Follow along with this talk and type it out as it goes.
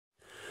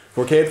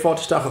Voor céad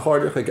fáisteach a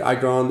cháirdeach ag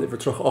agrán idir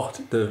troch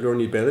 8 de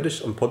Blúiríní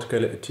Béileadis an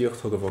podcéile a tíocht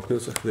thug a bh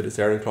cnúsach vid is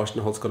Éireann Cláiste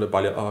na Hoscoile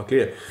Baile á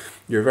Glia.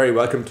 You're very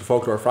welcome to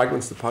Folklore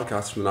Fragments, the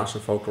podcast from the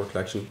National Folklore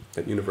Collection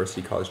at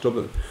University College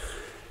Dublin.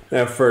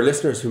 Now, for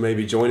listeners who may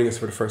be joining us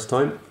for the first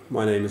time,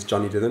 my name is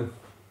Johnny Dillon,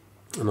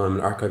 and I'm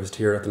an archivist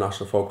here at the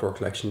National Folklore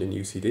Collection in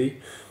UCD.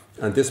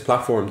 And this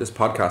platform, this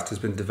podcast, has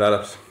been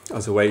developed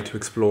as a way to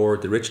explore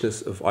the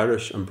richness of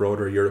Irish and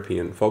broader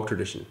European folk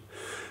tradition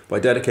by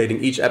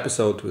dedicating each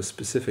episode to a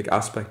specific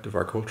aspect of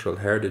our cultural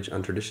heritage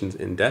and traditions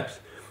in depth,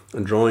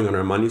 and drawing on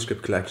our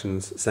manuscript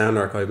collections, sound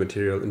archive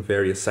material, and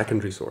various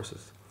secondary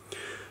sources.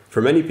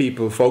 For many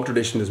people, folk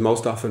tradition is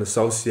most often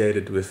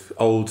associated with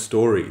old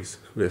stories,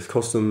 with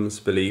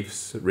customs,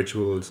 beliefs,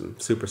 rituals, and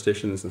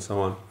superstitions, and so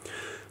on.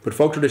 But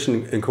folk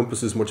tradition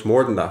encompasses much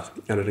more than that,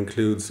 and it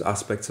includes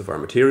aspects of our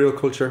material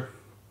culture,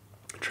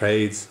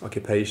 trades,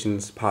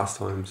 occupations,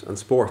 pastimes, and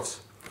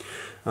sports.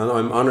 And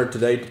I'm honoured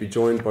today to be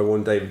joined by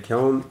one David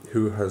Keohan,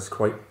 who has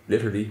quite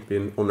literally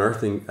been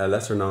unearthing a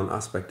lesser known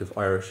aspect of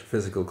Irish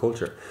physical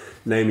culture,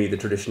 namely the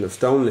tradition of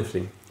stone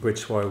lifting,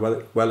 which,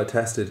 while well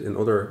attested in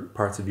other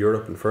parts of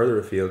Europe and further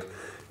afield,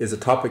 is a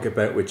topic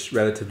about which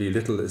relatively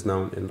little is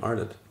known in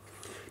Ireland.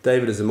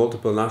 David is a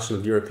multiple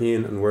national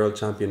European and world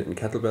champion in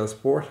kettlebell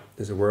sport,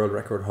 is a world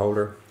record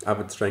holder,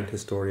 avid strength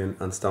historian,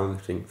 and stone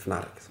lifting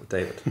fanatic. So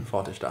David,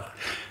 fáisteach.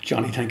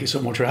 Johnny, thank you so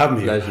much for having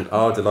me. Legend.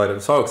 Oh, delighted.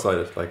 I'm so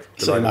excited.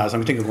 Same as,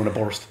 I'm thinking I'm going to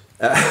burst.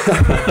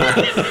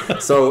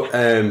 So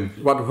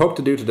what we hope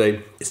to do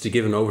today is to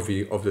give an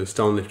overview of the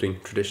stone lifting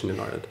tradition in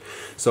Ireland.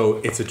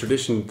 So it's a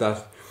tradition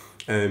that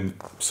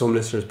some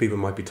listeners, people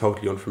might be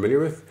totally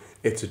unfamiliar with.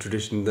 It's a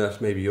tradition that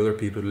maybe other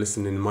people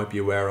listening might be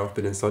aware of,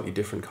 but in slightly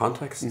different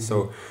contexts. Mm-hmm.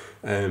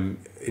 So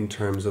in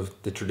terms of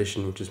the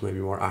tradition, which is maybe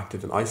more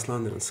active in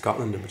Iceland and in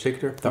Scotland in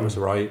particular, that was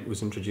where I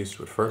was introduced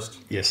to it first.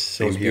 Yes,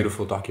 those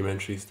beautiful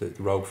documentaries, the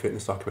Rogue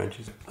Fitness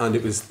documentaries. And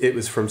it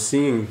was from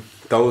seeing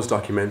those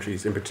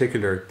documentaries, in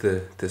particular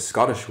the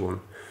Scottish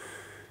one,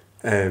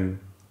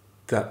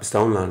 that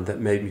Stoneland, that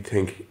made me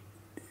think,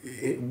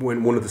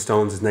 when one of the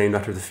stones is named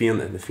after the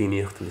Fianna and the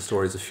Fíneacht and the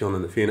stories of Fionn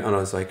and the Fianna, and I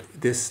was like,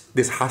 this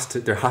has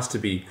to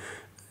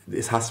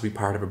be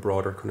part of a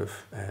broader kind of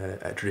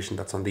a tradition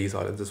that's on these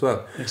islands as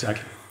well.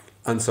 Exactly.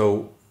 And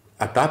so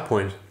at that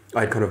point,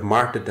 I kind of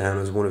marked it down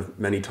as one of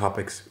many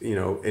topics, you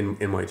know,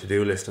 in my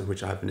to-do list, in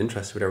which I have been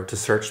interested with, to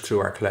search through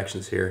our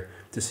collections here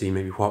to see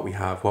maybe what we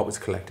have, what was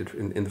collected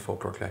in the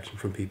folklore collection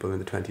from people in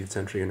the 20th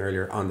century and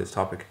earlier on this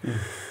topic. Mm.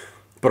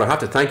 But I have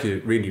to thank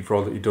you really for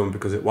all that you've done,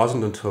 because it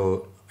wasn't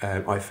until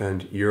I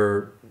found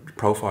your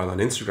profile on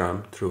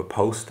Instagram through a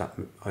post that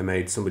I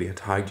made. Somebody had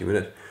tagged you in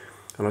it,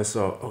 and I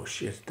saw, oh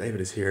shit,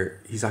 David is here.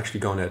 He's actually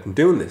gone out and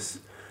doing this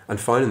and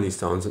finding these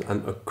stones,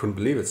 and I couldn't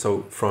believe it.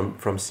 So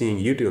from seeing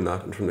you doing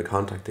that, and from the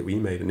contact that we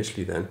made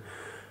initially, then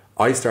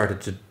I started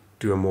to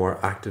do a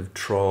more active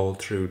trawl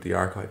through the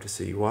archive to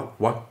see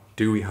what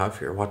do we have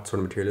here, what sort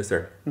of material is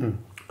there.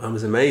 I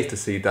was amazed to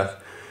see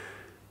that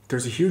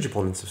there's a huge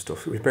abundance of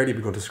stuff. We've barely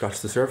begun to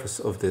scratch the surface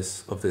of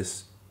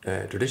this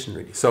tradition,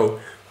 really. So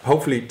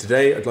hopefully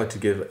today I'd like to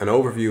give an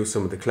overview of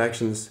some of the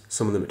collections,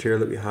 some of the material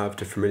that we have,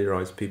 to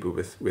familiarise people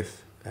with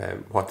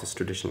what this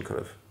tradition kind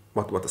of,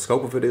 what the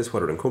scope of it is,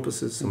 what it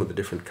encompasses, some of the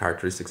different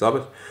characteristics of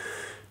it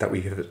that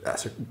we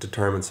have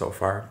determined so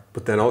far,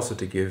 but then also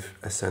to give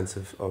a sense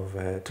of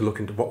to look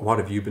into what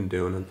have you been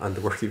doing, and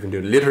the work you've been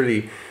doing,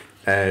 literally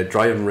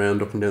driving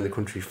around up and down the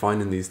country,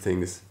 finding these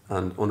things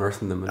and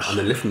unearthing them and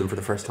then lifting them for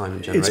the first time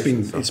in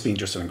generations. It's been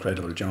just an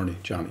incredible journey,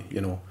 Johnny,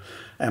 you know.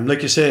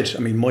 Like you said, I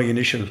mean, my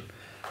initial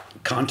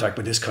contact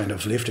with this kind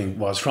of lifting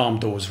was from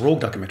those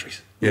Rogue documentaries,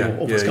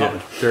 over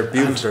Scotland. Yeah. They're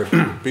beautiful.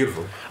 They're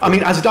beautiful. I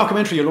mean, as a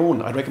documentary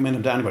alone, I'd recommend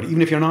them to anybody,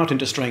 even if you're not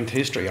into strength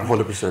history.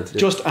 100%. Yeah.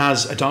 Just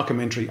as a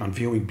documentary on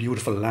viewing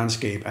beautiful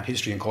landscape and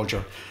history and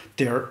culture,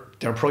 they're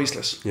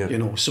priceless. Yeah. You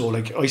know, so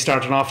like I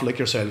started off like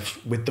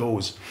yourself with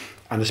those,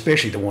 and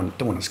especially the one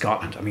in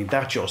Scotland. I mean,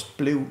 that just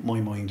blew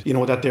my mind. You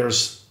know, that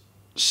there's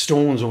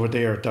stones over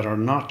there that are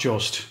not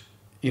just,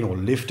 you know,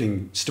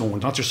 lifting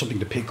stones, not just something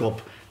to pick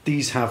up.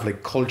 These have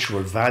like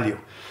cultural value,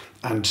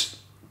 and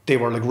they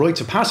were like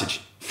rites of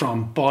passage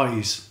from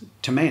boys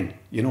to men,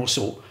 you know.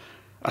 So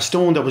a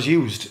stone that was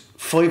used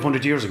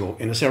 500 years ago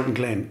in a certain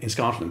glen in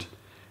Scotland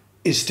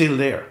is still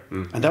there.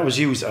 And that was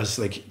used as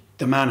like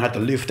the man had to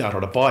lift that, or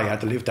the boy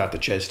had to lift that, the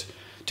chest,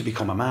 to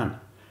become a man,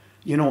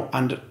 you know.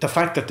 And the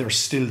fact that they're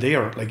still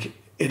there, like,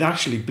 it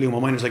actually blew my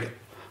mind. It was like,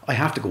 I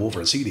have to go over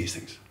and see these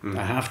things.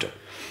 I have to.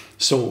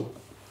 So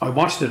I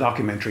watched the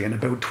documentary, and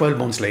about 12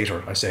 months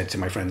later, I said to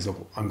my friends,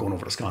 look, I'm going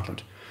over to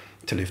Scotland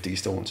to lift these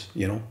stones,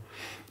 you know.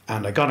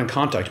 And I got in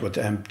contact with,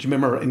 do you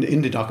remember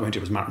in the documentary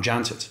it was Martin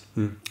Janssens?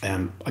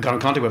 I got in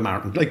contact with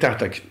Martin, like that,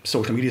 like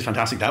social media is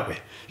fantastic that way.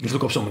 You can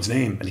look up someone's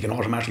name and you can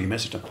automatically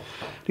message them.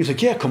 He was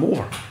like, yeah, come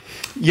over.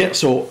 Yeah,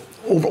 so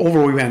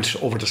over we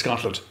went over to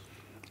Scotland.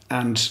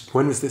 And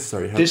when was this,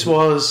 sorry? This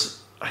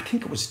was, I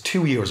think it was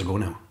 2 years ago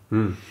now.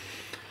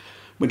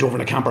 Went over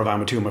in a camper van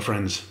with two of my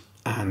friends.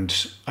 And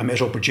I met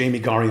up with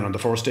Jamie Gorian on the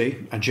first day,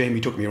 and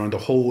Jamie took me around the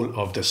whole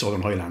of the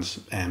Southern Highlands,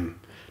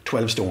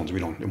 12 stones we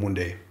done in one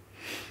day.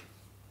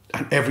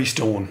 And every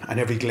stone and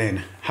every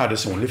glen had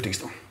its own lifting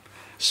stone.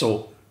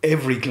 So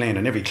every glen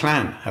and every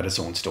clan had its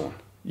own stone.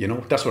 You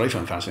know, that's what I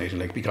found fascinating.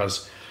 Like,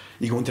 because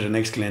you go into the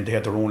next glen, they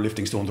had their own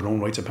lifting stone, their own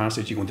rites of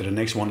passage. You go into the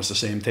next one, it's the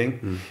same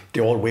thing.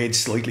 They all weighed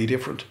slightly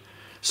different.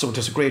 So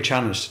there's a great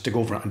challenge to go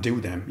over and do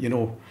them, you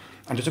know.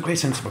 And there's a great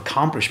sense of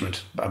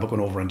accomplishment about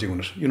going over and doing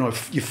it. You know,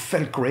 if you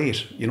felt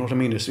great, you know what I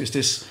mean? It's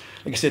this,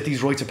 like I said,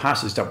 these rites of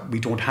passage that we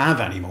don't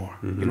have anymore.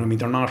 You know what I mean?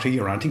 They're not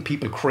here. And I think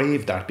people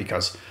crave that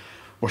because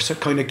we're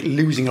kind of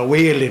losing our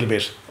way a little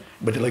bit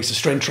with the likes of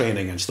strength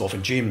training and stuff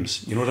in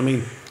gyms. You know what I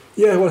mean?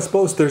 Yeah, well, I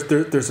suppose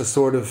there's a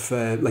sort of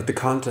like the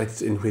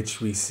context in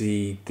which we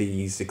see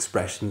these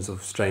expressions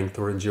of strength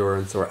or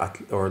endurance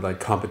or like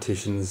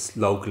competitions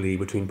locally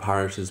between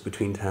parishes,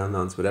 between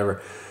townlands,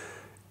 whatever.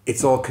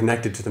 It's all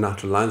connected to the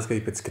natural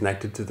landscape. It's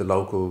connected to the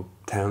local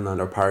townland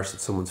or parish that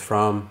someone's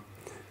from,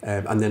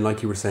 and then,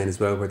 like you were saying as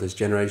well, where there's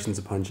generations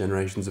upon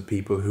generations of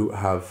people who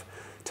have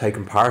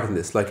taken part in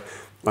this. Like,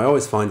 I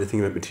always find the thing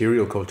about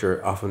material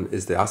culture often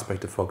is the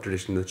aspect of folk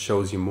tradition that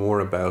shows you more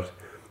about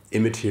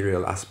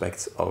immaterial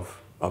aspects of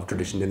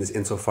tradition,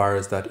 insofar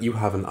as that you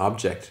have an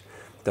object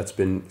that's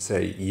been,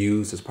 say,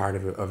 used as part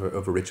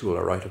of a ritual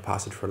or rite of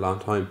passage for a long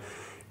time.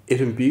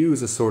 It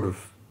imbues a sort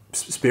of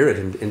spirit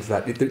into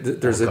that.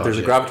 There's a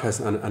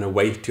gravitas and a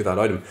weight to that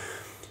item,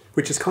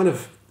 which is kind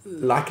of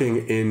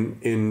lacking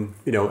in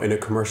a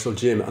commercial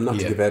gym. And not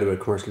to give out about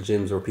commercial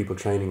gyms or people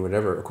training or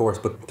whatever, of course,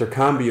 but there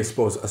can be, I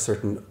suppose, a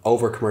certain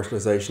over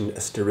commercialization,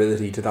 a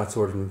sterility to that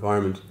sort of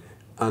environment.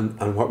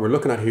 And what we're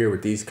looking at here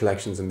with these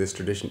collections and this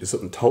tradition is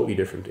something totally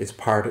different. It's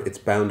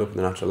bound up in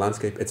the natural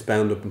landscape. It's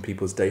bound up in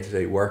people's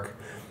day-to-day work.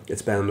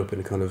 It's bound up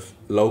in a kind of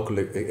local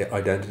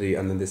identity,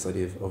 and then this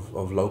idea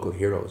of local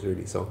heroes,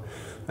 really. So,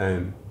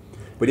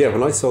 but yeah,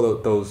 when I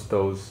saw those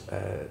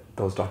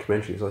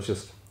documentaries,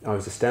 I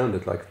was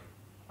astounded, like,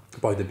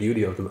 by the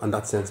beauty of them and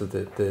that sense of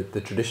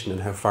the tradition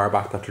and how far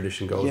back that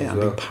tradition goes. Yeah, as and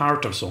well. being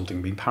part of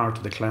something, being part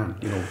of the clan.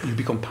 You know, you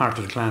become part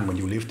of the clan when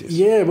you live this.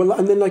 Yeah, well,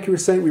 and then, like you were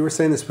saying, we were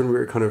saying this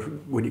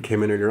when you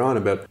came in earlier on,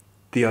 about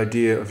the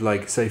idea of,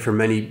 like, say, for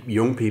many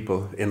young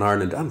people in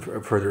Ireland and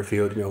further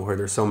afield, you know, where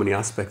there's so many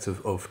aspects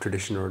of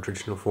tradition or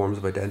traditional forms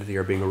of identity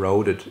are being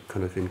eroded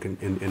kind of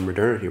in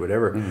modernity or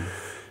whatever.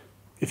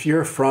 If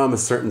you're from a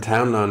certain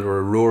townland or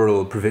a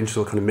rural,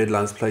 provincial kind of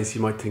Midlands place,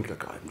 you might think,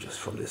 like, I'm just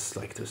from this,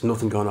 like, there's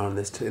nothing going on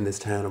in this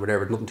town or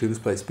whatever, nothing to this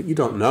place. But you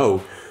don't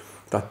know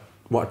that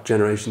what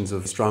generations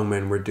of strong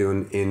men were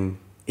doing in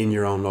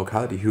your own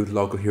locality, who the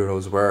local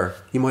heroes were.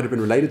 You might have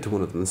been related to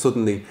one of them, and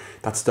suddenly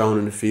that stone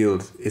in the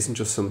field isn't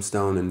just some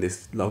stone in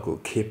this local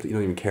kip that you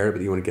don't even care about,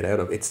 that you want to get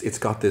out of. It's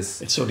got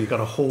this. It's suddenly got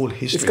a whole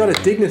history. It's got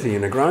a dignity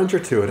and a grandeur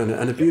to it,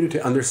 and a beauty to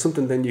it, and there's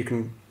something then you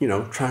can, you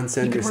know,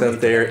 transcend yourself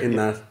there in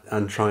that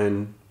and try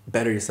and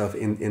better yourself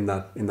in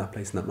that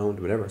place, in that moment,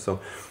 or whatever.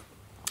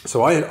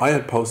 So I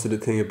had posted a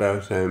thing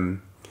about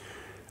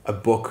a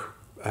book,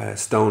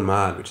 Stone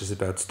Mad, which is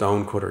about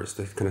stone cutters,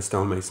 the kind of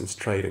stonemasons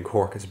trade in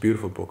Cork. It's a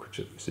beautiful book, which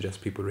I suggest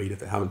people read if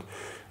they haven't.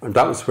 And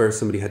that was where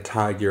somebody had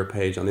tagged your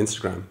page on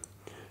Instagram,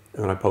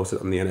 and I posted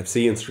it on the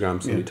NFC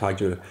Instagram. Somebody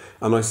tagged you in it,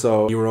 and I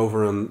saw you were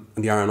over on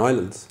the Aran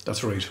Islands.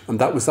 That's right. And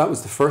that was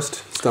the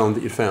first stone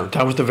that you found.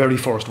 That was the very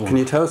first one. Can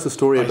you tell us the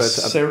story about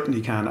that? I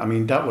certainly can. I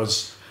mean, it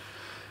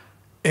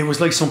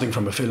was like something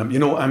from a film. You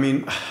know, I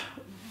mean,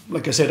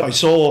 like I said, I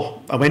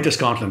went to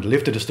Scotland,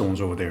 lifted the stones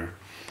over there.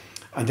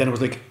 And then it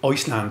was like,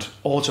 Iceland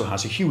also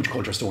has a huge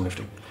culture of stone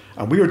lifting.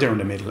 And we were there in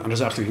the middle, and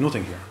there's absolutely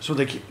nothing here. So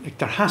like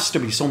there has to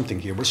be something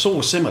here. We're so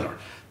similar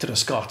to the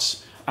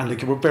Scots. And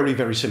like we're very,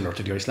 very similar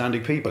to the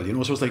Icelandic people, you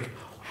know. So it's like,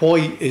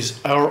 why is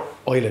our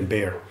island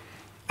bare?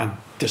 And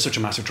there's such a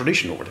massive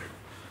tradition over there.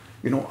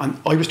 You know, and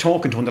I was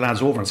talking to one of the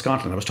lads over in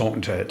Scotland. I was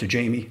talking to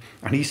Jamie,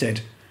 and he said,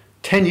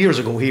 10 years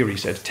ago here, he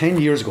said, 10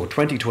 years ago,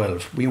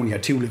 2012, we only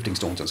had 2 lifting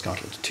stones in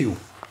Scotland. 2.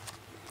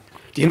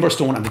 The Inver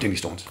stone and the Dingy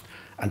stones.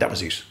 And that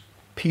was it.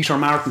 Peter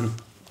Martin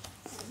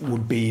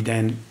would be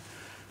then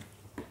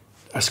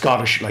a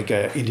Scottish, like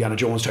a Indiana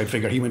Jones type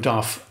figure. He went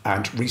off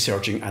and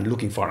researching and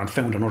looking for and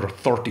found another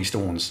 30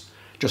 stones.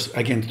 Just,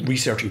 again,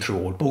 researching through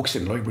old books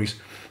in libraries.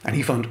 And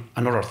he found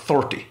another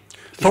 30.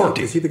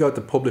 30. Is he the guy with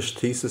the published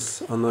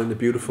thesis online, the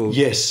beautiful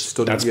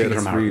study? That's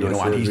Peter Martin, really, you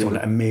know, and he's done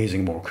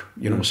amazing work.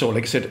 You know, so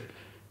like I said,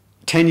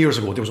 10 years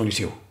ago, there was only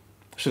 2.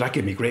 So that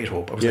gave me great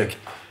hope. I was like,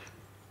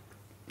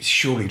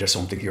 surely there's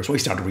something here. So I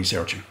started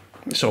researching.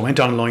 So I went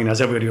online, as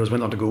everybody else,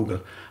 went onto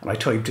Google, and I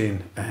typed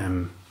in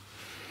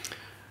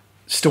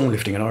stone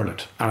lifting in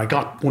Ireland. And I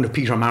got one of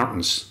Peter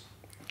Martin's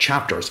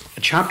chapters.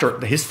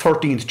 His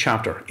 13th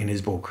chapter in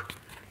his book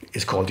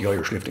is called The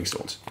Irish Lifting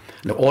Stones.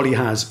 Now, all he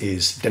has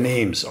is the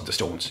names of the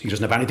stones. He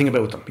doesn't have anything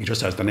about them. He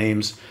just has the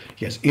names.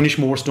 He has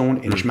Inishmore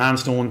stone, Inishman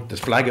stone, there's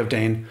Flag of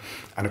Den,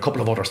 and a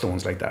couple of other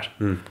stones like that.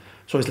 So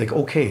I was like,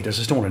 okay, there's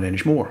a stone in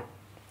Inishmore.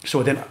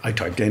 So then I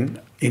typed in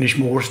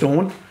Inishmore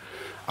stone,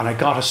 and I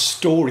got a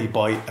story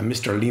by a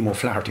Mr. Liam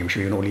Flaherty. I'm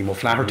sure you know Liam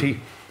Flaherty,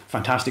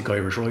 fantastic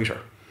Irish writer,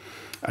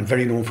 and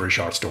very known for his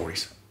short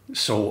stories.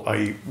 So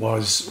I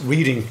was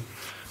reading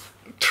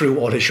through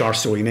all his short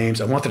story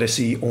names, I wanted to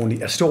see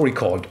only a story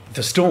called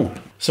The Stone.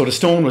 So The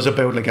Stone was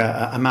about like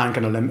a man,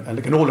 kind of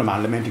like an older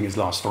man lamenting his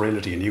lost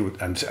virility and youth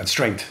and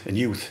strength in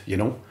youth, you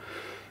know.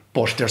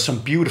 But there's some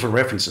beautiful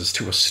references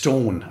to a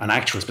stone, an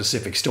actual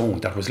specific stone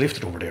that was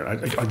lifted over there.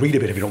 I'll read a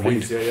bit if you don't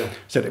mind. Yeah.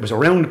 Said it was a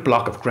round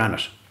block of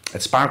granite.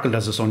 It sparkled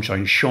as the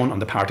sunshine shone on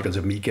the particles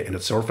of mica in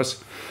its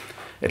surface.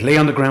 It lay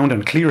on the ground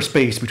in clear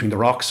space between the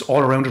rocks. All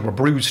around it were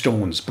bruised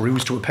stones,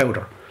 bruised to a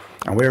powder.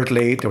 And where it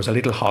lay, there was a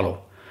little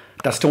hollow.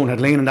 That stone had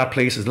lain in that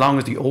place as long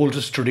as the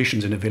oldest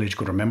traditions in the village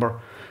could remember.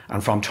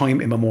 And from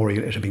time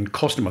immemorial, it had been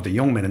custom of the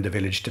young men in the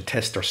village to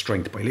test their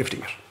strength by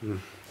lifting it.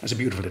 That's a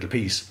beautiful little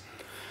piece.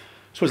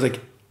 So it's like,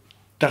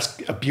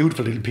 that's a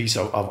beautiful little piece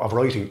of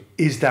writing.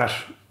 Is that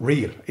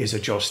real? Is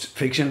it just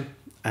fiction?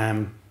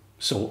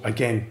 So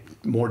again,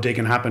 more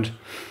digging happened.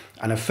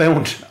 And I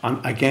found,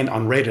 again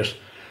on Reddit,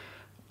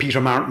 Peter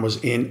Martin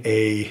was in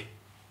a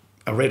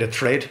Reddit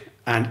thread,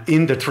 and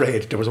in the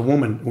thread there was a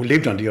woman who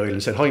lived on the island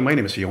and said, "Hi, my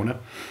name is Fiona.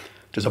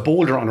 There's a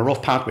boulder on a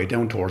rough pathway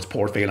down towards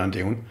Port Phelan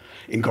Down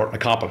in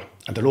Gortnacoppel,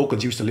 and the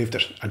locals used to lift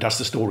it, and that's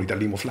the story that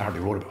Liam O'Flaherty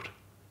wrote about."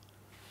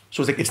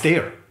 So it's like, it's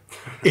there.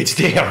 It's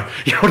there.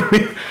 You know what I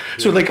mean?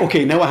 So like,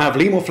 okay, now I have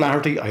Liam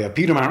O'Flaherty, I have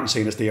Peter Martin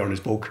saying it's there in his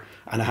book,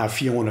 and I have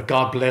Fiona,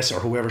 God bless her,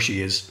 whoever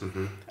she is,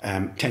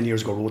 10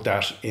 years ago wrote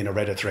that in a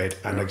Reddit thread,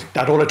 and like,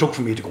 that all it took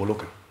for me to go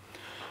looking.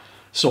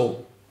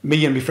 So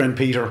me and my friend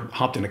Peter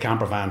hopped in a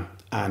camper van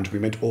and we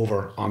went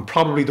over on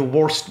probably the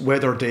worst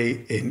weather day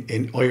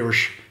in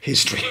Irish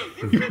history.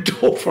 We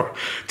went over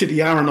to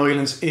the Aran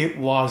Islands. It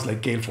was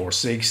like gale force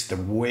 6, the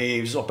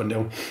waves up and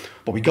down.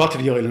 But we got to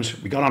the island,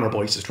 we got on our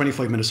bikes, it's a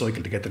 25-minute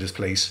cycle to get to this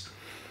place,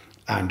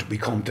 and we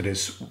come to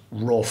this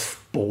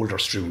rough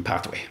boulder-strewn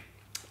pathway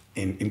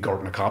in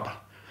Gortnacoppel.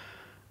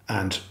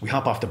 And we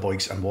hop off the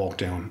bikes and walk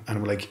down,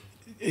 and we're like,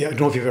 I don't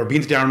know if you've ever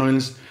been to the Aran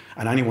Islands,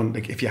 and anyone,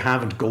 like, if you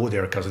haven't, go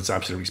there because it's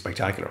absolutely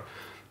spectacular.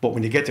 But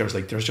when you get there, it's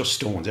like there's just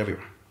stones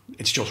everywhere.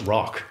 It's just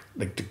rock.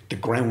 Like the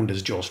ground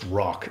is just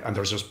rock, and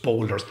there's just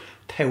boulders,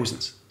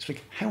 thousands. It's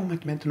like, how am I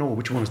meant to know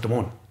which one is the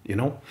one, you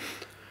know?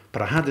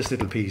 But I had this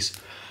little piece,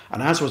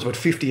 and as I was about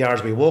 50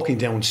 yards away, walking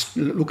down,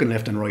 looking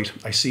left and right,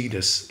 I see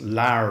this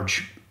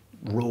large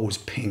rose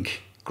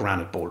pink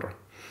granite boulder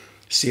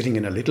sitting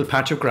in a little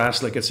patch of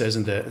grass, like it says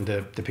in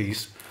the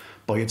piece,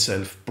 by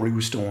itself,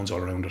 bruised stones all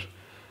around it.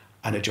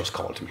 And it just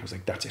called to me. I was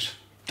like, that's it.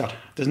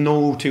 There's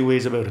no two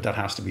ways about it. That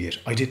has to be it.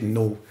 I didn't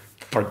know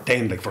for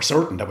then, like for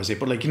certain, that was it.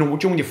 But like, you know,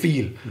 when you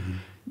feel,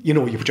 you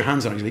know, you put your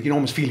hands on it, like, you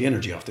almost feel the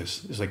energy of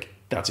this. It's like,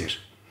 that's it.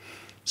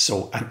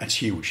 So, and it's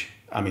huge.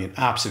 I mean,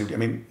 absolutely. I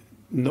mean,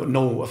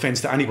 no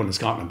offence to anyone in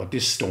Scotland, but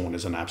this stone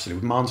is an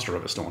absolute monster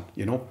of a stone,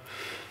 you know.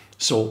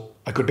 So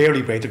I could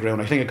barely break the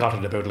ground. I think I got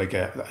it about like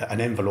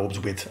an envelope's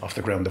width off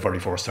the ground the very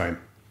first time.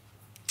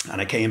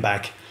 And I came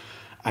back.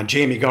 And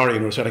Jamie Gorry,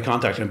 who said I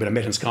contacted him, but I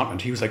met in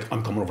Scotland, he was like,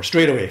 I'm coming over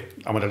straight away.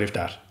 I'm going to lift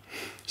that.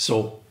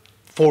 So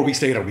 4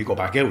 weeks later, we go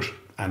back out,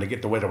 and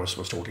the weather was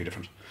totally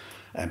different.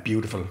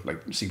 Beautiful,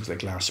 like, see, it was like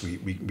glass.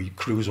 We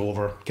cruise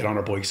over, get on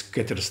our bikes,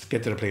 get to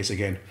the place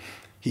again.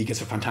 He gets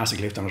a fantastic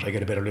lift on it. I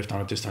get a better lift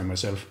on it this time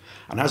myself.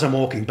 And as I'm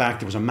walking back,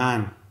 there was a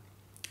man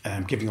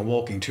giving a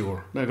walking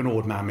tour, like an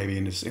old man, maybe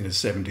in his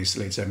 70s,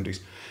 late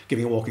 70s,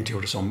 giving a walking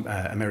tour to some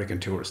American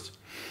tourists.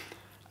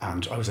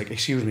 And I was like,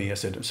 excuse me, I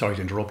said, I'm sorry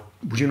to interrupt,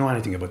 would you know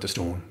anything about the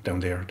stone down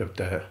there,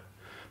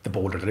 the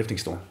boulder, the lifting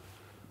stone?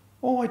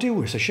 Oh, I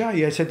do. I said,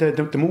 yeah. I said,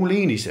 the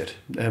Blúiríní, he said.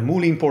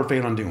 Blúiríní Port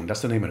Phelan Down,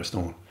 that's the name of the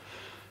stone.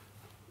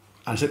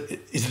 And I said,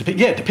 is it the pink?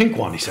 Yeah, the pink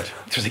one, he said.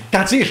 I was like,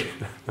 that's it.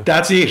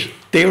 That's it.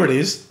 There it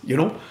is, you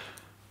know.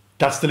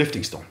 That's the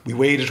lifting stone. We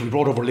weighed it, we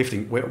brought over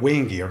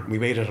weighing gear, and we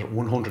weighed it at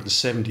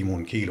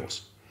 171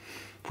 kilos,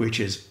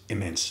 which is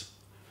immense.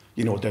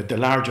 You know, the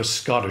largest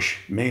Scottish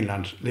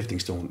mainland lifting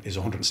stone is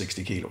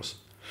 160 kilos.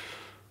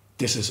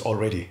 This is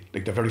already,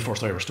 like, the very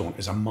first Irish stone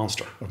is a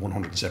monster at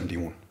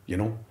 171, you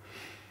know?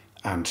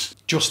 And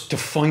just to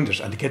find it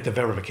and to get the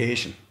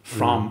verification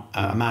from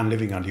a man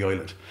living on the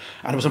island.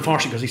 And it was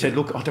unfortunate because he said,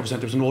 look, there was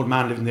an old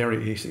man living there,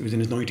 he was in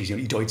his 90s, you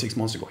know, he died 6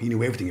 months ago. He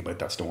knew everything about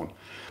that stone.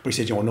 But he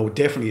said, you know, no,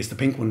 definitely it's the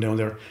pink one down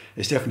there.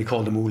 It's definitely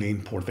called the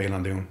Blúiríní Port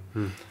Phelan Down.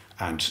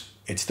 And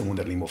it's the one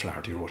that Liam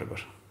O'Flaherty wrote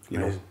about, you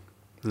know?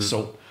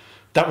 So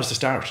that was the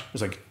start. It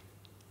was like,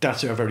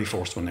 that's our very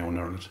first one now in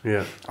Ireland.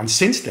 Yeah. And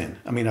since then,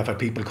 I mean, I've had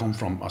people come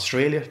from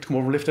Australia to come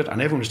over and lift it,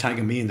 and everyone is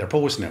tagging me in their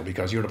posts now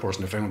because you're the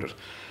person who found it.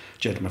 A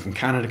gentleman from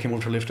Canada came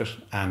over to lift it,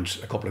 and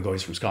a couple of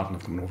guys from Scotland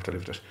have come over to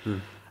lift it.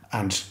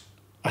 And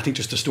I think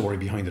just the story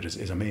behind it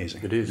is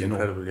amazing. It is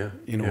incredible, yeah.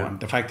 You know, and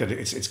the fact that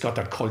it's got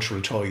that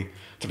cultural tie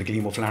to the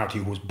Liam O'Flaherty,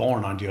 who was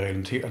born on the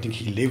island. I think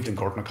he lived in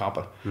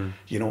Gortnacoppel,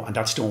 you know, and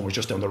that stone was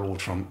just down the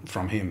road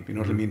from him. You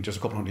know what I mean? Just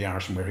a couple hundred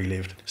yards from where he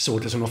lived. So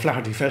there's an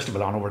O'Flaherty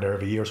festival on over there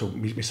every year. So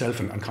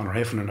myself and Conor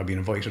Heffernan have been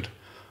invited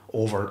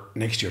over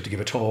next year to give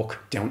a talk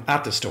down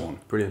at the stone.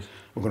 Brilliant.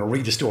 We're going to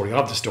read the story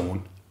of the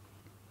stone,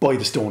 by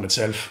the stone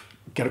itself,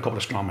 get a couple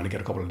of strongmen and get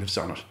a couple of lifts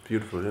on it.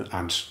 Beautiful, yeah.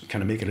 And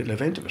kind of make a little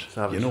event of it,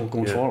 Savage. you know,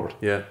 going forward.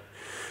 Yeah.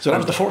 So that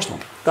was the first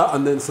one.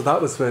 So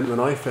that was when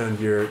I found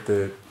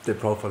the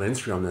profile on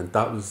Instagram. Then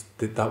that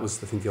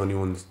was I think the only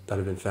ones that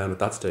had been found at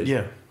that stage.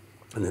 Yeah.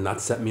 And then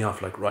that set me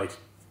off like, right,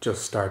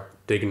 just start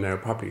digging now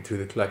properly through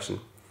the collection.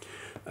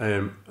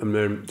 And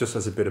then just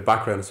as a bit of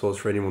background, I suppose,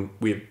 for anyone,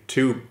 we have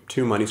two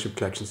manuscript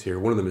collections here.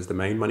 One of them is the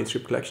main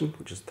manuscript collection,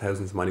 which is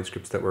thousands of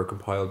manuscripts that were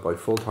compiled by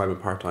full-time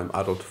and part-time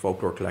adult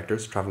folklore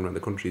collectors traveling around the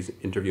country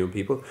interviewing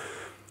people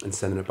and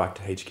sending it back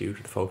to HQ, to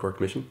the Folklore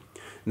Commission.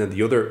 And then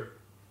the other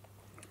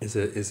is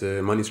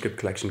a manuscript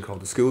collection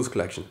called the Schools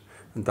Collection,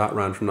 and that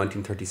ran from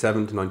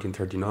 1937 to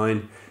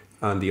 1939,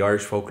 and the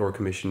Irish Folklore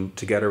Commission,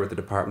 together with the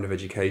Department of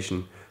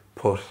Education,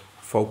 put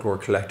folklore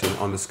collecting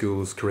on the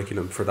school's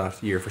curriculum for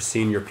that year for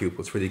senior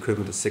pupils, for the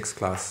equivalent of 6th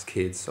class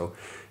kids, so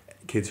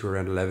kids who are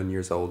around 11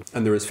 years old.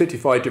 And there was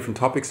 55 different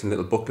topics in a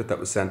little booklet that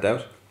was sent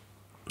out.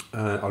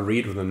 I'll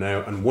read with them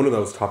now, and one of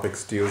those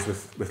topics deals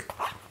with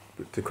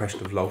the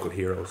question of local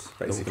heroes,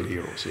 basically.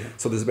 Local heroes, yeah.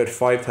 So there's about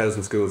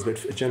 5,000 schools,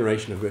 about a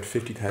generation of about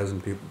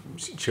 50,000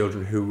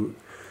 children who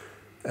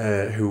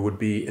would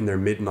be in their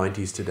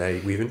mid-90s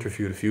today. We've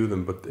interviewed a few of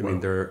them, but I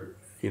mean,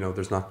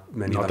 there's not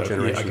many of that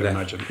generation I can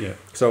left. imagine, yeah.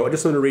 So I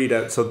just want to read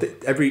out. So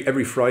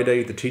every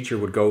Friday, the teacher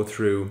would go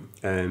through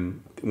a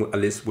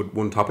list with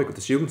one topic with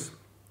the students,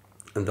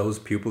 and those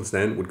pupils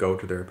then would go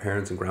to their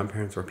parents and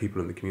grandparents or people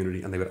in the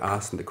community, and they would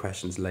ask them the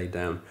questions laid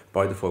down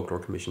by the Folklore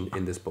Commission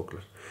in this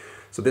booklet.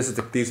 So these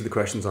are the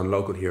questions on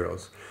local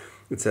heroes.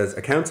 It says,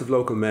 accounts of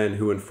local men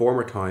who in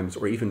former times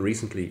or even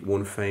recently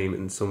won fame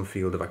in some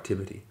field of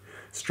activity.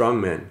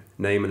 Strong men,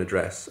 name and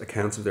address,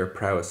 accounts of their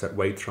prowess at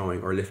weight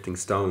throwing or lifting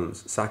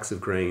stones, sacks of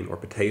grain or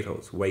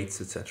potatoes,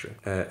 weights, etc.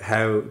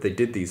 How they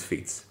did these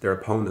feats, their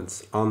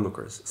opponents,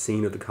 onlookers,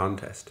 scene of the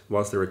contest.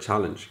 Was there a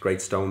challenge?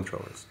 Great stone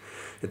throwers.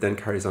 It then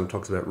carries on,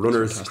 talks about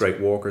runners, great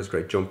walkers,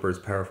 great jumpers,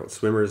 powerful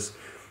swimmers,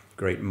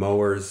 great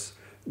mowers,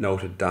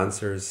 noted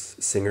dancers,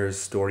 singers,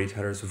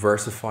 storytellers,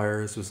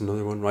 versifiers was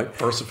another one, right?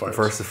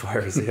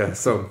 Versifiers, yeah.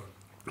 So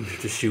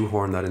to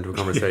shoehorn that into a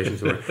conversation.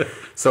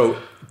 So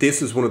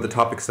this is one of the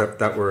topics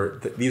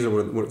these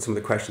are some of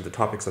the questions, the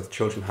topics that the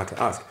children had to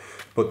ask.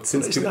 But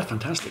isn't that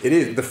fantastic? It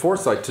is. The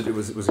foresight to it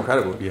was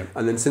incredible. Yeah.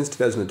 And then since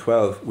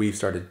 2012, we've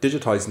started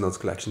digitizing those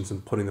collections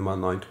and putting them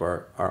online to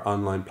our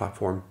online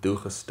platform,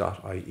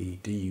 duchas.ie,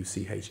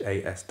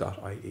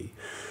 duchas.ie.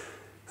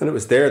 And it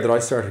was there that I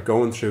started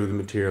going through the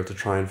material to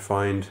try and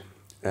find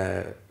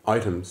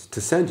items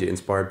to send you,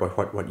 inspired by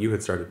what you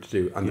had started to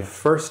do. And the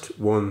first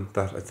one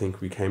that I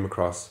think we came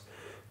across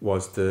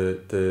was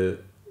the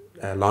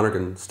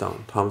Lonergan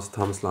stone,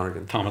 Thomas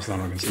Lonergan. Thomas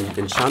Lonergan stone.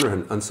 In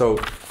Shanrahan. And so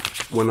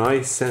when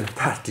I sent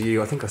that to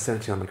you, I think I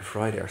sent it to you on like a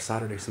Friday or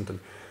Saturday or something.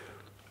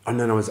 And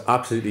then I was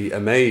absolutely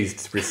amazed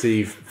to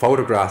receive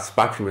photographs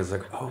back from him. I was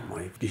like, oh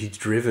my, he's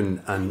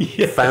driven and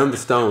found the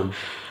stone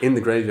in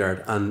the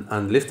graveyard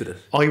and lifted it.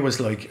 I was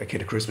like a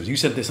kid at Christmas. You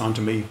sent this on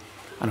to me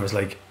and I was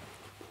like,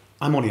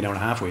 I'm only an hour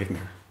and a half away from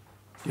here.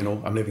 You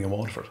know, I'm living in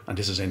Waterford and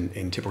this is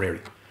in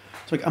Tipperary.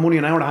 It's like, I'm only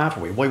an hour and a half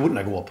away. Why wouldn't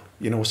I go up?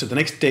 You know, so the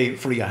next day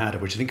free I had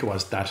it, which I think it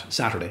was that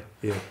Saturday.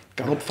 Yeah.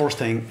 Got up first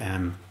thing,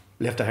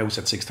 left the house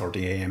at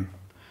 6:30 a.m.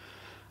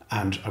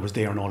 and I was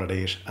there and all at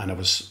 8 and I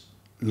was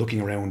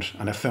looking around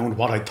and I found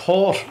what I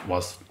thought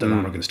was the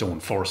Lonergan stone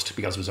first,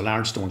 because it was a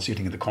large stone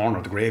sitting in the corner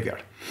of the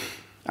graveyard,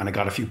 and I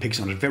got a few pics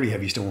on it, very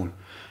heavy stone,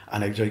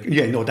 and I was like,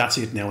 yeah, no, that's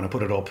it now, and I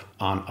put it up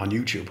on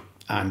YouTube.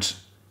 And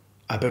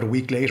about a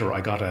week later I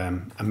got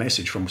a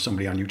message from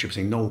somebody on YouTube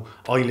saying, no,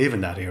 I live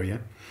in that area,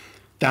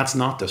 that's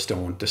not the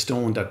stone. The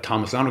stone that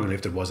Thomas Lonergan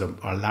lifted was a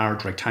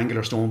large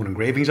rectangular stone with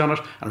engravings on it,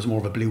 and it was more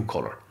of a blue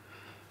colour.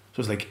 So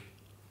it's like,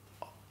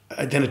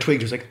 then a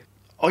twig was like,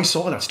 I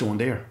saw that stone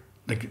there.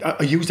 Like,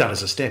 I use that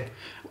as a step.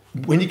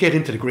 When you get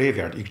into the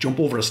graveyard, you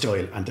jump over a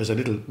stile and there's a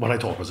little, what I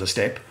thought was a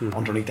step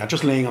underneath that,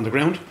 just laying on the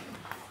ground.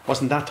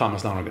 Wasn't that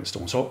Thomas Lonergan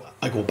stone? So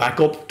I go back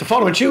up. The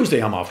following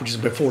Tuesday I'm off, which is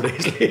about 4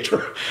 days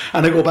later.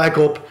 And I go back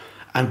up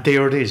and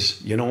there it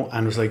is, you know.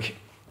 And it was like,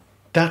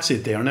 that's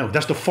it there now.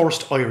 That's the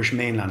first Irish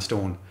mainland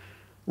stone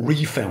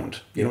refound.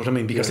 You know what I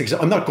mean? Because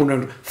I'm not going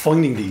around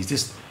finding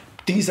these.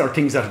 These are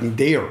things that have been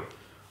there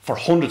for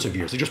hundreds of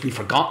years. They've just been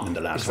forgotten in the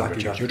last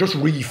 100 years. You're just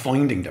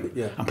refinding them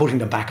and putting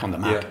them back on the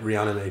map. Yeah,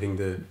 reanimating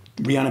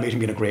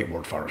being a great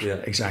word for it. Yeah,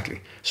 exactly.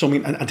 So I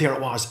mean, and there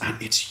it was,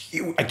 and it's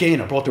huge.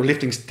 Again, I brought the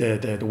lifting,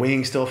 the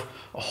weighing stuff,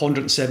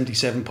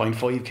 177.5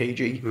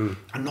 kg,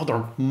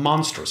 another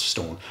monstrous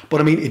stone.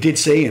 But I mean, it did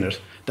say in it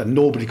that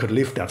nobody could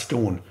lift that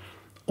stone.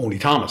 Only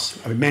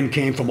Thomas. I mean, men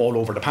came from all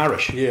over the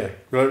parish. Yeah.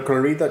 Can I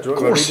read that? Of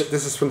course.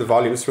 This is from the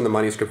volume. This is from the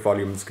manuscript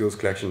volume in the Schools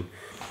Collection.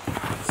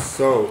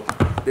 So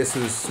this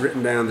is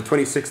written down the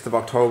 26th of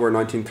October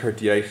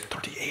 1938.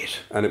 38.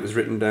 And it was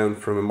written down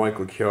from a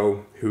Michael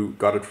Keohan, who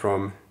got it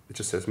from, it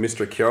just says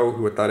Mr. Keohan,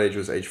 who at that age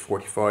was age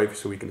 45,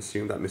 so we can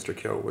assume that Mr.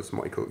 Keohan was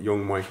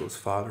young Michael's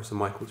father, so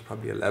Michael was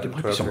probably 11,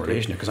 12, 13. There might be some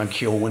relation, because I'm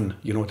Keohan,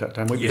 you know, that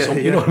might be some,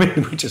 you know what I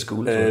mean, which is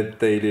cool.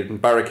 They lived in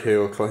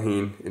Barrackhill,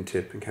 Clogheen, in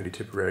County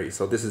Tipperary.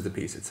 So this is the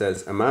piece. It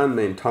says, a man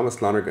named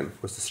Thomas Lonergan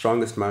was the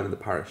strongest man in the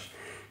parish.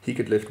 He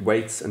could lift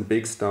weights and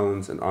big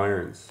stones and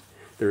irons.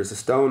 There is a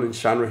stone in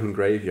Shanrahan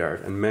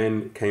graveyard, and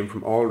men came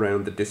from all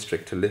round the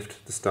district to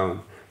lift the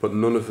stone, but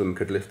none of them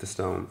could lift the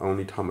stone,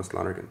 only Thomas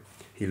Lonergan.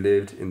 He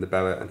lived in the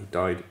Bella and he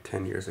died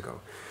 10 years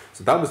ago.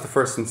 So that was the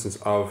first instance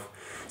of...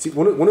 See,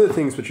 one of the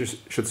things which you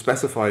should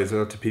specify as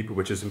well to people,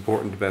 which is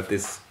important about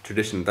this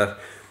tradition, that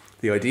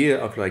the idea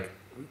of like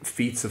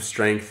feats of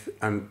strength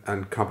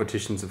and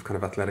competitions of kind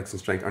of athletics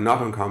and strength are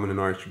not uncommon in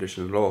Irish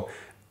tradition at all.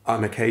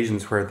 On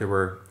occasions where there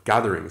were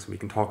gatherings, we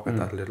can talk about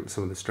that a little,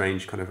 some of the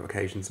strange kind of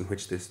occasions in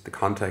which the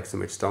context in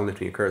which stone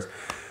lifting occurs.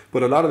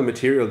 But a lot of the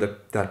material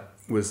that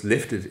was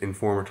lifted in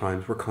former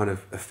times were kind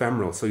of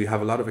ephemeral. So you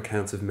have a lot of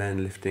accounts of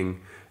men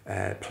lifting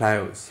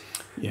ploughs,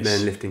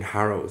 men lifting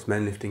harrows,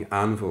 men lifting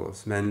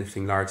anvils, men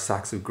lifting large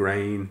sacks of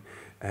grain,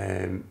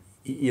 carrying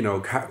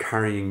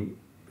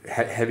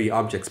heavy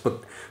objects,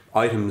 but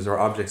items or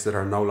objects that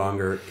are no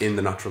longer in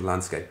the natural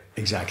landscape.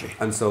 Exactly.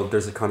 And so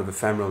there's a kind of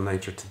ephemeral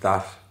nature to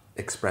that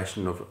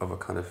expression of a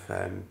kind of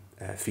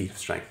feat of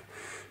strength.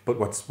 But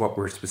what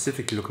we're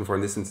specifically looking for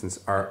in this instance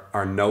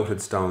are noted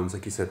stones,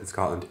 like you said, in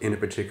Scotland, in a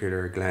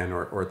particular glen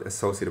or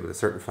associated with a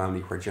certain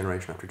family where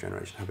generation after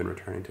generation have been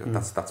returning to it.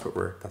 That's what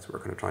we're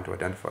kind of trying to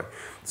identify.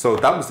 So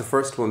that was the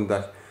first one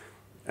that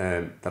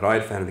I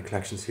had found in the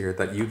collections here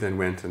that you then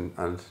went and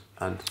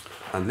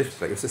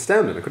lifted. Like, it was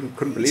astounding. I couldn't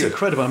believe it. It's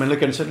incredible. I mean,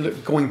 look,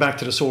 going back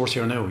to the source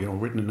here now,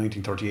 written in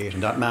 1938,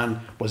 and that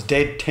man was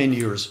dead 10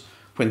 years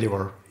when they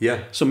were...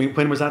 Yeah. So, I mean,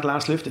 when was that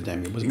last lifted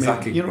then? It was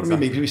exactly.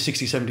 Maybe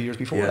 60, 70 years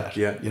before that.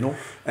 Yeah.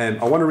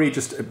 I want to read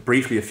just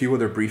briefly a few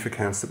other brief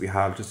accounts that we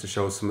have just to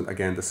show some,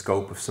 again, the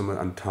scope of some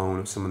and tone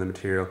of some of the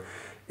material.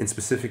 And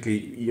specifically,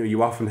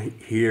 you often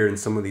hear in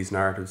some of these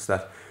narratives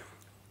that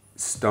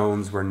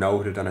stones were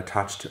noted and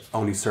attached to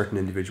only certain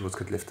individuals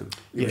could lift them.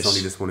 It was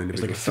only this one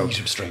individual. It's like a feat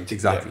of strength.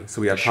 Exactly. Yeah.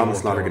 So we had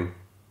Thomas Lonergan.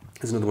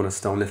 There's another one, a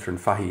stone lifter in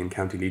Fahy in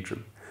County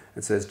Leitrim.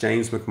 It says,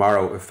 James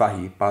McMorrow of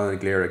Fahy,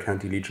 Ballinagleera,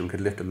 County Leitrim,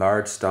 could lift a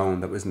large stone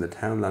that was in the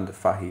townland of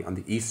Fahy on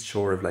the east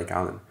shore of Lake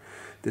Allen.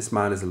 This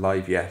man is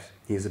alive yet.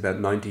 He is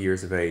about 90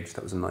 years of age.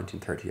 That was in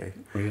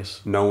 1938.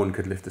 Yes. No one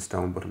could lift the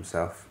stone but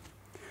himself.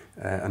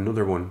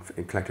 Another one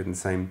collected in the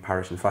same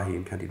parish in Fahy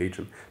in County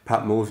Leitrim.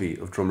 Pat Mulvey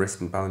of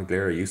Drumriston,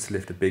 Ballinagleera, used to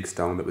lift a big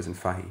stone that was in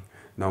Fahy.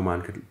 No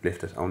man could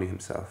lift it, only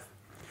himself.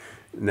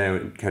 Now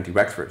in County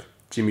Wexford,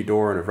 Jimmy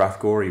Doran of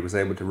Rathgory was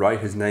able to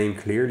write his name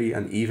clearly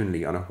and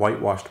evenly on a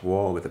whitewashed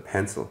wall with a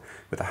pencil,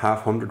 with a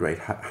half hundredweight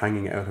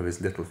hanging out of his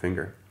little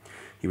finger.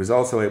 He was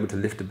also able to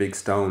lift a big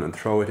stone and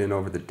throw it in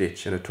over the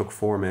ditch, and it took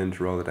 4 men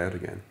to roll it out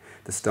again.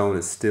 The stone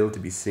is still to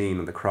be seen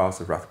on the cross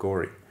of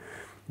Rathgory.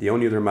 The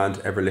only other man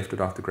to ever lift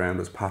it off the ground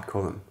was Pat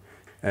Cullen.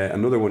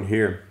 Another one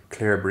here,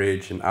 Clare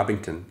Bridge in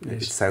Abington.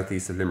 Yes. It's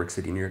southeast of Limerick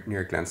City,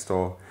 near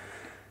Glenstall.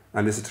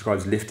 And this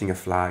describes lifting a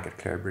flag at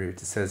Clare Bridge.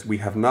 It says, we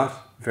have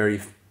not very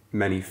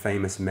many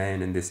famous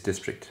men in this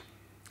district.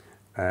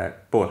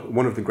 But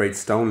one of the great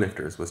stone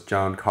lifters was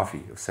John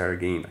Coffey of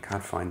Sarageen. I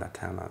can't find that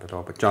townland at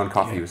all, but John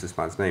Coffey was this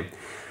man's name.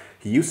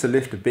 He used to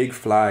lift a big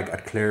flag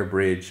at Clare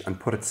Bridge and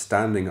put it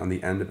standing on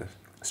the end of it.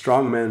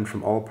 Strong men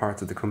from all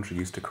parts of the country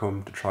used to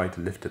come to try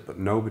to lift it, but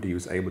nobody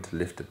was able to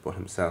lift it but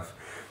himself.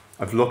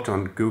 I've looked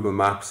on Google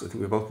Maps. I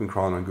think we've both been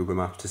crawling on Google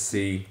Maps to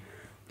see...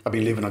 I've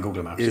been living on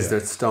Google Maps, Is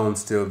that stone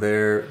still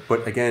there?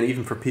 But again,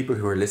 even for people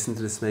who are listening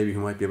to this, maybe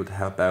who might be able to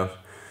help out,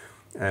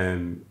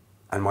 and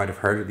might have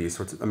heard of these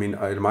sorts of... I mean,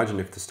 I'd imagine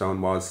if the stone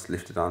was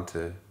lifted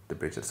onto the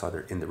bridge, it's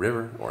either in the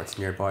river or it's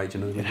nearby. Do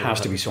you know? It has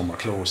to be somewhere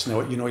close.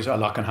 Now, a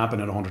lot can happen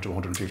in 100 to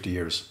 150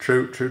 years.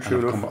 True.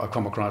 I've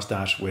come across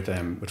that with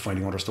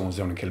finding other stones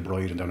down in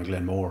Kilbride and down in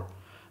Glenmore.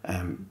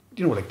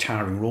 Like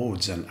tarring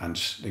roads and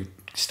like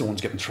stones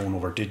getting thrown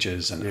over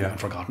ditches and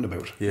forgotten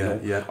about.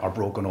 Or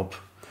broken up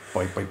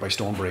by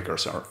stone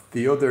breakers. Or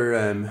the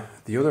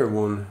other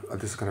one, I'll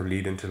just kind of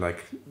lead into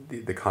like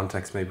the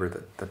context maybe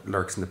that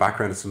lurks in the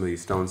background of some of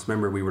these stones.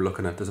 Remember, we were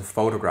looking at, there's a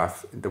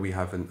photograph that we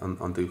have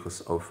on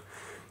Duchas of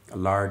a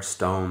large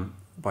stone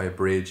by a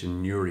bridge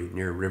in Newry,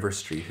 near River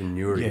Street in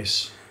Newry.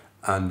 Yes.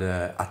 And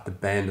at the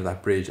bend of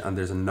that bridge, and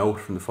there's a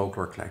note from the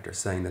folklore collector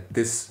saying that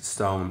this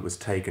stone was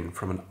taken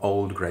from an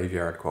old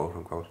graveyard, quote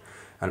unquote,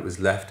 and it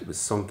was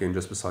sunk in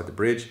just beside the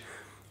bridge,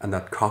 and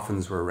that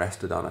coffins were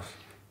rested on it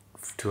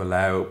to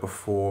allow,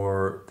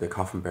 before the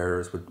coffin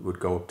bearers would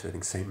go up to, I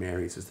think, St.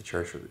 Mary's is the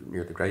church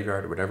near the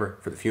graveyard or whatever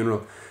for the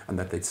funeral, and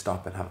that they'd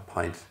stop and have a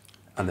pint.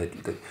 And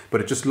but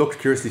it just looked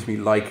curiously to me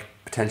like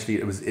potentially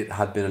it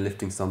had been a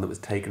lifting stone that was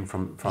taken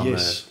from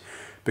yes.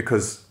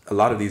 Because a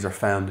lot of these are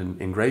found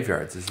in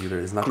graveyards.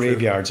 Isn't that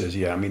graveyards? True?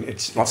 Yeah. I mean,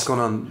 what's going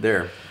on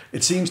there?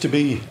 It seems to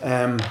be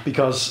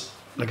because,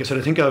 like I said,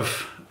 I think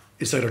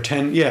it's either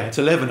 10. Yeah, it's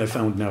 11. I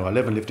found now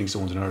 11 lifting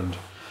stones in Ireland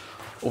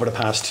over the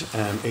past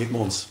 8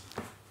 months.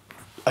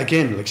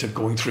 Again, like I said,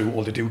 going through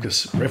all the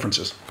Dukas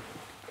references,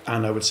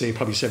 and I would say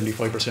probably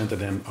 75% of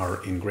them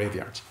are in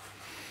graveyards.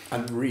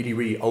 And really,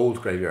 really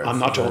old graveyards. I'm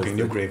not talking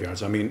new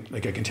graveyards. I mean,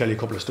 like I can tell you a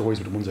couple of stories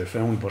with the ones I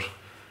found, but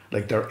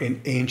like they're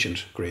in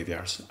ancient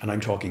graveyards, and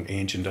I'm talking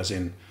ancient as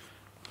in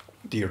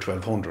the year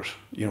 1200,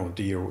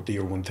 the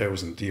year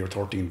 1000, the year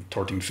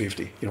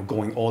 1350,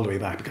 going all the way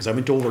back. Because I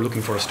went over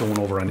looking for a stone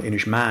over an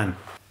Inishman,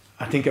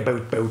 I think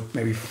about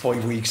maybe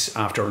 5 weeks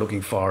after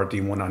looking for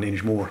the one on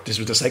Inishmore, this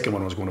was the second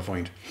one I was going to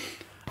find.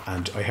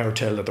 And I heard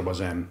tell that there was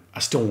a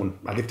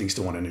lifting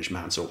stone in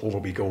Inishman, so over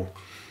we go.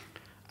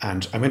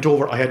 And I went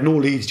over, I had no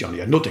leads, Johnny,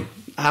 I had nothing,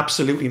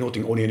 absolutely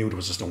nothing, only I knew there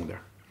was a stone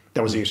there.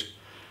 That was it.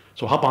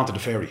 So I hop onto the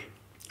ferry,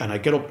 and I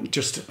get up,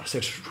 I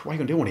said, what are you going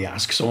to do when he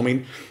asks? So, I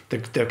mean,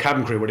 the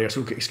cabin crew were there,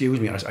 so excuse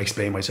me, I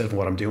explain myself and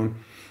what I'm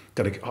doing.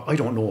 They're like, I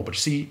don't know, but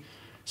see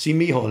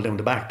Mihal down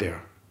the back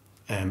there,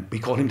 we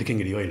call him the king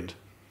of the island.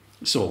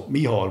 So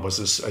Mihal was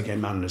this,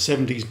 again, man in his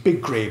 70s,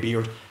 big grey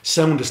beard,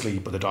 sound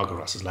asleep with a dog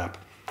across his lap.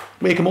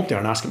 Wake him up there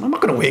and ask him, I'm not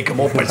going to wake him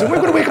up. I said,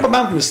 we're going to wake up a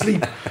man from his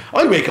sleep.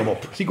 I'll wake him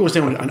up. He goes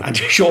down and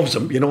shoves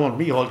him, and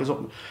Mihal goes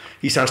up.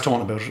 He starts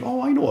talking about it.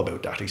 Oh, I know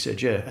about that. He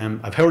said, yeah,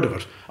 I've heard of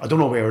it. I don't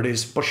know where it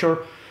is, but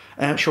sure,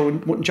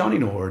 wouldn't Johnny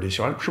know where it is?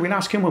 Sure, we'll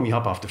ask him when we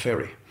hop off the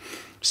ferry.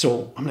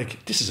 So I'm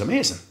like, this is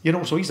amazing,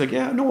 So he's like,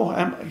 yeah, no.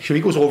 So he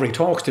goes over and he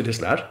talks to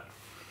this lad.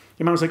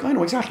 The man was like, I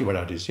know exactly where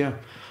that is, yeah.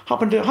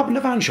 Hop in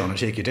the van, Sean, I'll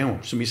take you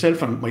down. So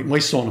myself and my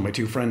son and my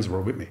 2 friends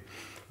were with me.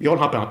 We all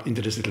hop up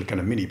into this little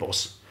kind of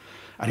minibus.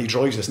 And he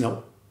drives us.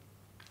 Now,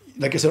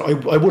 like I said,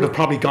 I would have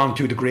probably gone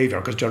to the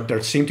graveyard, because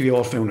there seem to be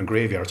all found in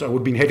graveyards. I would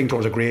have been heading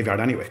towards a graveyard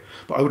anyway,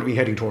 but I would have been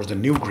heading towards the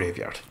new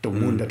graveyard, the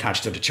one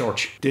attached to the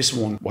church. This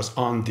one was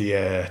on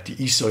the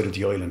east side of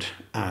the island,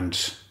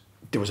 and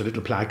there was a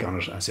little plaque on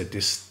it and said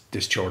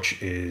this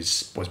church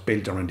was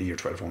built around the year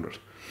 1200.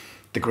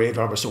 The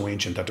graveyard was so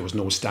ancient that there was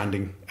no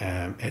standing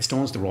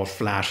headstones. They were all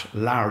flat,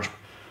 large,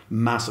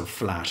 massive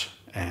flat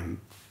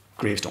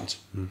gravestones.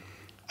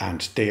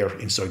 And there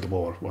inside the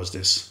wall was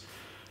this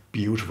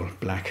beautiful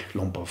black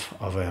lump of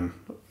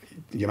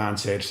your man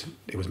said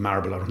it was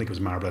marble. I don't think it was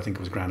marble, I think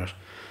it was granite.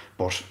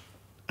 But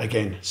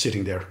again,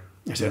 sitting there,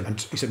 he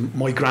said,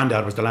 my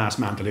granddad was the last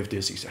man to lift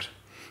this, he said.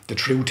 The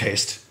true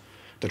test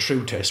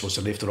was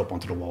to lift it up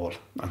onto the wall.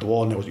 And the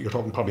wall now, you're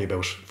talking probably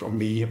about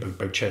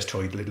chest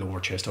height, a little over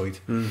chest height.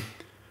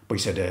 But he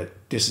said,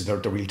 this is the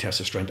real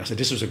test of strength. I said,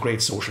 this was a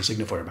great social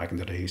signifier back in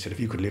the day. He said, if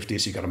you could lift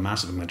this, you got a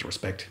massive amount of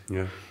respect.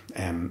 Yeah.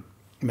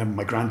 Remember,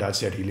 my granddad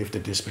said he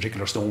lifted this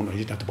particular stone and he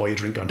didn't have to buy a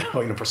drink on the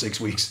island for 6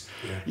 weeks.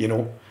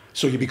 Yeah.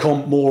 So you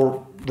become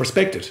more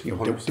respected.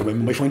 The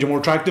women might find you more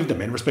attractive, the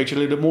men respect you a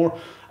little bit more,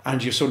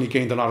 and you've suddenly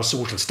gained a lot of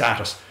social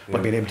status by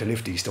being able to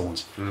lift these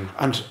stones.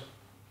 And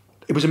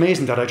it was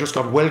amazing that I just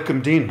got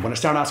welcomed in. When I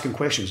started asking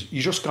questions,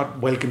 you just got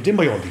welcomed in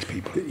by all these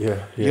people.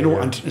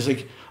 And it's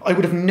like, I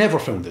would have never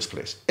found this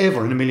place,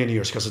 ever in a million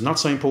years, because it's not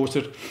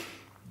signposted.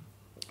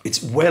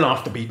 It's well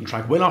off the beaten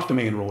track, well off the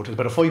main road. It's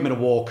about a 5-minute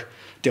walk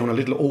down a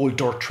little old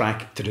dirt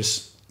track to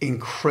this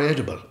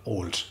incredible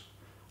old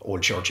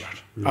churchyard.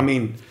 I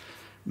mean,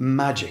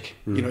 magic.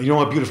 You know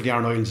how beautiful the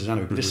Aran Islands is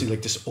anyway, but this is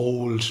like this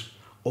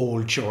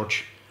old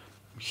church.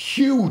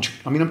 Huge.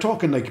 I mean, I'm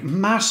talking like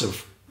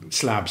massive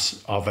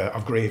slabs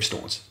of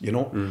gravestones,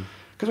 Because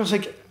I was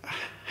like,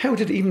 how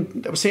did it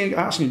even,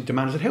 asking the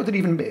man, I said, how did it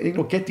even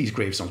get these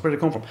gravestones? Where did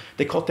they come from?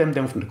 They cut them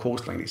down from the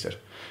coastline, he said.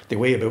 They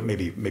weigh about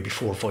maybe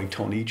 4 or 5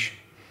 ton each.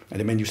 And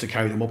the men used to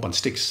carry them up on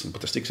sticks and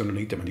put the sticks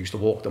underneath them and used to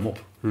walk them up,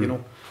 The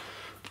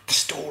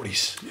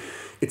stories.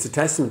 It's a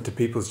testament to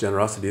people's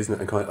generosity,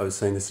 isn't it? I was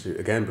saying this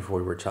again before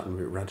we were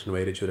ranting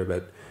away at each other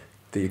about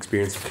the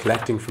experience of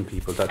collecting from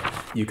people, that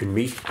you can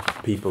meet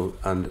people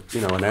and,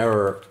 an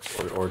hour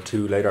or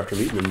 2 later after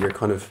meeting them, you're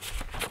kind of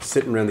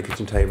sitting around the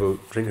kitchen table,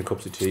 drinking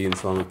cups of tea and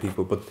so on with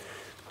people, but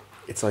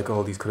it's like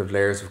all these kind of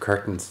layers of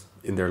curtains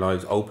in their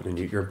lives open and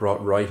you're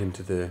brought right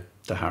into the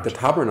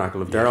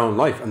tabernacle of their own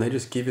life, and they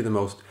just give you the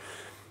most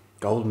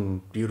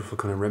golden, beautiful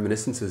kind of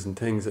reminiscences and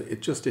things.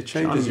 It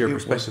changes your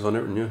perspective on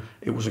everything.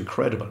 It was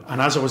incredible.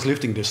 And as I was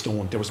lifting this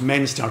stone, there was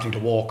men starting to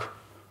walk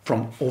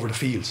from over the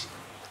fields.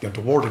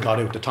 The word had got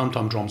out, the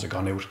tom-tom drums had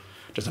gone out.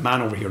 There's a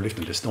man over here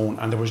lifting this stone,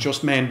 and there was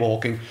just men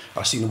walking.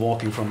 I seen them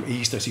walking from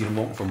east, I seen them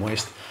walking from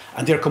west,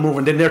 and they're coming over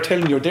and then they're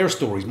telling you their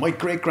stories. My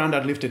great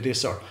granddad lifted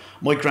this, or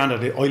my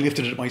granddad, I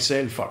lifted it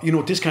myself,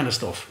 or this kind of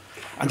stuff.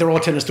 And they're all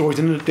telling stories,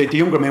 and the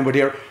younger men were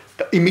there.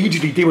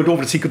 Immediately they went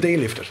over to see could they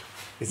lift it.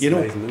 It's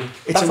amazing, isn't it?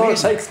 That's amazing. All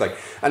it takes,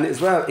 and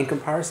as well, in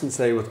comparison,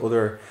 say, with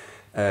other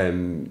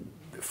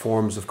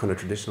forms of kind of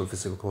traditional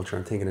physical culture,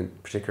 I'm thinking in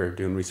particular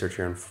doing research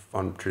here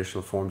on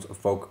traditional forms of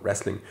folk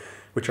wrestling,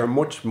 which are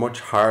much, much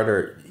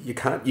harder. You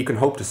can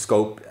hope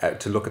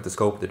to look at the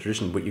scope of the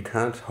tradition, but you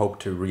can't hope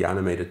to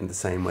reanimate it in the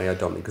same way, I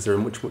don't think, because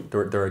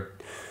there are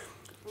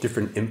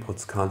different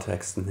inputs,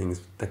 contexts and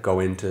things that go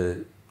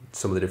into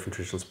some of the different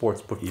traditional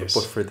sports, but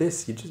for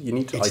this you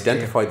need to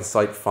identify the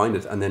site, find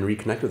it, and then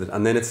reconnect with it,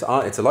 and then it's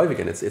alive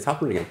again. It's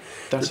happening again.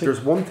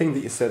 There's one thing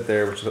that you said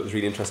there which I thought was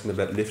really interesting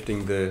about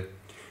lifting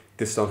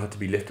this stone had to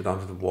be lifted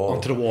onto the wall.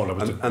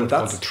 And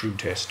that's the true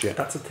test. Yeah,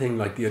 that's the thing.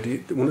 Like the idea,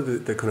 one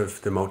of the kind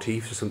of the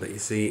motifs or something that you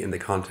see in the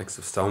context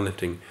of stone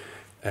lifting.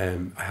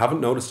 I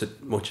haven't noticed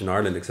it much in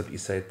Ireland, except you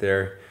say it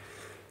there.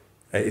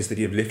 Is the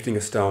idea of lifting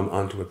a stone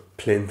onto a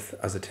plinth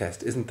as a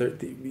test? Isn't there?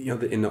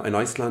 In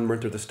Iceland,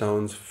 weren't there the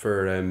stones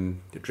for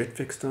the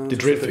Dritvik stones? The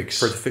Dritviks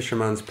for the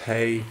fisherman's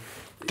pay.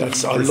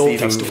 That's, I love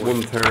that story.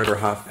 1/3 or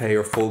half pay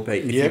or full pay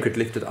if Yeah. you could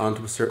lift it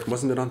onto a certain,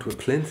 wasn't it onto a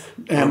plinth?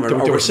 They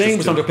were saying it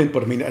was just under plinth,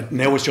 but I mean,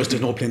 now it's just,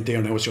 there's no plinth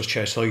there, now it's just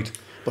chest height.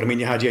 But I mean,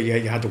 you had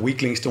the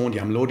weakling stone, the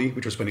unwieldy,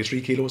 which was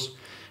 23 kilos.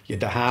 You had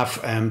the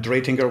half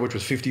Dreitinger, which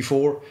was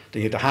 54.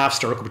 Then you had the half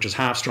stirrup, which was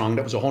half strong,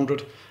 that was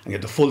 100. And you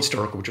had the full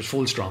stirrup, which was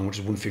full strong, which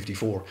was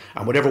 154.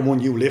 And whatever one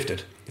you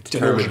lifted, it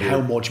determined how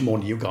much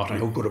money you got and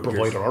how good a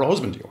provider or a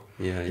husband you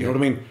were. Yeah, you know what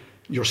I mean?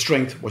 Your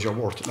strength was your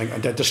worth. Like,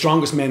 and the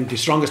strongest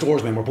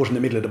oarsmen were put in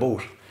the middle of the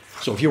boat.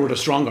 So if you were the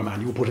stronger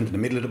man, you were put into the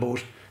middle of the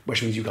boat,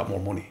 which means you got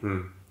more money.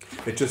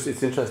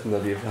 It's interesting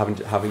that you're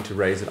having to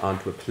raise it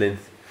onto a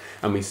plinth,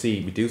 and we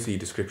do see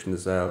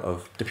descriptions as well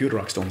of The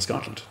Pewter Stone in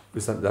Scotland.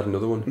 was that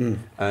another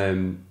one?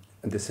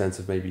 And the sense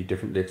of maybe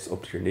different lifts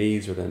up to your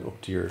knees, or then up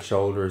to your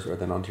shoulders, or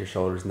then onto your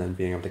shoulders, and then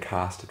being able to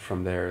cast it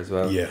from there as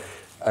well. Yeah.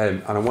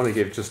 And I want to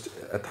give just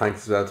a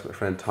thanks as well to my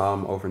friend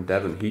Tom over in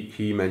Devon.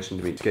 He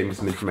mentioned to me, gave me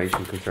some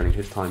information concerning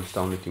his time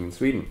stone lifting in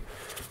Sweden,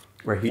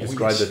 where he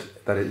described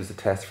it that it was a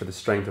test for the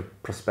strength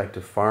of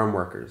prospective farm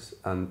workers,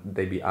 and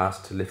they'd be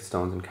asked to lift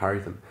stones and carry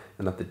them,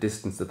 and that the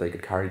distance that they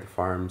could carry the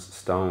farm's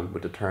stone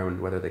would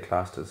determine whether they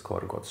classed as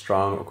quote unquote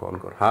strong or quote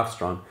unquote half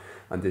strong,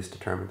 and this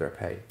determined their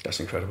pay. That's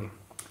incredible.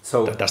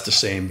 So that's the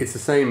same. It's the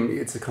same.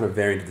 It's a kind of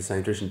variant of the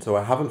same tradition. So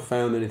I haven't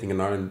found anything in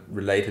Ireland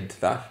related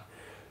to that,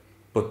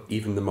 but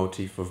even the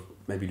motif of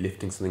maybe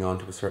lifting something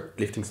onto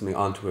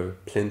a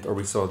plinth, or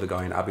we saw the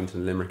guy in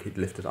Abington, Limerick, he'd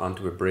lifted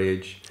onto a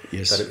bridge.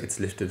 Yes. That it's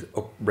lifted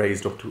up,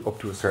 raised up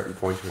to a certain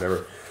point, or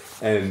whatever.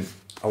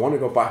 I want to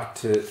go back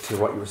to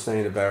what you were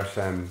saying about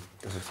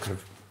there's a kind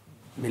of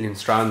million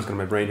strands going in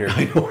my brain here.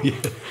 I know, yeah.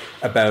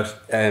 About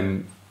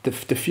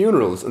the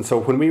funerals. And so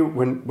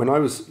when I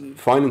was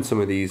finding some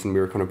of these, and we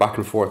were kind of back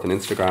and forth on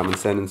Instagram and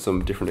sending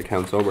some different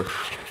accounts over,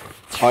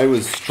 I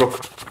was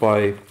struck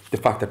by the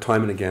fact that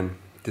time and again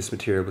this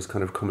material was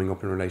kind of coming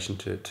up in relation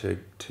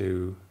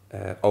to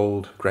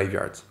old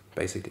graveyards,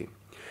 basically.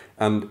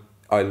 And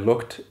I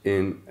looked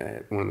in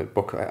one of the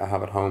book I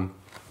have at home,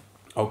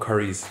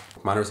 O'Curry's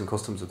Manners and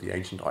Customs of the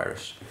Ancient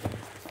Irish.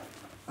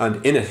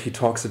 And in it, he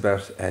talks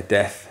about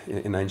death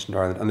in ancient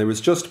Ireland. And there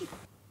was just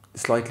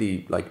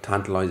slightly like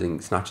tantalising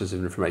snatches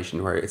of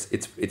information where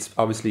it's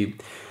obviously,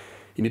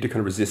 you need to kind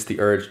of resist the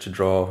urge to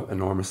draw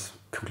enormous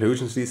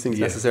conclusions to these things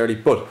necessarily.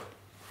 But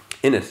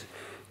in it,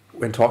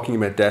 when talking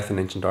about death in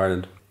ancient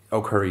Ireland,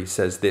 O'Curry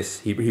says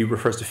this. He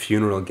refers to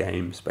funeral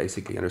games,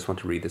 basically, and I just want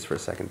to read this for a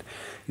second.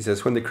 He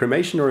says, when the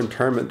cremation or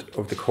interment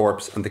of the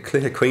corpse and the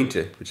clithe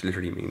quinte, which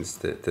literally means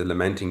the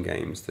lamenting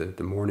games,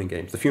 the mourning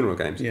games, the funeral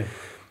games,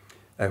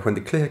 when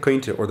the clithe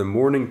quinte or the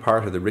mourning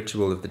part of the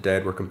ritual of the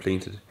dead were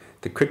completed,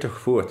 the critach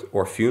fuat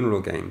or funeral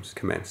games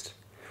commenced.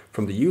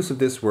 From the use of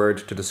this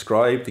word to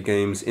describe the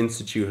games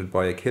instituted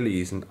by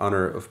Achilles in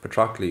honour of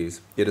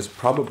Patroclus, it is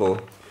probable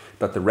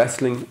that the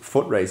wrestling,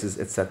 foot races,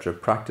 etc.,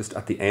 practiced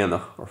at the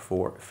Éanach, or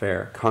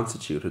fair,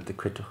 constituted the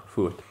critach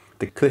fuat.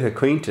 The clithe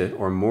quinte,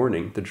 or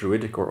mourning, the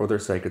druidic or other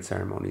sacred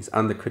ceremonies,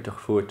 and the critach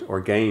fuat, or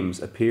games,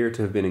 appear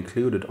to have been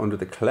included under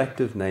the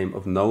collective name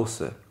of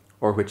Noce,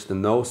 or which the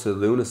Noce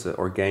Lunace,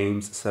 or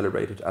games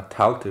celebrated at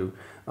Taltu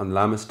on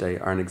Lammas Day,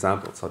 are an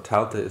example. So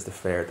Talta is the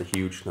fair, the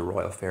huge, the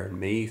royal fair in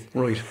Meath.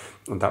 Right.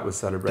 And that was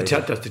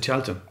celebrated. That's the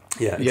Talton.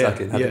 Yeah,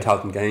 exactly. It had the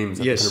Talton Games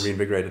that kind of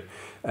reinvigorated.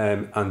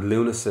 And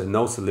Lunace,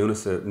 Noce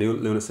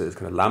Lunace is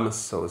kind of Lammas,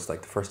 so it's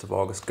like the 1st of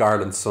August.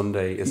 Garland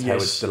Sunday is how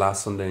it's the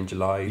last Sunday in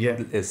July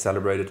is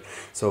celebrated.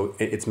 So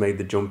it's made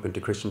the jump into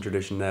Christian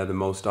tradition now. The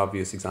most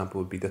obvious example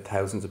would be the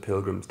thousands of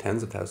pilgrims,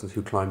 tens of thousands,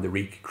 who climbed the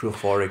Reek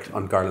Cruilforic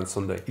on Garland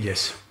Sunday.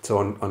 Yes. So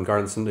on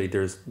Garland Sunday,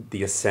 there's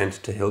the ascent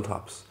to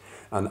hilltops.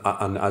 And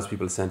as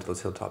people ascend to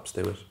those hilltops,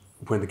 they would,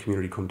 when the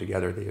community come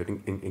together, they would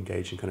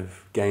engage in kind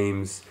of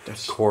games,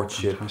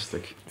 courtship,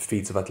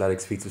 feats of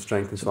athletics, feats of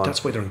strength, and so on.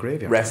 That's why they're in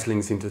graveyard.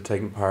 Wrestling seemed to have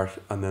taken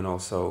part, and then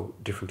also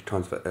different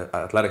kinds of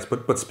athletics.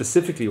 But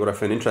specifically, what I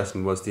found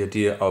interesting was the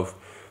idea of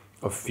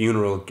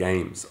funeral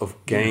games, of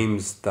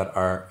games that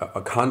are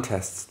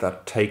contests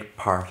that take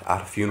part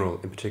at a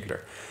funeral in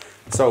particular.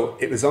 So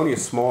it was only a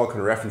small kind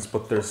of reference,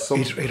 but there's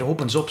some... It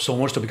opens up so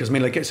much, though, because I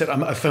mean, like I said,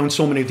 I found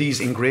so many of these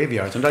in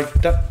graveyards, and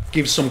that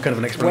gives some kind of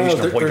an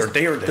explanation of why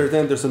they're there.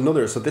 Then there's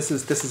another. So this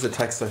is a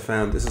text I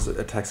found. This is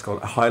a text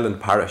called Highland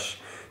Parish,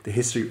 the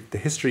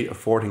history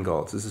of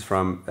Fortingall. This is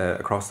from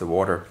across the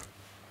water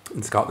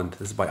in Scotland.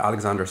 This is by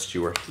Alexander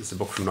Stewart. This is a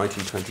book from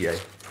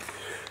 1928.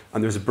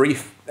 And there's a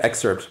brief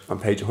excerpt on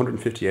page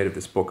 158 of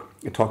this book.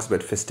 It talks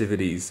about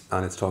festivities,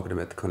 and it's talking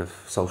about the kind of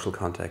social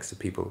context of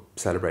people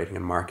celebrating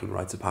and marking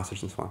rites of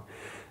passage and so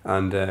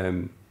on.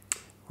 And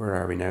where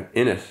are we now?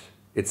 In it,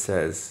 it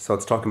says, so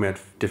it's talking about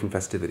different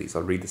festivities.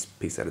 I'll read this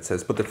piece out. It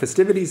says, but the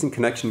festivities in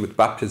connection with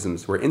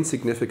baptisms were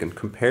insignificant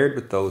compared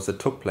with those that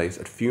took place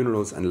at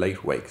funerals and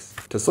late wakes.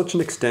 To such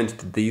an extent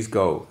did these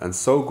go, and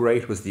so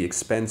great was the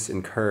expense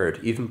incurred,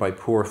 even by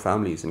poor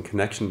families in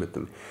connection with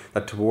them,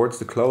 that towards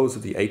the close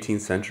of the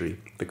 18th century,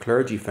 the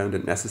clergy found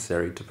it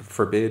necessary to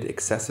forbid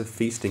excessive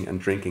feasting and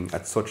drinking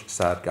at such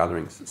sad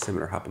gatherings.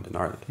 Similar happened in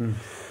Ireland.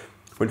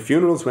 When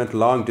funerals went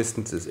long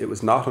distances, it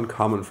was not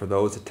uncommon for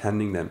those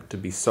attending them to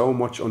be so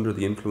much under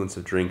the influence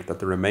of drink that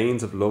the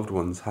remains of loved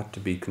ones had to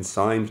be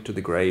consigned to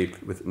the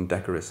grave with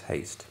indecorous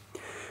haste.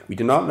 We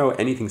do not know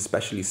anything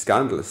specially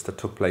scandalous that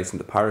took place in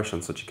the parish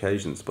on such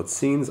occasions, but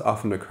scenes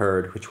often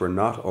occurred which were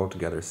not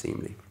altogether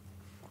seemly.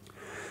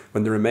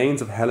 When the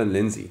remains of Helen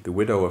Lindsay, the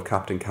widow of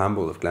Captain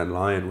Campbell of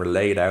Glenlyon, were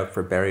laid out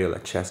for burial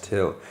at Chest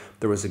Hill,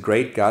 there was a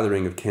great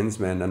gathering of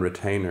kinsmen and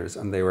retainers,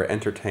 and they were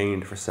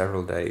entertained for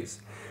several days.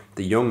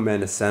 The young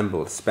men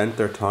assembled spent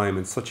their time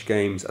in such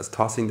games as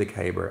tossing the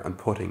caber and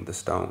putting the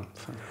stone.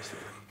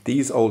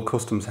 These old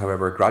customs,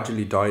 however,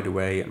 gradually died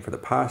away, and for the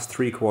past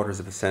 3/4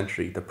 of a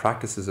century, the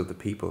practices of the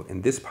people,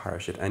 in this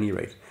parish at any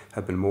rate,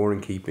 have been more in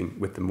keeping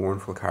with the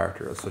mournful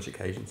character of such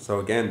occasions. So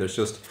again, there's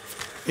an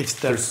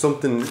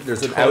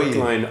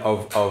outline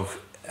of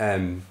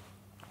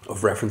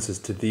references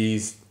to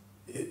these,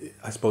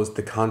 I suppose,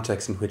 the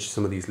context in which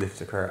some of these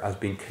lifts occur as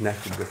being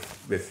connected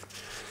with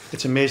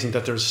it's amazing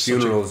that there's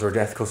funerals or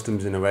death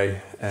customs in a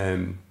way,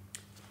 and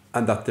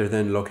that they're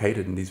then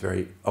located in these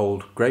very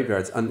old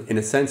graveyards. And in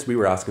a sense, we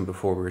were asking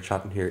before we were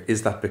chatting here,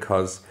 is that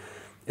because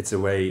it's a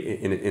way,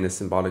 in a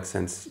symbolic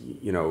sense,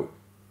 you know,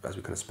 as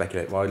we kind of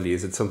speculate wildly,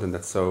 is it something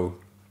that's so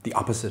the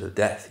opposite of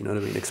death, you know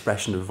what I mean,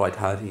 expression of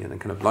vitality and a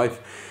kind of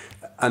life,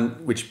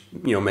 and which,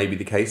 you know, may be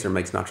the case or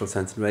makes natural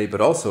sense in a way,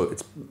 but also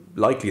it's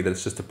likely that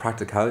it's just the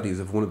practicalities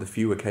of one of the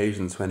few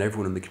occasions when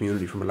everyone in the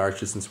community from a large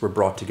distance were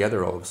brought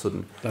together all of a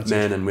sudden,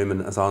 men and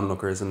women as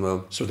onlookers. And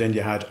well, so then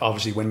you had,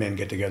 obviously, when men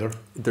get together,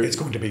 it's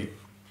going to be,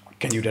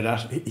 can you do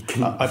that?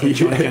 I bet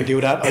Johnny can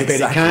do that. I bet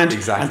he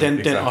can't.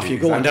 And then off you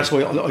go. And that's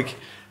why, like,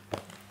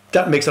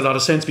 that makes a lot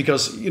of sense,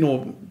 because, you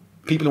know,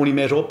 people only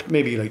met up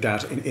maybe like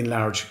that in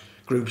large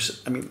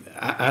groups. I mean,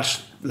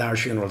 at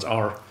large funerals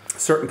or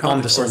certain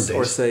on the Sundays,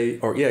 or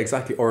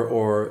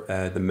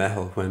the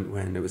Mehel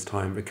when it was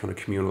time for kind of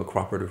communal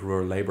cooperative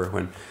rural labour,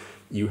 when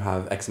you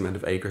have X amount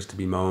of acres to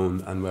be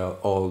mown, and well,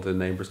 all the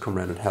neighbours come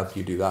around and help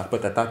you do that.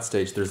 But at that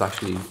stage,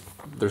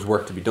 there's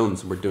work to be done,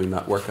 so we're doing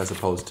that work as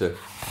opposed to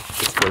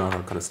we're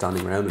not kind of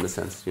standing around in a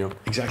sense, you know.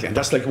 Exactly, and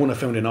that's like one I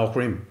found in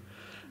Aughrim,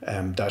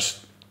 that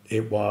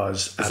it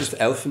was at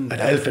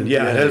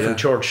Elphin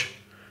Church.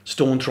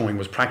 Stone throwing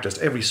was practiced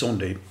every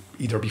Sunday,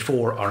 either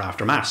before or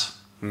after Mass.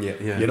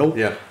 You know?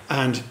 Yeah.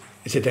 And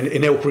it said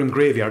in Aughrim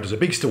graveyard there's a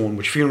big stone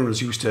which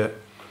funerals used to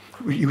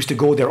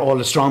go there. All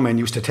the strong men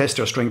used to test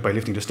their strength by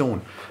lifting the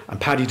stone.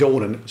 And Paddy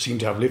Dolan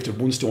seemed to have lifted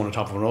one stone on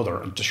top of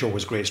another, and to show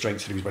his great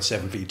strength, so he was about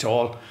 7 feet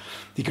tall.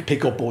 He could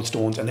pick up both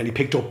stones, and then he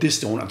picked up this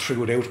stone and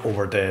threw it out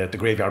over the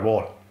graveyard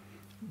wall,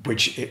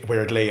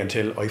 where it lay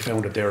until I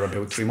found it there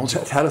about 3 months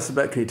ago.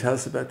 Can you tell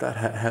us about that?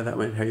 How that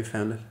went? How you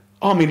found it?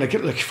 I mean,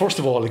 like first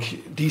of all,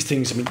 like these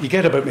things. I mean, you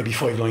get about maybe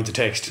 5 lines of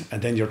text,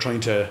 and then you're trying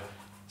to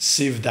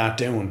sieve that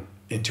down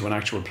into an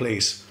actual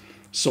place.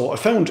 So I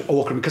found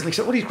Aughrim, because like I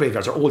said, all these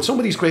graveyards are old. Some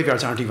of these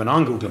graveyards aren't even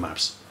on Google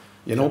Maps,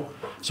 you know.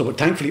 So, but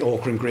thankfully,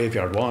 Aughrim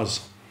graveyard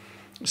was.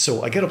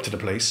 So I get up to the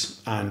place,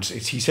 and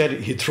he said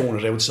he'd thrown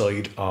it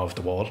outside of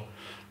the wall,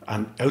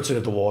 and outside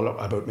of the wall,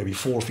 about maybe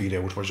 4 feet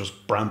out, were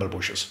just bramble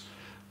bushes,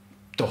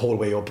 the whole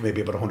way up,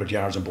 maybe about 100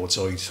 yards on both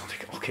sides. I'm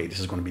thinking, okay, this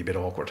is going to be a bit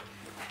awkward.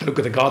 The look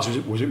of the gods was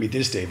with me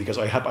this day, because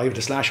I have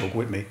the slash hook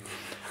with me,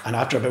 and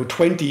after about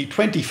 20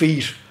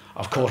 feet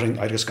of cutting,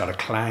 I just got a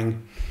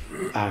clang,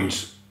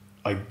 and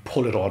I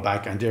pull it all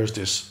back, and there's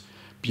this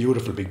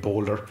beautiful big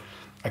boulder.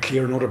 I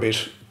clear another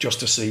bit just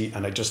to see,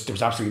 and there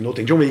was absolutely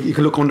nothing. Do you know, you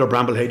can look under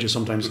bramble hedges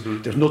sometimes.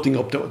 Mm-hmm. There's nothing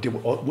up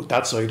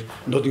that side,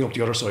 nothing up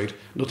the other side,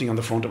 nothing on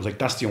the front. I was like,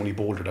 that's the only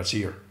boulder that's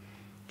here.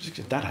 I was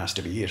like, that has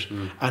to be it.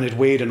 And it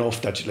weighed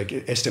enough that, like,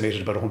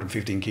 estimated about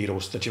 115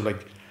 kilos, that you're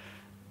like,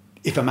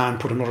 if a man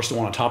put another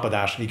stone on top of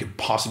that, he could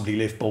possibly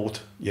lift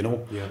both, you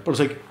know. Yeah. But it's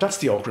like, that's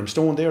the Aughrim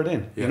stone there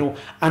then, you know.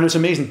 And it's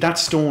amazing, that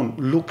stone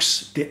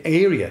the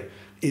area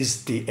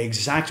is the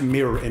exact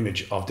mirror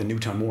image of the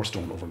Newtownmoor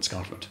stone over in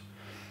Scotland.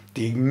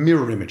 The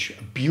mirror image,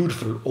 a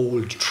beautiful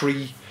old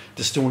tree.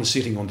 The stone is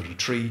sitting under the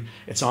tree.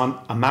 It's on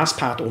a mass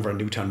path over in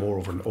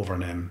Newtownmoor over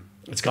in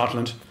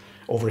Scotland.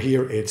 Over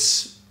here,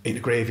 it's in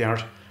a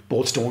graveyard.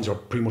 Both stones are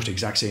pretty much the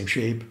exact same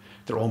shape.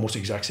 They're almost the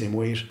exact same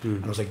weight.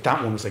 And I was like,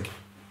 that one was like,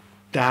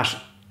 that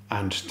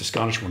and the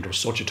Scottish one, there was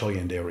such a tie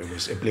in there.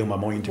 It blew my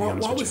mind, to be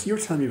honest with you. You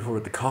were telling me before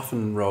with the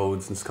coffin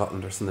roads in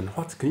Scotland or something.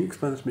 Can you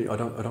explain it to me?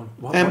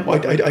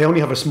 I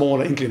only have a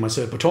small inkling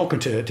myself, but talking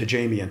to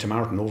Jamie and to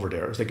Martin over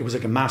there, it was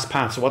like a mass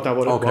path. So what it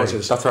was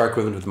is, that's our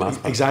equivalent of the mass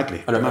path.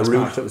 Exactly. And a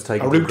route that was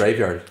taken to the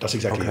graveyard. That's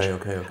exactly it.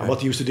 Okay. And what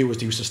they used to do was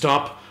they used to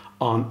stop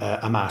on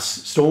a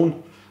mass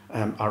stone,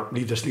 or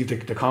leave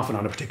the coffin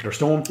on a particular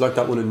stone, like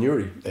that one in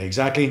Newry.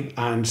 Exactly.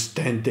 And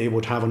then they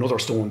would have another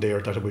stone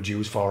there that it would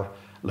use for,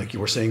 like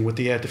you were saying, with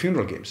the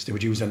funeral games. They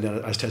would use them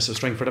as test of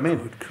strength for the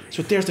men.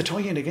 So there's the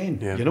tie-in again,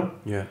 you know?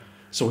 Yeah.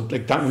 So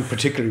like that one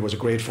particularly was a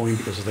great find,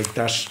 because it's like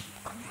that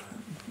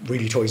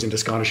really ties into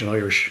Scottish and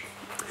Irish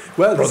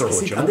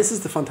brotherhood, you know? And this is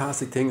the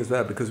fantastic thing as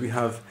well, because we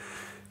have,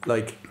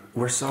 like,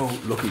 we're so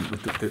lucky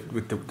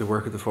with the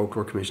work of the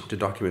Folklore Commission to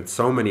document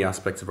so many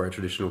aspects of our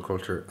traditional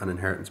culture and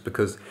inheritance,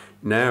 because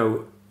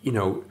now, you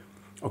know,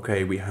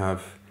 okay, we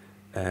have,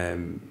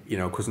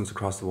 cousins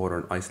across the water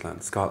in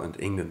Iceland, Scotland,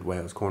 England,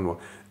 Wales, Cornwall,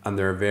 and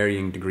there are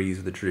varying degrees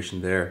of the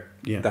tradition there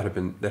that have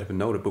been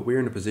noted. But we're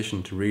in a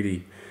position to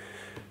really,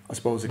 I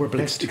suppose, we're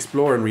blessed.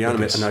 Explore and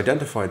reanimate and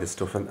identify this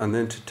stuff, and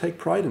then to take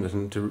pride in it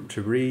and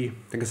to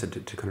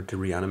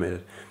reanimate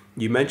it.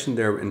 You mentioned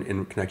there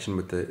in connection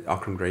with the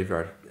Auckland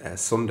graveyard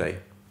Sunday.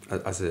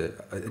 I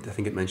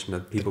think it mentioned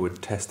that people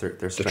would test their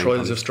strength. The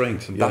trials of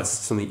strength. And that's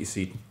something you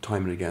see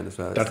time and again as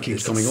well. That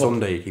keeps coming up.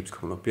 Sunday it keeps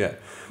coming up, yeah.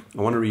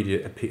 I want to read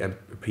you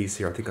a piece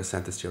here. I think I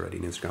sent this to you already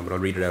on Instagram, but I'll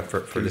read it out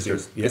for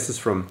listeners. Yeah. This is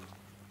from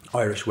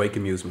Irish Wake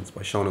Amusements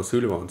by Sean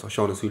O'Sullivan. So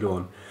Sean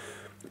O'Sullivan,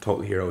 a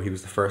total hero, he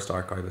was the first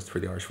archivist for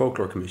the Irish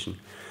Folklore Commission.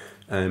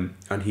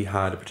 And he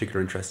had a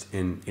particular interest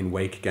in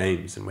wake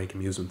games and wake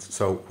amusements.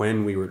 So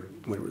when we were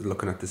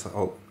looking at this,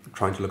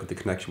 trying to look at the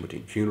connection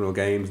between funeral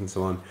games and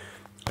so on,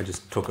 I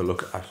just took a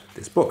look at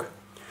this book,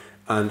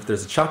 and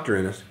there's a chapter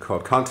in it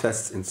called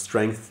Contests in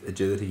Strength,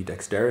 Agility,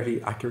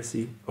 Dexterity,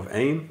 Accuracy of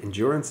Aim,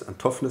 Endurance and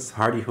Toughness,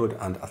 Hardihood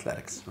and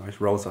Athletics. Right,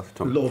 rolls off the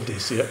tongue. Love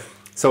this, yeah.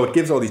 So it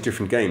gives all these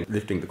different games: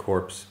 lifting the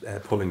corpse,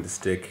 pulling the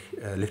stick,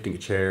 lifting a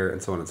chair,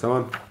 and so on and so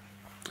on.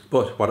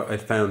 But what I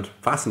found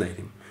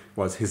fascinating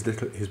was his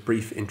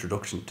brief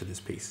introduction to this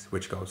piece,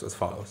 which goes as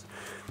follows.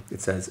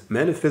 It says,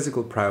 "Men of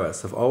physical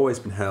prowess have always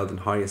been held in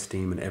high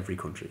esteem in every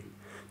country.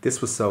 This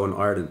was so in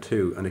Ireland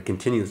too, and it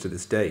continues to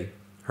this day.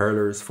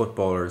 Hurlers,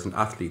 footballers and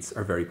athletes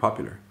are very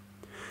popular.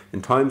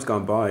 In times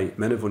gone by,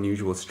 men of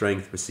unusual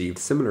strength received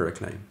similar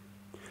acclaim.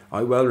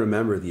 I well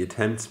remember the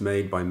attempts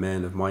made by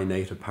men of my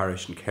native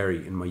parish in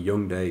Kerry in my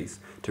young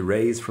days to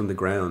raise from the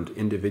ground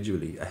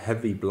individually a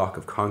heavy block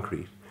of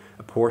concrete,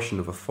 a portion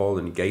of a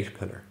fallen gate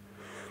pillar.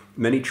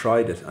 Many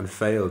tried it and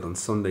failed on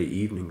Sunday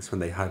evenings when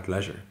they had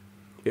leisure.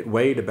 It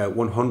weighed about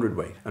 100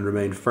 weight and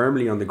remained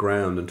firmly on the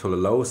ground until a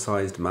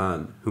low-sized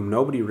man, whom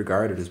nobody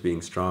regarded as being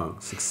strong,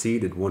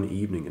 succeeded one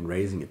evening in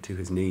raising it to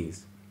his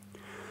knees.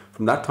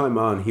 From that time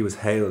on, he was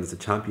hailed as a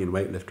champion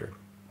weightlifter,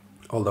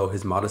 although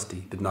his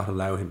modesty did not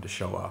allow him to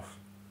show off.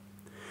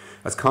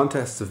 As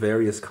contests of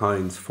various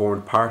kinds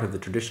formed part of the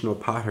traditional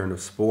pattern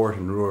of sport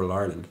in rural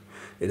Ireland,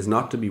 it is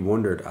not to be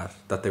wondered at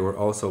that they were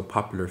also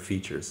popular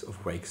features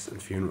of wakes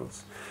and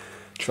funerals."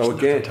 So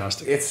again,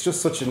 fantastic? it's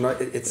just such a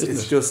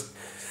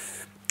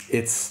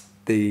it's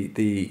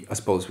the I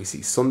suppose we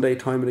see Sunday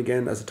time and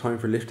again as a time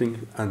for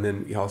lifting, and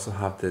then you also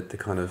have the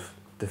kind of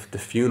the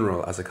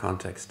funeral as a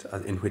context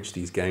in which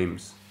these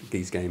games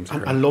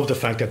occur. I love the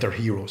fact that they're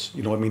heroes.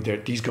 You know, I mean,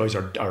 these guys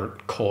are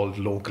called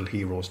local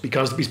heroes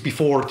because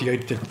before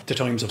the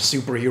times of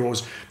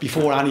superheroes,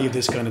 before any of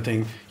this kind of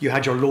thing, you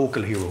had your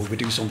local hero who would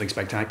do something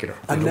spectacular.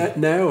 And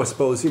now I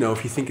suppose,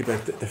 if you think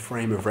about the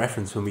frame of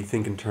reference, when we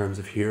think in terms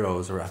of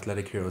heroes or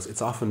athletic heroes,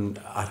 it's often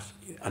at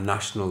a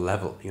national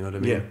level. You know what I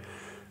mean? Yeah.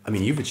 I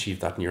mean, you've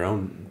achieved that in your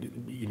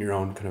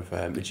own kind of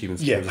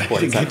achievements. Yeah,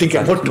 I think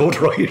I want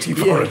notoriety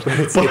for it.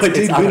 But I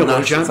did win a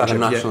world championship. It's at a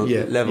national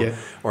level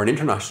or an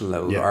international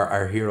level. Yeah.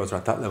 Our heroes are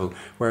at that level.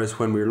 Whereas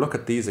when we look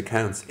at these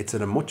accounts, it's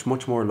at a much,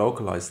 much more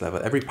localised level.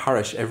 Every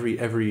parish,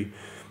 every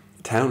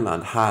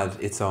townland had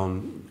its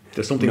own.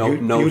 There's something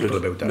beautiful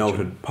about that.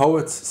 Noted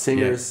poets,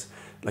 singers,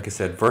 like I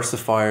said,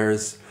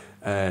 versifiers,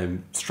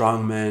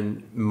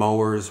 strongmen,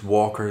 mowers,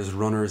 walkers,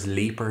 runners,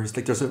 leapers.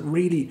 Like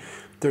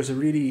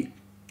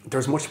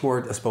there's much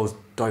more, I suppose,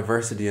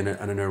 diversity and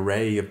an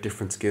array of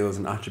different skills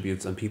and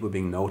attributes and people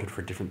being noted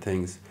for different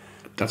things.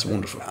 That's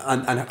wonderful.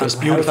 And how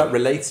that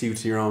relates you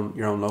to your own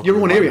local... Your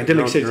own area.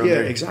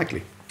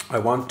 Exactly. I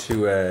want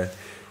to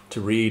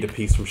read a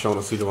piece from Sean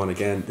O'Sullivan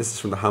again. This is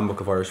from the Handbook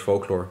of Irish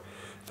Folklore,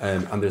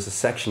 and there's a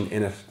section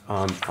in it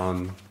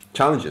on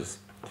challenges.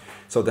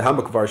 So the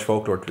Handbook of Irish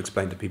Folklore, to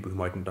explain to people who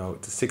mightn't know,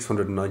 it's a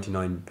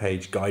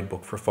 699-page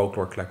guidebook for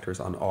folklore collectors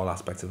on all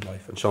aspects of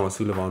life. And Sean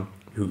O'Sullivan,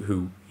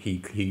 who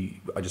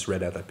I just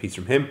read out that piece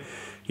from him.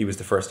 He was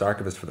the first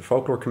archivist for the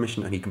Folklore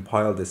Commission, and he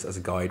compiled this as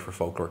a guide for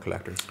folklore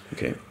collectors.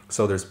 Okay.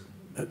 So there's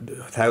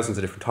thousands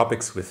of different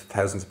topics with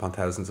thousands upon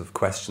thousands of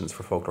questions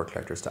for folklore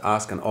collectors to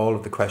ask, and all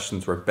of the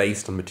questions were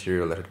based on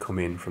material that had come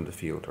in from the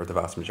field, or the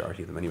vast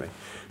majority of them anyway.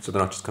 So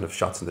they're not just kind of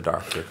shots in the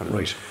dark. They're kind of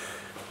right.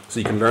 So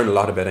you can learn a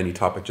lot about any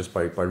topic just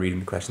by reading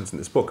the questions in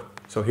this book.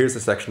 So here's the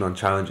section on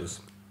challenges.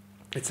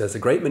 It says, a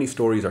great many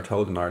stories are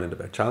told in Ireland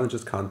about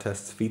challenges,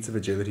 contests, feats of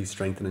agility,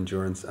 strength and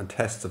endurance, and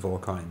tests of all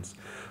kinds.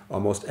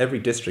 Almost every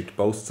district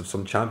boasts of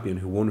some champion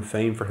who won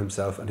fame for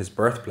himself and his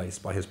birthplace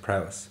by his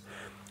prowess.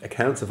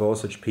 Accounts of all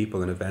such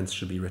people and events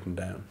should be written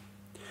down.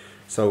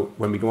 So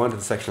when we go on to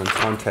the section on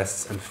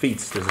contests and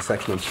feats, there's a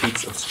section on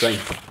feats of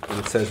strength. And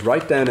it says,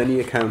 write down any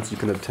accounts you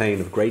can obtain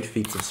of great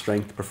feats of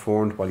strength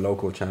performed by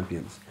local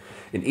champions.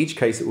 In each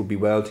case, it would be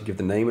well to give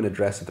the name and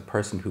address of the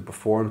person who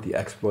performed the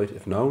exploit,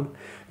 if known,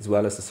 as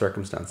well as the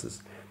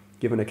circumstances.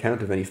 Give an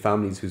account of any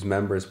families whose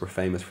members were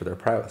famous for their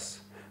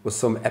prowess. Was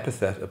some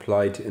epithet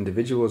applied to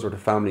individuals or to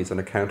families on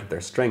account of their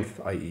strength,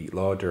 i.e.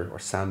 lauder or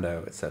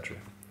sandow, etc.?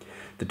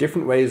 The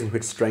different ways in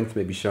which strength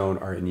may be shown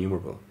are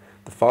innumerable.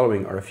 The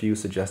following are a few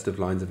suggestive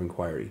lines of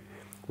inquiry.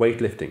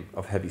 Weightlifting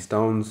of heavy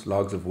stones,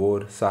 logs of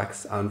wood,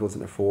 sacks, anvils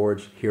in a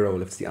forge. Hero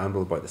lifts the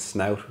anvil by the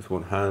snout with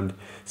one hand.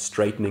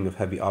 Straightening of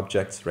heavy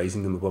objects,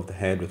 raising them above the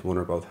head with one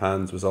or both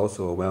hands, was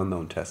also a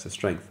well-known test of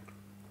strength.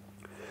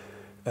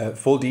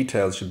 Full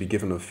details should be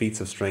given of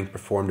feats of strength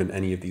performed in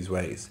any of these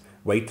ways.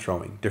 Weight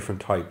throwing, different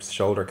types,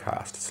 shoulder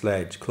cast,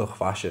 sledge, cloch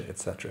vasha,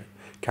 etc.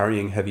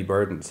 Carrying heavy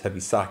burdens, heavy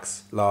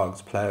sacks,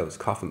 logs, ploughs,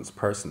 coffins,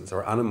 persons,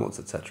 or animals,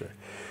 etc.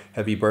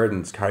 Heavy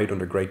burdens carried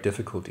under great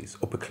difficulties,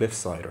 up a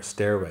cliffside or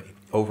stairway,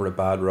 over a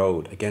bad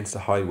road, against a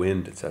high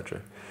wind,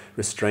 etc.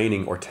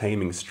 Restraining or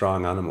taming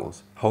strong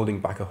animals,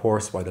 holding back a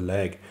horse by the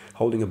leg,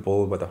 holding a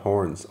bull by the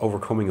horns,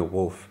 overcoming a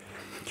wolf,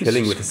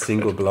 killing with a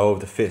single blow of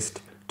the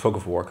fist, tug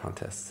of war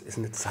contests.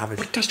 Isn't it savage?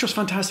 But that's just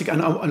fantastic.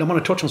 And I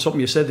want to touch on something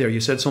you said there.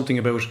 You said something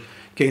about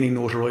gaining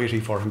notoriety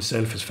for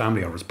himself, his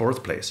family, or his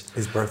birthplace.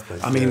 His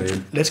birthplace. I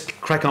mean, let's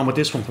crack on with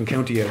this one from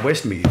County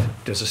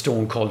Westmeath. There's a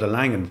stone called the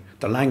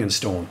Langan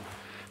stone,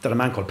 that a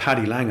man called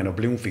Paddy Langan of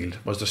Bloomfield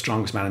was the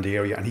strongest man in the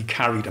area, and he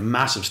carried a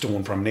massive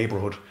stone from a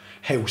neighbourhood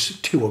house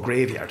to a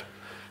graveyard.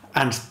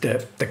 And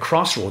the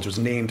crossroads was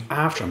named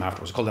after him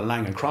afterwards, called the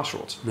Langan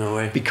Crossroads. No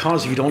way.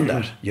 Because he done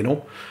that, you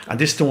know. And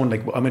this stone,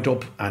 like, I went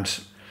up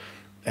and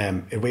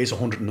it weighs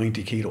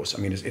 190 kilos.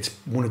 I mean, it's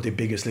one of the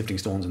biggest lifting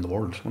stones in the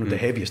world, one of the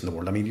heaviest in the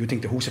world. I mean, you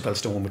think the Husafell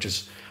stone, which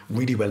is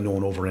really well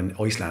known over in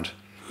Iceland,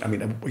 I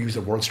mean, he was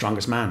the world's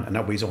strongest man, and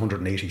that weighs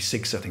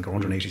 186, I think, or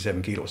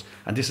 187 kilos.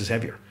 And this is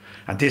heavier.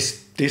 And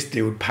this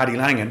dude, Paddy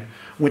Langan,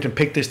 went and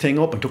picked this thing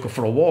up and took it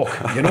for a walk,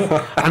 you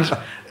know. And,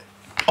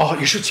 oh,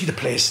 you should see the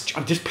place.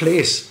 This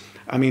place,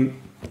 I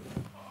mean,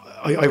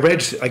 I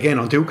read, again,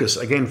 on Dukas,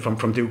 again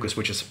from Dukas,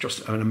 which is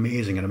just an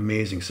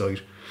amazing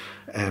site,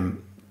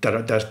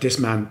 that this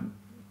man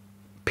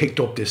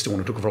picked up this stone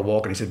and took it for a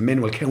walk, and he said men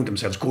will count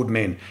themselves good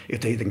men if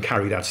they can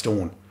carry that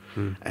stone.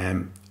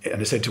 And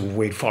they said to have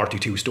weighed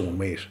 42 stone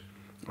weight.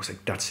 I was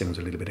like, that sounds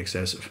a little bit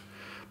excessive.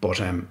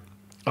 But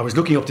I was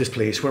looking up this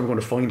place, where I'm going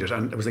to find it,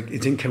 and it was like,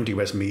 it's in County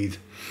Westmeath,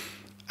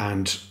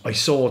 and I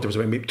saw there was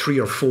about maybe 3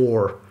 or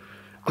 4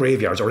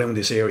 graveyards around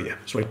this area.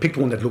 So I picked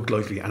one that looked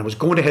likely, and I was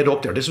going to head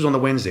up there. This was on the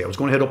Wednesday. I was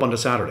going to head up on the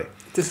Saturday.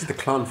 This is the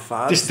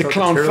Clonfad. This is the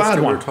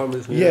Clonfad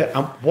one. Yeah,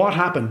 and what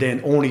happened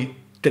then, only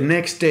the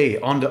next day,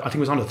 I think it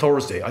was on the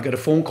Thursday, I got a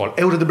phone call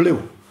out of the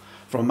blue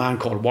from a man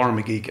called Warren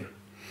McGeechan.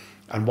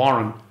 And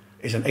Warren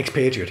is an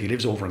expatriate. He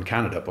lives over in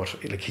Canada, but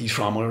like, he's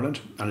from Ireland,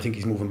 and I think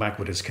he's moving back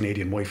with his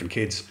Canadian wife and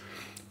kids.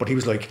 But he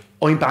was like,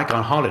 I'm back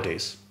on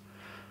holidays.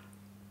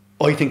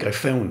 I think I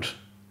found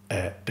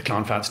the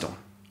Clonfad stone,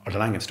 or the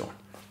Langan stone.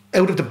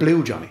 Out of the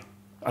blue, Johnny.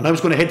 And I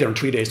was going to head there in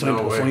 3 days' time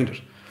to go find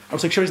it. I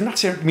was like, sure, isn't that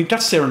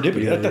that's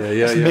serendipity.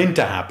 That's meant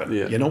to happen,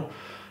 you know?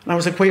 And I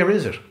was like, where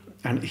is it?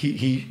 And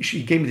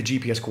she gave me the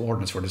GPS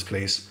coordinates for this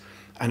place.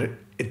 And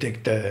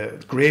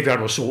the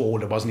graveyard was so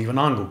old, it wasn't even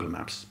on Google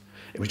Maps.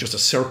 It was just a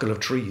circle of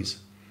trees,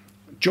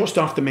 just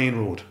off the main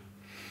road.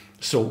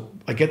 So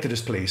I get to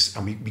this place,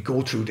 and we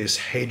go through this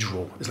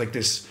hedgerow. It's like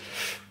this,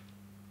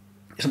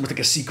 it's almost like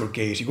a secret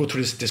gate. You go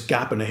through this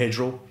gap in the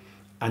hedgerow,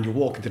 and you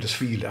walk into this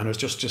field, and it's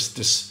just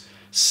this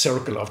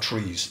circle of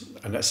trees,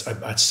 and that's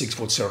a 6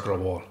 foot circular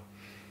wall.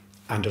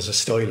 And there's a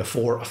stile, a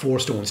four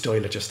stone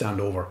stile that you stand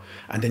over,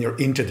 and then you're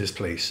into this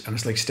place, and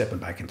it's like stepping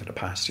back into the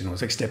past. You know,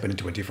 it's like stepping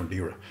into a different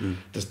era.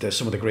 There's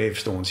some of the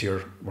gravestones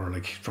here were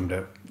like from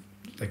the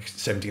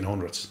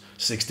 1700s,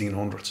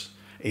 1600s,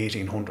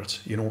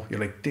 1800s. You know, you're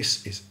like,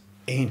 this is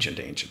ancient.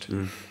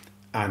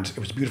 And it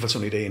was a beautiful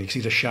sunny day, and you can see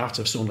the shafts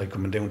of sunlight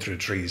coming down through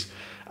the trees,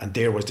 and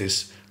there was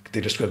this,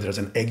 they described it as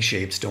an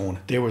egg-shaped stone.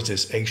 There was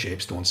this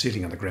egg-shaped stone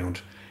sitting on the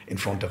ground in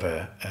front of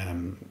a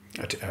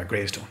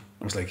gravestone.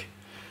 It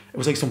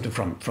was like something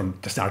from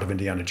the start of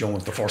Indiana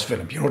Jones, the first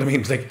film. You know what I mean? It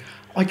was like,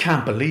 I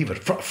can't believe it.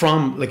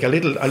 From like a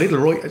little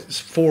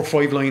 4 or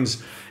 5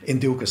 lines in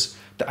Dukas,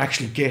 to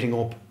actually getting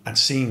up and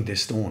seeing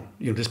this stone,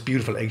 you know, this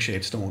beautiful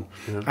egg-shaped stone.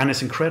 And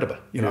it's incredible,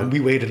 you know. And we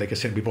waited, like I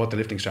said, we brought the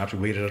lifting straps, we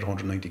waited at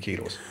 190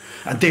 kilos.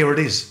 And there it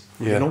is,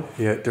 you know.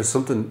 Yeah, there's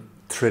something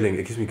thrilling.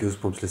 It gives me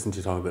goosebumps listening to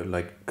you talk about it,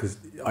 like, because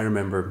I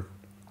remember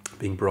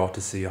being brought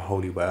to see a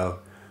holy well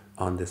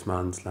on this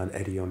man's land.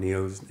 Eddie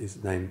O'Neill's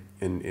his name,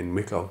 in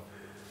Wicklow.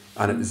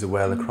 And it was a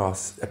well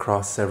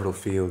across several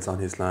fields on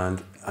his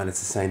land, and it's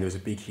the same. There's a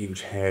big,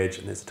 huge hedge,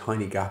 and there's a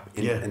tiny gap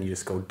in it, and you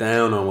just go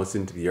down almost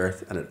into the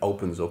earth, and it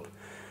opens up.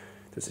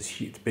 There's this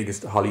huge,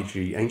 biggest holly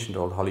tree, ancient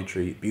old holly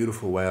tree,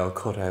 beautiful well,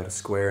 cut out, a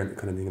square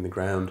kind of thing in the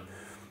ground,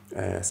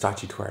 a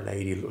statue to Our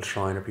Lady, a little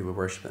shrine where people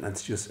worship it, and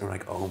it's just, I'm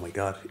like, oh my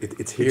God,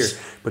 it's here.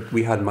 But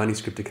we had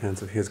manuscript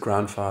accounts of his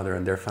grandfather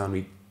and their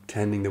family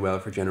tending the well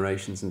for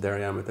generations, and there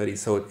I am with Eddie.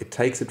 So it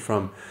takes it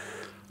from.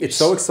 It's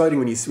so exciting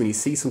when you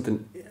see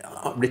something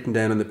written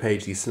down on the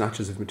page, these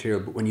snatches of material,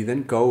 but when you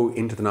then go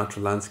into the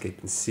natural landscape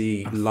and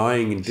see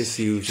lying in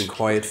disused and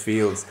quiet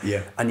fields,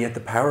 and yet the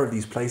power of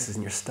these places,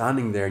 and you're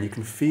standing there and you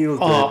can feel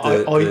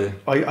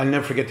I'll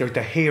never forget,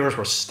 the hairs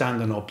were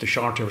standing up, the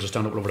short hairs were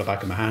standing up over the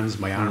back of my hands,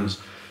 my arms.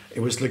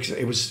 It was like,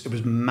 it was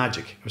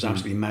magic. It was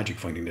absolutely magic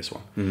finding this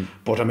one.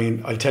 But I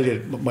mean, I'll tell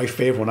you my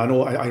favourite one. I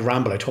know I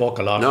ramble, I talk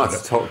a lot. No,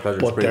 it's a total pleasure.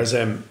 But there's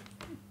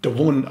the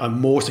one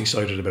I'm most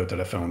excited about that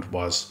I found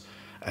was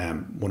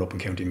one up in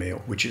County Mayo,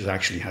 which is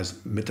actually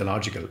has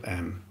mythological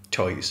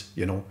ties,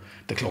 you know,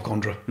 the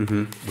Clochundra,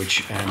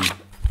 which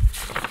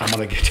I'm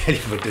going to tell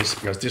you about this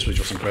because this was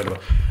just incredible.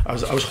 I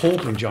was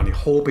hoping, Johnny,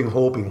 hoping,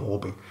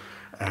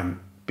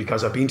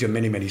 because I've been to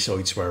many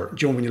sites where,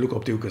 do you know, when you look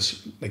up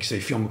Dukas, like say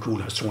Fionn McCool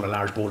has thrown a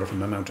large boulder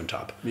from a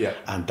mountaintop,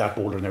 and that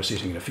boulder is now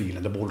sitting in a field,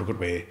 and the boulder could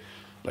weigh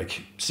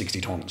like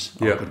 60 tons,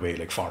 or could weigh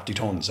like 40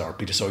 tons, or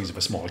be the size of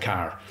a small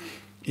car.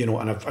 You know,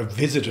 and I've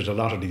visited a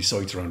lot of these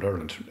sites around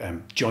Ireland.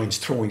 Giants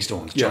throwing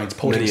stones, giants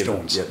putting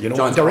stones. You know,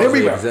 giants they're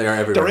everywhere.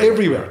 They're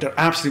everywhere. They're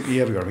absolutely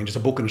everywhere. I mean, there's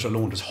a book in it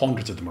alone. There's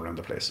hundreds of them around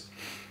the place.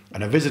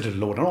 And I visited a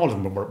load, and all of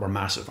them were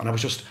massive. And I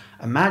was just,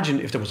 imagine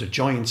if there was a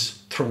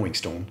giant's throwing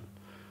stone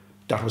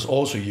that was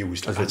also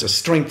used as a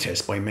strength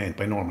test by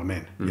normal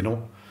men. You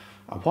know,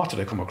 and what did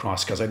I come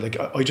across? Because I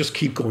just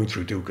keep going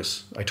through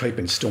Dukas. I type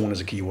in stone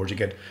as a keyword, you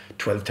get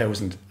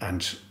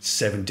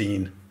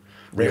 12,017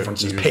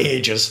 references,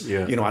 pages,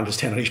 you know, and there's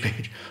 10 on each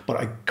page. But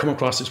I come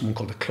across this one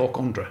called the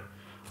Clochundra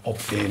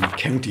up in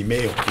County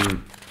Mayo.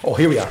 Oh,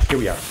 here we are.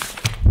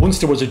 Once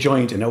there was a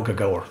giant in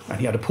Elkagower, and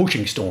he had a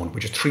pushing stone,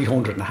 which is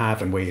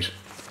 300.5 in weight.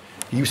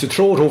 He used to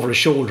throw it over his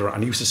shoulder,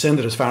 and he used to send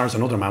it as far as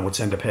another man would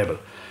send a pebble.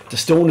 The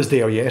stone is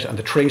there yet, and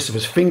the trace of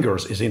his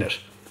fingers is in it.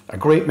 A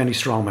great many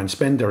strong men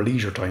spend their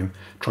leisure time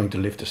trying to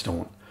lift the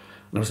stone.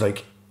 And I was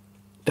like,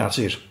 that's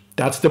it.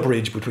 That's the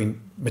bridge between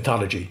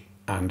mythology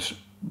and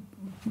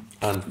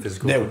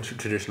physical,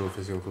 traditional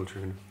physical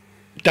culture.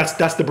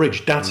 That's the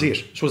bridge. That's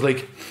it. So it's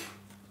like,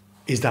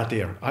 is that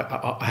there?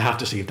 I have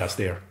to see if that's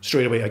there.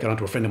 Straight away, I got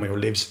onto a friend of mine who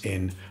lives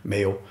in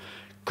Mayo.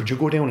 Could you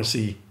go down and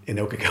see in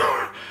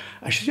Elkagower?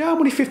 And she said, yeah, I'm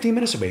only 15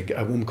 minutes away.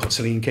 A woman called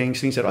Celine King.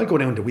 Celine said, I'll go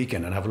down the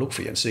weekend and have a look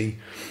for you and see.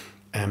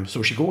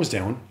 So she goes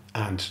down,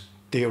 and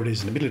there it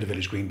is in the middle of the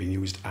village green being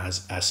used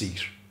as a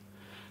seat.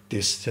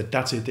 This said,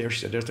 that's it there.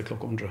 She said, there's the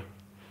Clochundra.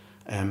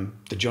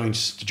 The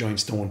giant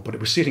stone, but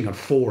it was sitting on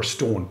 4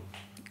 stone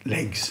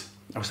legs.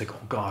 I was like,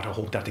 oh God, I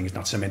hope that thing is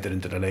not cemented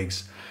into the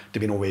legs.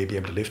 There'd be no way you'd be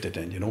able to lift it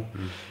then, you know.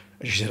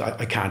 And she said,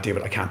 I can't do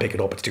it, I can't pick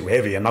it up, it's too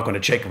heavy. I'm not going to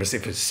check if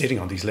it's sitting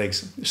on these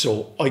legs.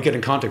 So I get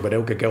in contact with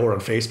Elkagower on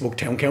Facebook,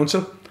 Town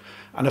Council,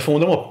 and I phone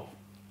them up.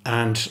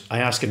 And I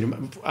ask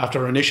him,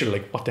 after initial,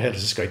 like, what the hell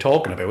is this guy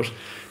talking about?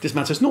 This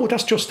man says, no,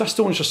 that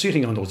stone is just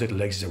sitting on those little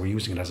legs that we're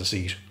using it as a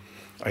seat.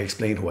 I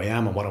explained who I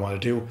am and what I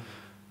want to do.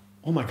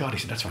 Oh my God, he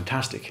said, that's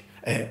fantastic.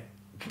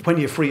 When are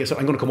you free? I said,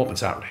 I'm going to come up on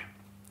Saturday.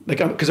 Like,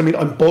 because I mean,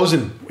 I'm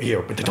buzzing here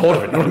with the thought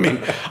of it. You know what I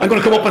mean? I'm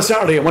going to come up on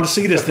Saturday. I want to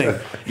see this thing.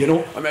 You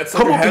know, I'm at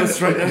your house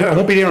right now. I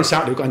won't be there on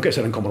Saturday. I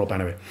said I'm coming up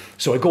anyway.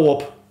 So I go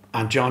up,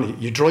 and Johnny,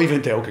 you drive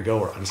into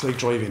Elkagower, and it's like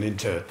driving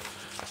into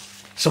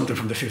something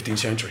from the 15th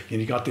century.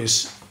 And you got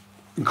this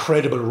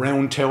incredible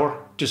round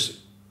tower, just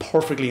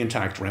perfectly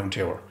intact round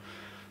tower.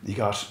 You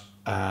got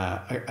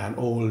an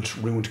old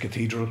ruined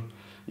cathedral.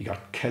 You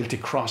got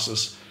Celtic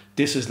crosses.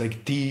 This is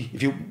like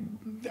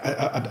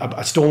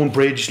a stone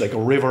bridge, like a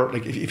river.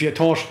 Like if you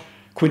thought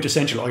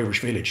quintessential Irish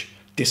village,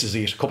 this is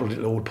it. A couple of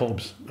little old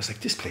pubs. I was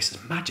like, this place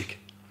is magic.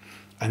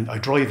 And I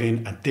drive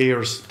in, and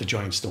there's the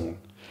giant stone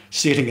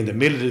sitting in the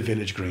middle of the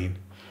village green.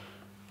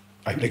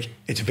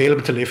 It's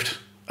available to lift.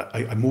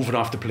 I move it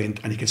off the plinth,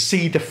 and you can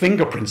see the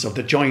fingerprints of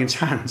the giant's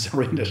hands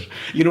are in it.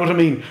 You know what I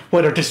mean?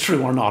 Whether it's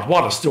true or not,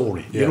 what a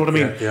story. You know what I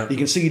mean? Yeah. You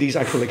can see these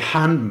actual like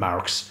hand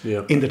marks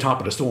in the top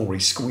of the stone where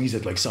he squeezed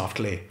it like soft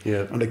clay.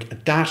 Yeah. And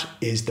like that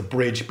is the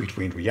bridge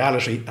between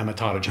reality and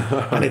mythology,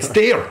 and it's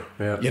there.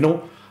 You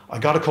know, I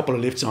got a couple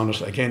of lifts on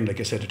it. Again, like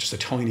I said, it's just a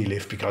tiny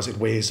lift because it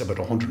weighs about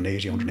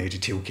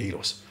 182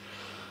 kilos.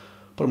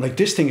 But I'm like,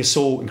 this thing is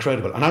so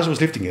incredible. And as I was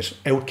lifting it,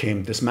 out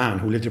came this man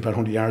who lived about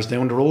 100 yards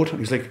down the road. And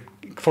he's like,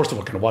 first of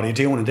all, kind of, what are you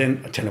doing? And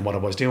then I tell him what I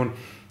was doing.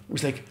 He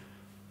was like,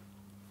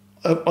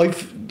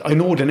 I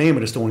know the name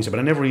of the stone, he said, but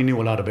I never really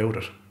knew a lot about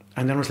it.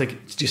 And then I was like,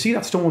 do you see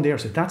that stone there? I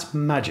said, that's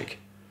magic.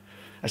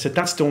 I said,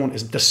 that stone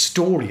is, the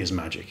story is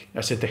magic.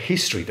 I said, the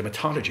history, the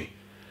mythology.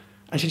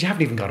 I said, you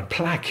haven't even got a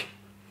plaque.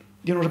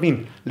 You know what I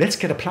mean? Let's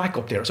get a plaque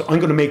up there. So I'm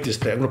going to make this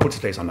place, I'm going to put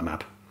this place on the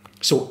map.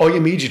 So I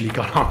immediately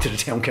got on to the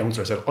town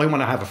council. I said, I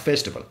want to have a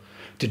festival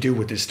to do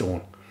with this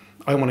stone.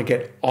 I want to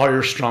get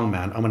Irish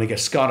strongmen. I want to get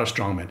Scottish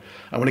strongmen.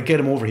 I want to get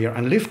them over here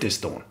and lift this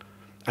stone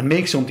and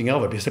make something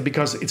of it.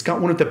 Because it's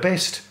got one of the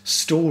best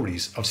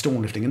stories of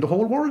stone lifting in the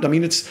whole world. I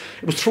mean, it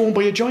was thrown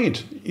by a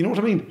giant. You know what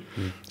I mean?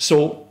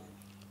 So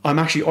I'm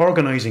actually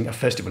organising a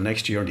festival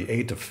next year on the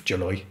 8th of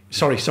July.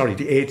 Sorry,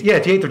 the 8th. Yeah,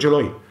 the 8th of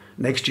July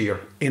next year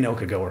in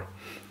Elkagower.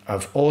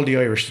 Of all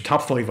the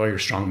top 5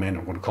 Irish strongmen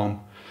are going to come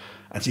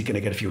and see, can I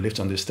get a few lifts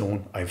on this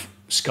stone? I've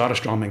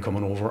Scottish strongmen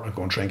coming over. I'm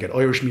going to try and get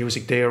Irish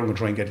music there. I'm going to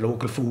try and get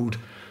local food.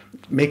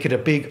 Make it a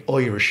big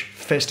Irish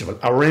festival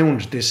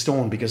around this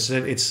stone, because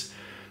it's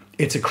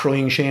a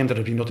crying shame that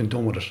there'll be nothing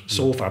done with it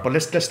so far. But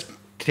let's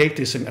take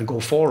this and go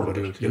forward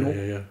with it. You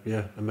know?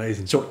 Yeah,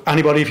 amazing. So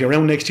anybody, if you're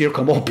around next year,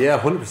 come up. Yeah,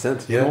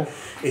 100%. Yeah, you know?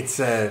 It's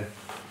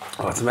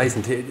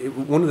amazing.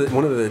 One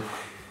of the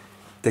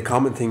the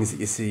common things that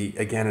you see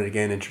again and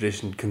again in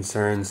tradition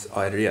concerns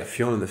either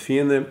Fionn and the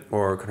Fianna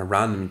or kind of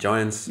random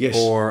giants, Yes.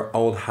 or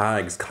old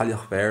hags,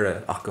 Cailleach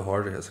Vera,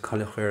 Achgahorda, as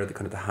Cailleach Vera, the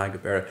kind of the hag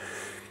of Vera,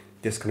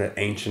 this kind of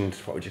ancient,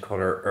 what would you call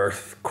her,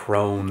 earth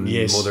crone,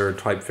 Yes. mother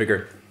type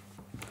figure.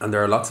 And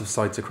there are lots of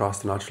sites across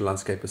the natural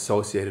landscape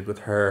associated with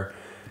her,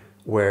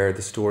 where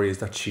the story is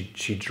that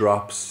she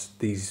drops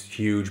these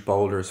huge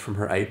boulders from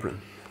her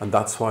apron, and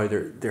that's why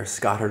they're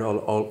scattered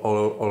all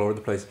over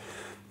the place.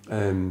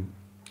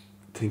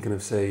 Thinking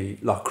of, say,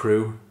 Loch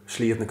Crew,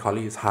 Sliabh na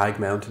Colley is Hag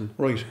Mountain,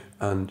 Right.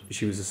 and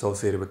she was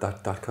associated with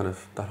that kind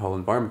of that whole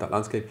environment, that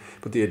landscape.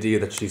 But the idea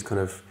that she's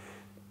kind of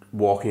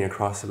walking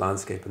across the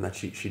landscape and that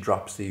she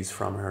drops these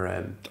from her.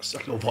 I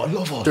love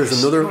all There's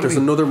this. there's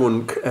another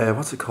one.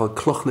 What's it called?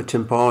 Cloch na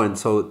Timpáin.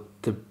 So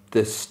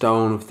the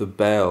stone of the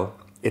bell.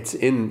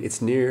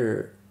 It's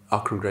near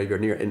Aughrim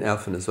graveyard, near in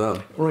Elphin as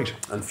well. Right.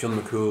 And Fionn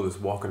McCool is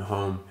walking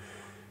home.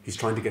 He's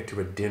trying to get to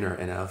a dinner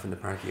in Elphin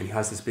apparently, and he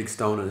has this big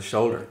stone on his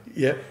shoulder.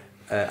 Yeah.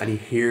 And he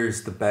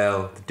hears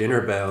the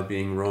dinner bell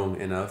being rung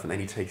in Elphin, and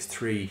he takes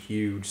 3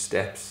 huge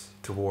steps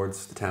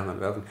towards the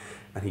townland of Elphin,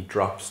 and he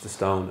drops the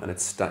stone, and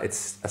it's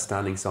a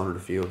standing stone in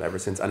the field ever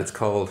since, and it's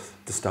called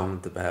the Stone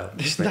of the Bell.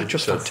 Isn't that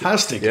just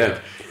fantastic? Yeah.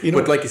 Like, you know,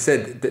 But like you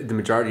said, the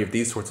majority of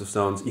these sorts of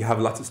stones, you have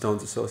lots of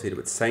stones associated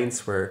with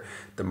saints where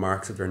the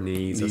marks of their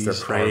knees as they're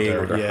praying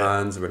or their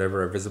hands or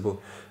whatever are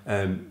visible.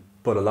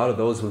 But a lot of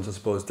those ones, I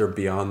suppose, they're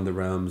beyond the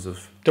realms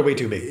of... they're way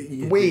too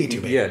big. Way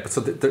too big. Yeah, but so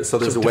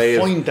there's a way to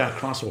of... find that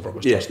crossover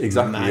was Yeah, just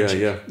exactly.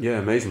 magic. Yeah,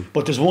 amazing.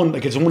 But there's one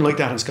like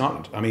that in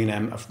Scotland. I mean,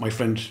 my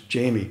friend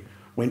Jamie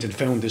went and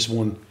found this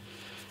one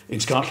in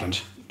Scotland,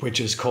 which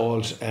is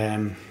called...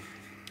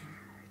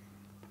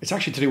 it's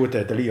actually to do with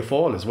the Leah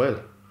Fall as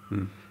well.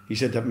 He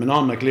said that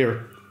Manon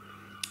MacLear,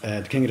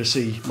 the king of the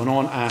sea,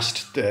 Manon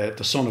asked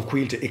the son of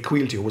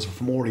Cuilta, who was a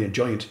Fomorian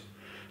giant,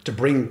 to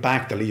bring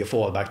back the Leah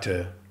Fall back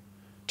to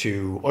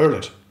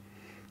Ireland,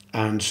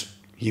 and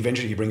he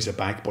eventually brings it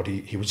back, but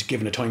he was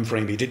given a time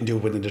frame. He didn't do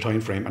it within the time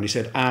frame, and he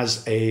said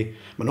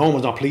Manon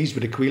was not pleased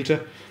with the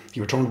Cuilta.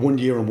 He returned 1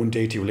 year and 1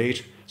 day too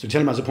late, so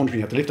tell him as a punishment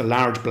you have to lift a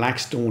large black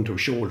stone to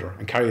his shoulder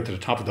and carry it to the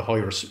top of the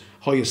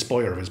highest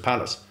spire of his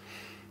palace.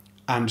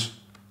 And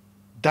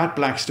that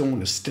black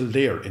stone is still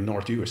there in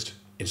North Uist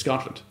in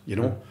Scotland, you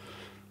know.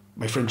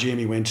 My friend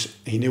Jamie went,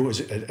 he knew it was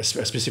a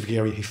specific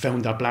area, he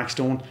found that black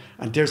stone,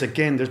 and there's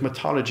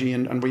mythology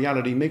and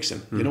reality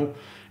mixing, you know.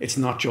 It's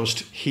not just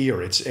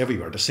here, it's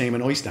everywhere. The same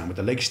in Iceland with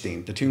the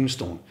Legstein, the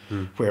tombstone,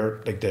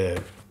 where like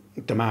the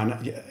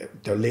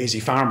lazy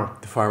farmer.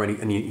 The farmer,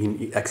 and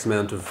he X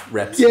amount of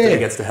reps till he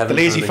gets to heaven.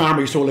 The lazy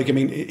farmer, so like, I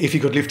mean, if he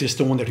could lift this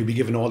stone that he'd be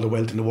given all the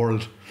wealth in the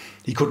world,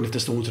 he couldn't lift the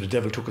stone, so the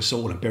devil took his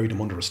soul and buried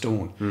him under a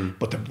stone.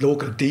 But the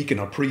local deacon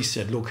or priest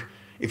said, look,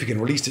 if you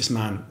can release this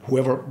man,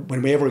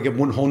 when we ever get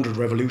 100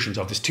 revolutions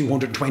of this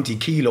 220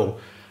 kilo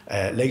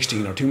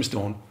Legstein or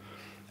tombstone,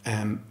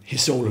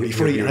 his soul will be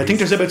free. And I think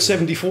there's about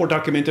 74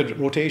 documented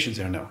rotations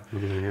there now.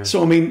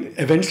 So I mean,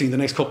 eventually in the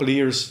next couple of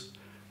years,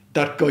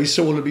 that guy's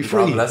soul will be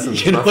free.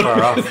 Lessons, not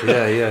far off.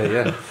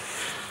 Yeah.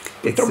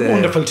 They're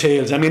wonderful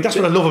tales. I mean, that's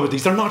what I love about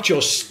these. They're not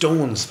just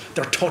stones;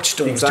 they're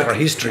touchstones to our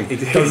history.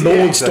 They're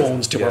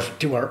lodestones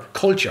to our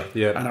culture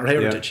and our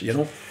heritage.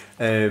 You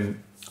know.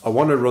 I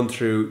want to run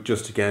through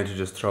just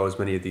throw as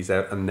many of these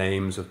out and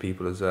names of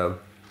people as well.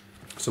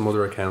 Some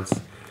other accounts.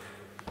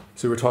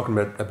 So we're talking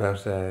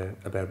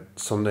about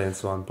Sunday and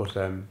so on, but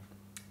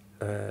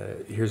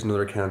here's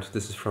another account.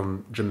 This is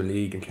from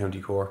Drimoleague in County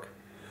Cork.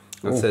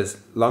 And it says,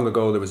 long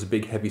ago there was a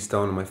big heavy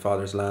stone on my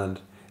father's land.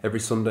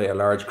 Every Sunday a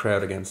large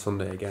crowd again,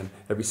 Sunday again.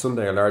 Every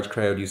Sunday a large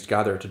crowd used to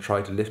gather to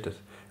try to lift it.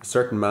 A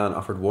certain man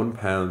offered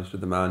 £1 to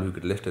the man who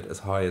could lift it as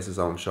high as his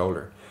own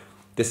shoulder.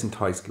 This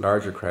enticed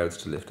larger crowds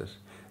to lift it.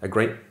 A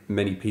great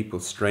many people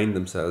strained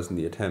themselves in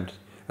the attempt.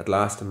 At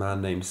last a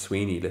man named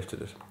Sweeney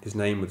lifted it. His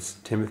name was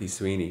Timothy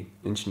Sweeney,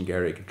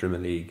 Inchingerrig,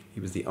 Drimoleague. He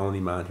was the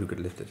only man who could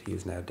lift it. He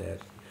is now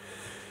dead.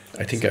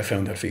 I think I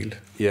found that field.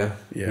 Yeah.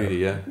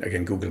 Really, yeah.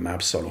 Again, Google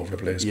Maps all over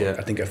the place. Yeah. But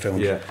I think I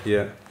found.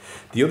 Yeah.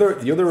 The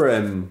other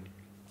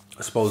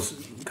I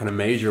suppose kind of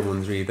major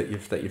ones really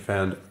that you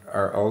found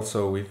are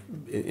also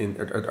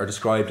are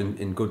described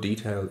in good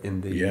detail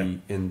in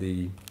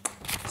the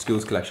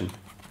schools collection,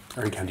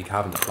 or in County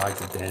Cavan, the Flags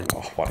of Den.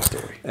 Oh, what a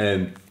story!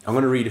 I'm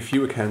going to read a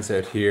few accounts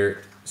out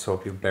here, so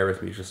if you'll bear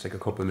with me, just take a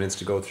couple of minutes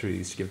to go through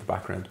these to give the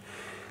background.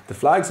 The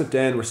Flags of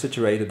Den were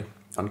situated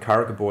on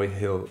Carrigaboy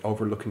Hill,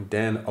 overlooking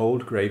Den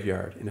Old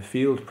Graveyard, in a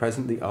field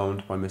presently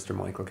owned by Mr.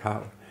 Michael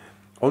Cowell.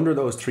 Under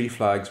those 3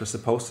 flags were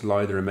supposed to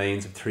lie the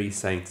remains of 3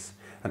 saints,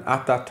 and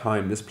at that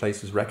time this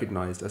place was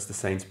recognised as the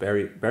saints'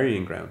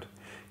 burying ground.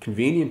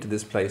 Convenient to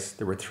this place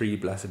there were 3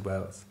 blessed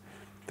wells.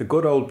 The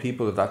good old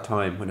people of that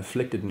time, when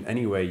afflicted in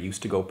any way,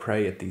 used to go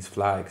pray at these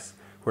flags,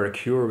 where a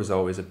cure was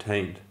always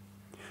obtained.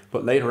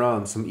 But later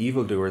on, some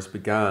evildoers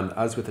began,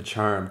 as with a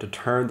charm, to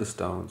turn the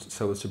stones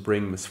so as to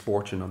bring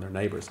misfortune on their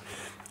neighbours.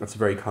 That's a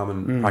very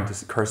common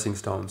practice, cursing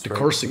stones. The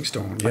cursing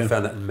stone, yeah. I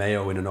found that in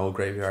Mayo in an old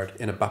graveyard,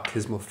 in a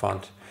baptismal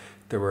font.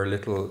 There were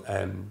little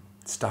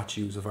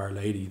statues of Our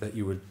Lady that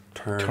you would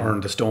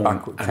turn the stone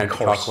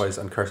counterclockwise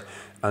and curse.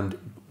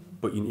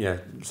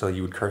 So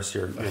you would curse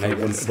your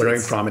neighbour. Where I'm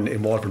from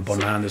in Waterford,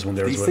 Bunland is one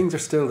there as well. These things are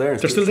still there.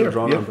 They're still there.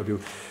 Drawn on by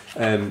people.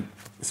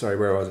 Sorry,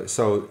 where was it?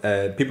 So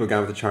people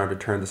began with the charm to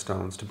turn the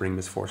stones to bring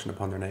misfortune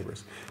upon their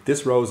neighbours.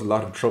 This rose a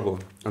lot of trouble,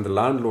 and the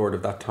landlord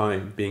of that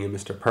time, being a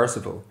Mr.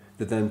 Percival,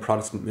 the then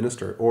Protestant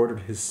minister,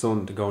 ordered his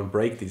son to go and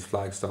break these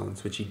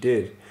flagstones, which he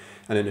did.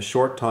 And in a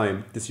short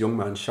time, this young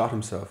man shot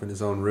himself in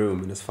his own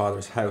room in his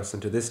father's house,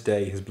 and to this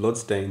day his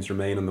bloodstains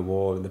remain on the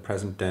wall in the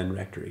present Den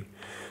rectory.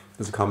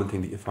 There's a common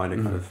thing that you find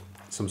in kind of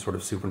some sort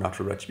of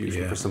supernatural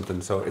retribution for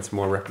something, so it's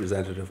more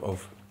representative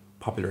of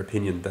popular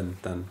opinion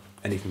than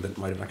anything that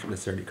might have actually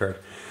necessarily occurred.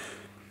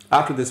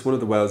 After this, one of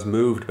the wells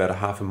moved about a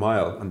half a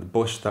mile, and the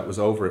bush that was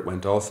over it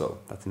went also.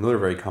 That's another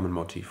very common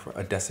motif.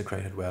 A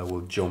desecrated well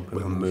will jump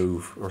and will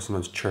move, or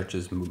sometimes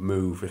churches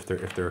move if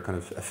they're kind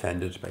of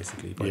offended,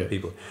 basically, by the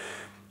people.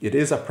 It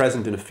is at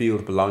present in a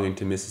field belonging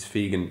to Mrs.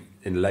 Fegan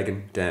in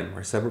Legan Den,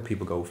 where several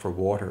people go for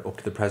water up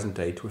to the present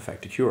day to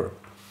effect a cure.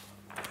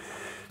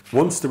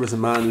 Once there was a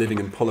man living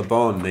in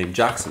Pullabon named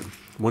Jackson.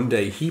 One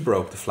day he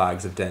broke the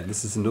flags of Den.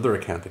 This is another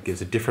account that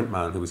gives a different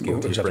man who was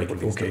guilty of breaking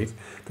these stones.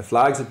 The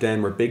flags of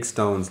Den were big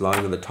stones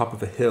lying on the top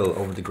of a hill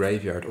over the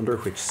graveyard under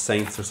which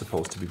saints are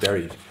supposed to be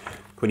buried.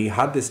 When he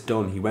had this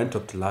done, he went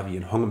up to Lavey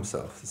and hung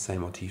himself. The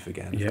same motif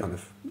again, kind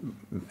of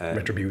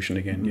retribution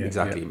again.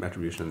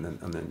 Retribution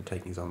and then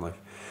taking his own life.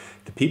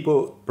 The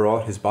people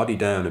brought his body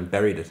down and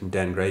buried it in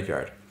Den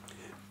graveyard.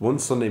 One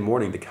Sunday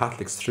morning, the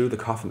Catholics threw the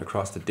coffin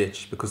across the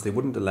ditch because they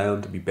wouldn't allow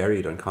him to be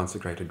buried on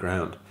consecrated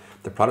ground.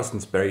 The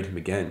Protestants buried him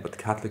again, but the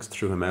Catholics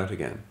threw him out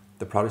again.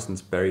 The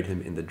Protestants buried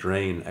him in the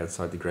drain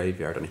outside the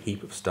graveyard, and a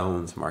heap of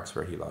stones marks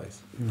where he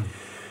lies.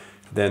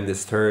 Then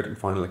this third and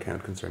final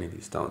account concerning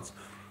these stones.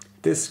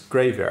 This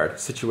graveyard,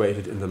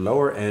 situated in the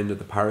lower end of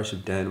the parish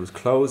of Den, was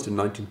closed in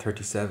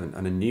 1937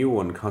 and a new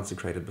one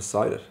consecrated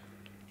beside it.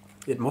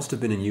 It must have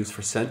been in use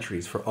for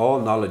centuries, for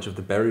all knowledge of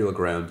the burial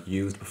ground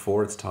used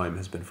before its time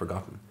has been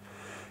forgotten.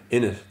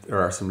 In it there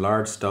are some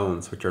large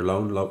stones which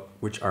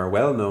are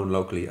well known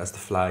locally as the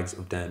flags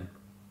of Den.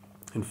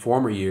 In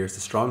former years, the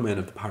strong men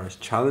of the parish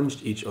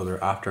challenged each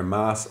other after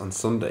Mass on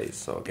Sundays,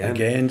 so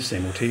again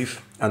same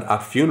motif, and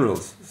at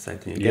funerals, same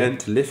thing again,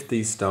 to lift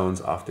these stones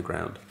off the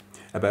ground.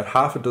 About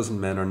half a dozen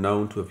men are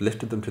known to have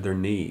lifted them to their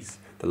knees,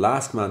 the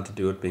last man to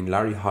do it being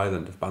Larry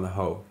Hyland of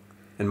Banahoe.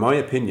 In my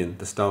opinion,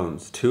 the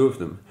stones, 2 of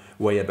them,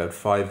 weigh about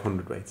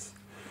 500 weights.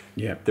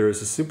 There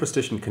is a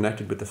superstition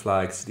connected with the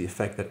flags to the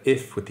effect that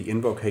if, with the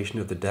invocation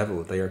of the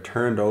devil, they are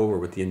turned over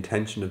with the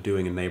intention of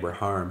doing a neighbour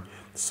harm,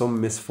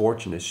 some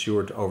misfortune is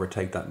sure to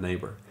overtake that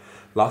neighbour.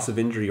 Loss of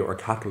injury or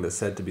cattle is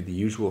said to be the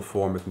usual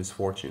form of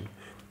misfortune.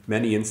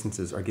 Many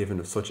instances are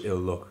given of such ill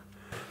luck.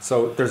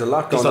 So there's a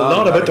lot going on. There's a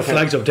lot about the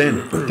flags of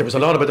Den. There was a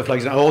lot about the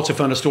flags. I also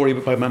found a story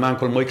by my man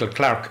called Michael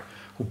Clark,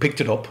 who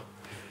picked it up,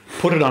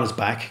 put it on his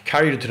back,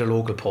 carried it to the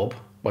local pub,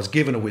 was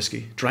given a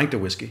whiskey, drank the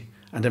whiskey,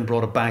 and then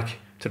brought it back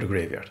to the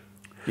graveyard.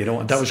 You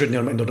know, and that was written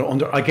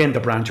under again the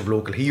branch of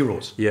local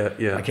heroes.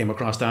 I came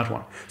across that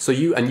one. So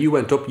you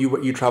went up.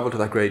 You travelled to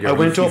that graveyard. I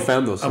went up. You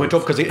found those. I went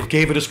up because it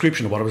gave a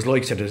description of what it was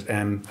like. Said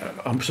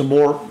some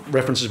more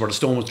references where the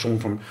stone was thrown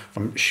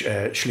from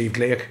Slieve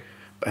Lake,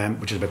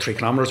 which is about 3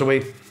 kilometres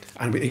away,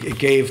 and it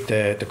gave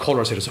the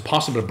colour. Said it's a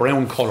possible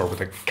brown colour with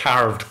a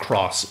carved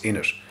cross in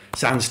it,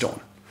 sandstone.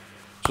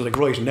 So like,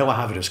 right, now I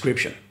have a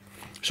description.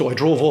 So I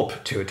drove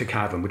up to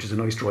Cavan, which is a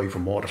nice drive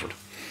from Waterford.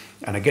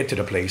 And I get to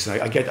the place, and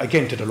I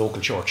get to the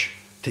local church,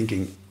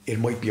 thinking it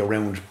might be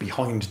around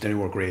behind the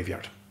newer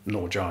graveyard.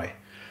 No joy.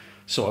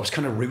 So I was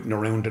kind of rooting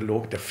around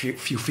the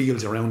few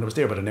fields around. I was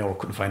there about an hour,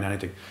 couldn't find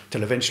anything.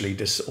 Till eventually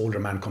this older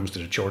man comes to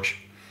the church,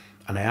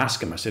 and I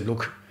ask him, I said,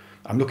 look,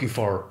 I'm looking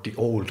for the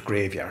old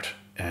graveyard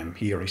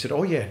here. He said,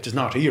 oh yeah, it's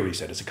not here, he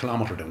said. It's a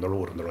kilometre down the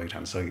road on the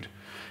right-hand side.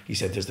 He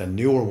said, there's the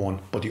newer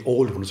one, but the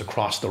old one is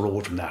across the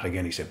road from that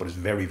again, he said, but it's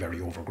very,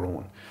 very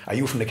overgrown. Are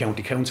you from the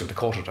county council to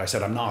cut it? I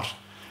said, I'm not.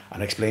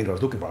 And I explained what I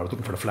was looking for. I was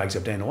looking for the flags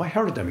of Den. Oh, I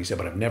heard of them, he said,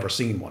 but I've never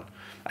seen one.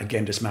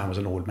 Again, this man was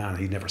an old man.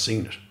 He'd never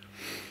seen it.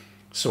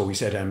 So he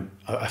said,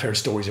 I've heard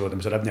stories about them.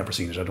 I said, I've never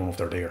seen it. I don't know if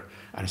they're there.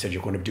 And he said,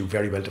 you're going to do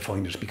very well to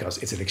find it because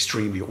it's an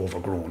extremely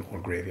overgrown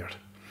old graveyard.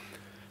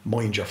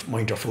 Mind your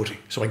footing.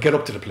 So I get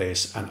up to the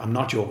place, and I'm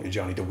not joking,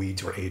 Johnny, the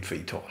weeds were 8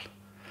 feet tall.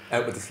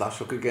 Out with the slash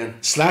hook again.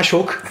 Slash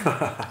hook.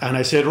 And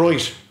I said,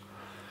 right,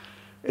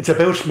 it's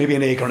about maybe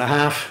 1.5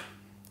 acres,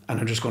 and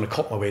I'm just going to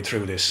cut my way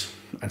through this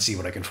and see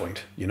what I can find,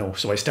 you know.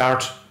 So I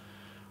start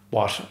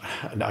what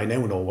I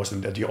now know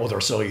wasn't at the other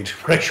side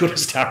where I should have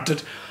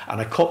started, and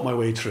I cut my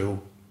way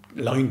through,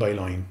 line by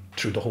line,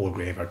 through the whole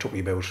graveyard. It took me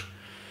about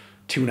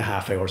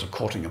 2.5 hours of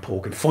cutting and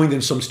poking,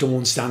 finding some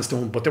stones,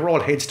 sandstone, but they were all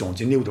headstones.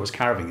 You knew there was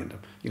carving in them.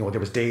 You know, there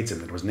was dates in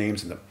them, there was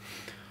names in them.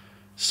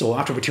 So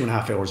after about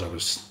 2.5 hours, I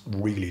was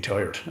really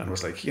tired, and I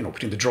was like, you know,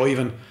 between the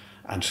driving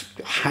and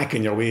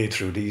hacking your way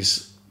through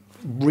these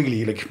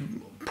really like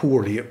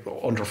poorly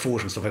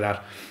underfoot and stuff like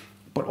that.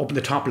 But up in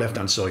the top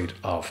left-hand side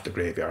of the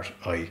graveyard,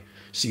 I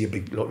see a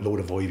big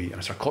load of ivy, and I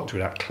start cutting through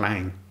that,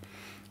 clang,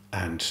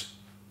 and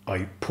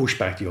I push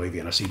back the ivy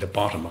and I see the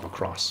bottom of a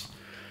cross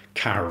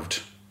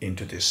carved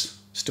into this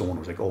stone. I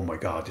was like, oh my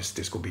God,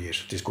 this could be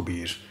it. This could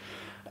be it.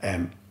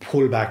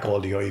 Pull back all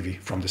the ivy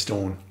from the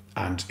stone,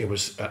 and it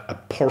was a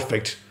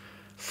perfect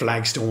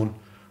flagstone.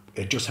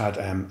 It just had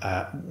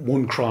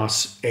one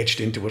cross etched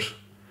into it.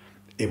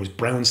 It was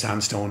brown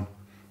sandstone,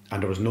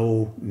 and there was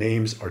no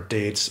names or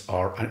dates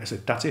and I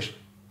said, that's it.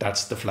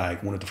 That's the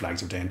flag, one of the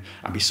flags of Den.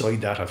 And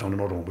beside that, I found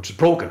another one which was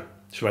broken.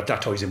 So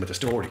that ties in with the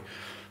story.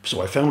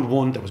 So I found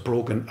one that was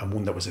broken and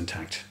one that was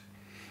intact.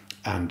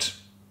 And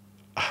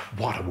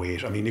what a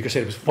weight. I mean, like I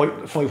said, it was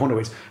 500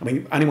 weights. I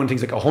mean, anyone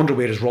thinks like 100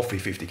 weight is roughly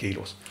 50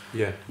 kilos.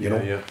 Yeah. You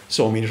know? Yeah.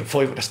 So, I mean,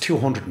 that's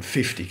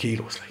 250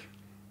 kilos.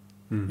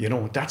 Like, you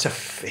know, that's a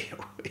fair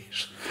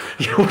weight.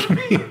 You know what I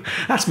mean?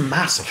 That's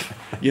massive.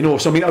 You know,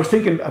 so I mean, I'm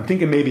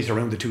thinking maybe it's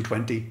around the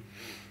 220.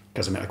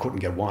 Because I mean, I couldn't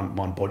get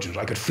one budget.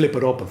 I could flip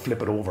it up and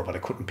flip it over, but I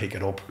couldn't pick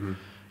it up.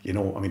 You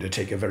know, I mean, it'd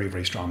take a very,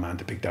 very strong man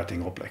to pick that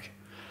thing up, like.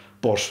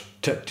 But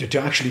to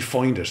actually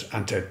find it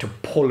and to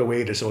pull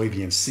away this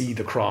ivy and see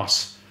the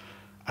cross,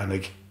 and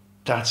like,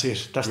 that's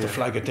it. That's the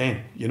flag of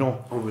Den, you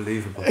know.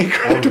 Unbelievable.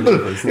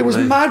 Incredible. It was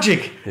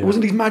magic. Yeah. It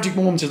wasn't these magic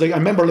moments. It's like, I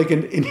remember like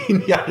in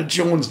Indiana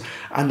Jones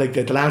and like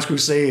the Last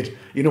Crusade,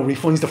 you know, when he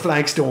finds the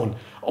flagstone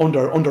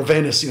under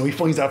Venice, you know, he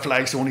finds that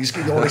flagstone, he's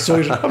all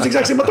excited. I was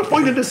exactly what they're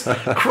finding this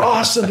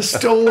cross and the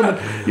stone,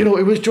 and, you know,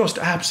 it was just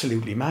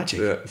absolutely magic.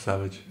 Yeah,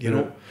 savage. You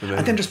know,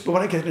 and then just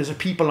what I get is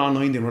people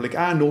online, they were like,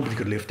 nobody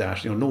could lift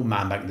that. You know, no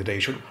man back in the day.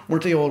 Sure,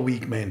 weren't they all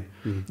weak men?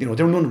 You know,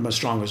 they were none of them as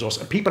strong as us.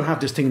 And people have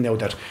this thing now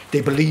that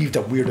they believe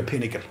that we're the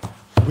pinnacle,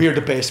 we're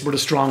the best, we're the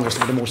strongest,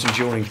 we're the most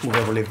enduring who've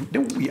ever lived.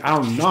 No, we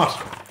are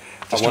not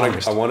the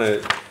strongest. I want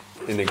to,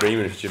 in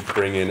agreement with you,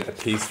 bring in a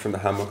piece from the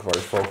Handbook of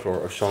Irish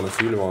Folklore of Sean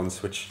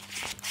O'Sullivan's, which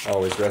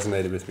always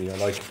resonated with me. I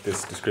like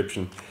this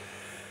description.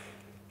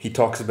 He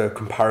talks about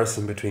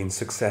comparison between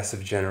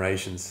successive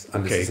generations,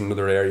 and this is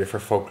another area for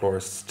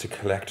folklorists to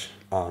collect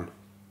on.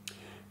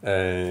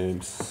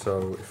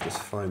 So if let's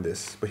find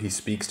this, but he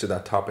speaks to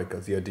that topic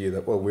of the idea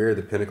that, well, we're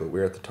the pinnacle,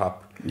 we're at the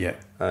top. Yeah.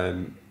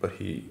 But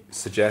he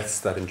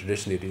suggests that in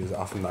tradition it is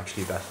often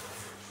actually that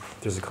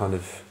there's a kind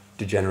of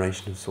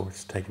degeneration of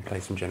sorts taking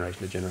place from generation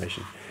to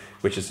generation,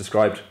 which is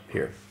described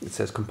here. It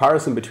says,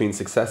 comparison between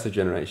successive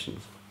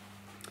generations.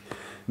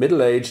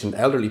 Middle-aged and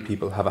elderly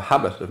people have a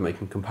habit of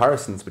making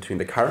comparisons between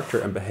the character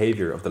and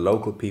behaviour of the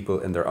local people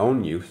in their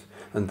own youth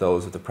and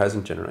those of the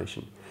present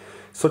generation.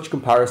 Such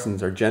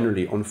comparisons are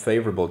generally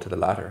unfavourable to the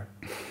latter.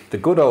 The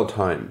good old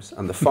times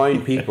and the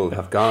fine people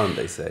have gone,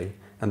 they say,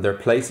 and their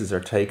places are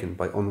taken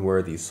by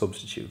unworthy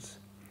substitutes.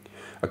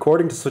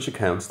 According to such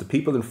accounts, the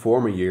people in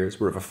former years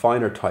were of a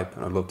finer type,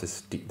 and I love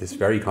this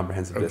very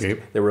comprehensive list.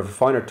 They were of a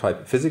finer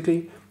type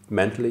physically,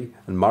 mentally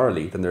and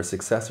morally than their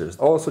successors.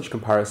 All such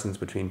comparisons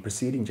between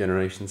preceding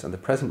generations and the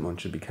present one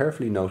should be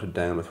carefully noted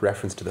down with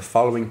reference to the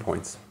following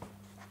points: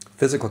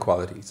 physical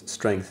qualities,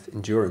 strength,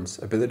 endurance,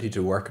 ability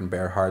to work and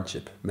bear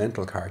hardship,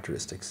 mental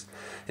characteristics,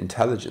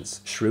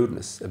 intelligence,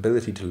 shrewdness,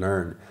 ability to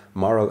learn,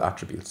 moral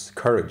attributes,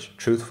 courage,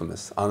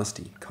 truthfulness,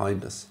 honesty,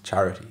 kindness,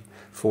 charity,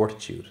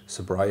 fortitude,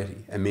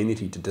 sobriety,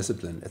 amenity to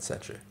discipline,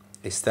 etc.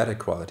 Aesthetic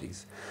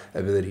qualities,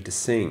 ability to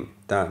sing,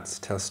 dance,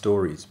 tell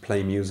stories,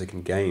 play music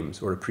and games,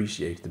 or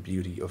appreciate the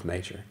beauty of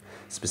nature.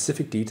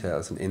 Specific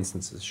details and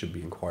instances should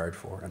be inquired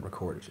for and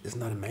recorded. Isn't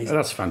that amazing?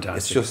 That's fantastic.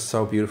 It's just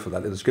so beautiful, that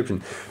little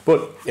description.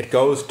 But it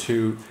goes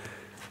to...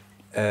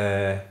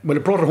 well,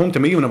 it brought it home to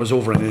me when I was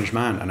over in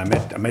Inishman, and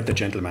I met the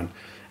gentleman,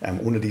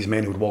 one of these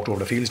men who had walked over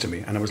the fields to me,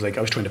 and I was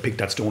trying to pick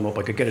that stone up.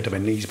 I could get it to my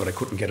knees, but I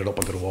couldn't get it up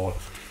onto the wall.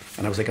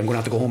 And I was like, I'm going to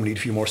have to go home and eat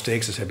a few more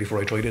steaks, I said, before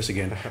I try this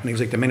again. And he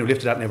was like, the men who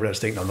lifted that never had a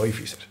steak in their life,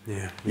 he said.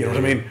 You know what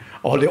I mean?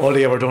 All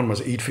they ever done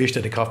was eat fish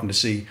that they caught in the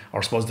sea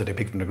or spuds that they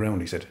picked from the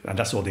ground, he said. And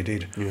that's all they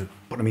did. Yeah.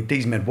 But I mean,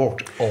 these men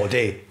worked all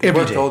day,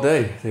 every day. All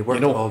day. They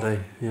worked all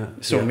day, yeah.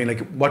 So I mean,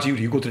 like, what do you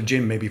do? You go to the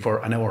gym maybe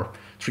for an hour,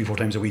 3-4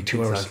 times a week,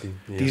 2 hours.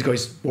 Yeah. These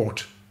guys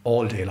worked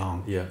all day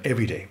long,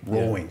 every day,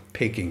 rowing,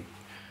 picking,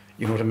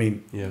 you know what I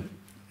mean? Yeah.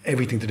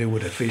 Everything to do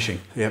with it, fishing.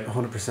 Yeah,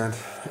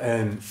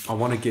 100%. I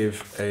want to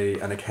give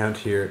an account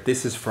here.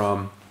 This is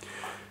from...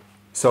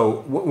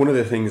 So, one of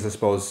the things, I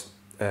suppose,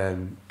 a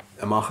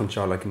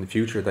machanchar, like in the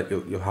future, that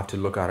you'll have to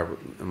look at it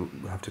and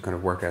have to kind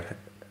of work out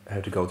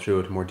how to go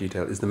through it in more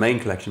detail, is the main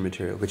collection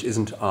material, which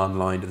isn't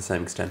online to the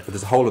same extent, but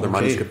there's a whole other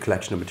manuscript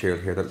collection of material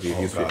here that will be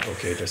useful.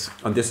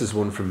 And this is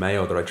one from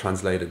Mayo that I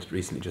translated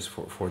recently just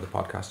for the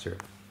podcast here.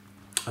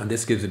 And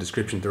this gives a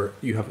description.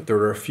 There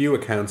are a few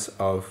accounts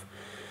of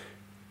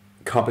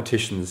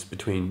competitions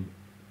between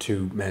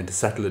two men to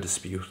settle a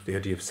dispute, the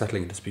idea of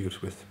settling a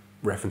dispute with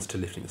reference to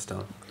lifting a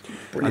stone.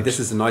 Brilliant. And this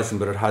is a nice one,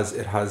 but it has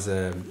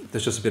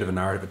there's just a bit of a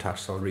narrative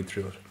attached, so I'll read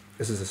through it.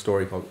 This is a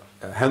story called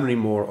Henry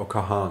Moore o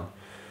Keohan.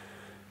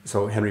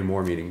 So Henry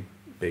Moore meaning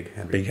Big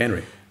Henry. Big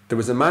Henry. There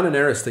was a man in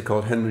Erris they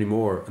called Henry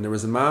Moore, and there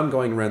was a man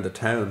going around the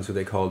towns who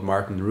they called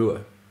Martin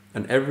Rua,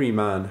 and every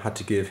man had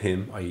to give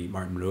him, i.e.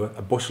 Martin Rua,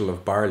 a bushel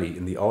of barley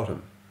in the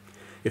autumn.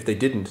 If they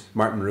didn't,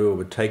 Martin Rua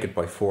would take it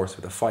by force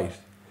with a fight.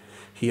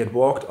 He had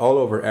walked all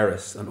over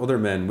Erris and other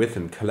men with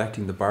him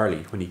collecting the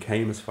barley when he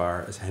came as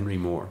far as Henry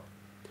Moore.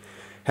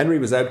 Henry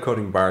was out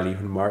cutting barley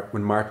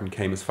when Martin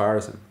came as far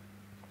as him.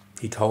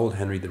 He told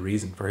Henry the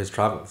reason for his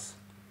travels.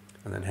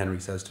 And then Henry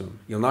says to him,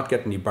 "You'll not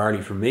get any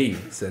barley from me,"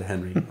 said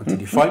Henry, "until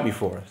you fight me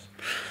for it."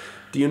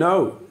 "Do you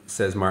know,"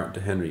 says Martin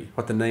to Henry,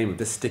 "what the name of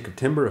this stick of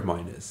timber of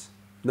mine is?"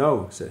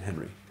 "No," said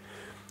Henry.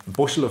 "A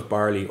bushel of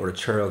barley or a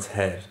churl's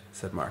head,"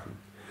 said Martin.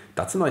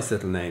 "That's a nice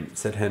little name,"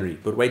 said Henry,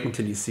 "but wait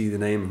until you see the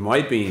name of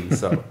my being."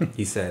 So,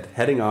 he said,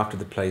 heading off to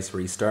the place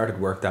where he started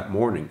work that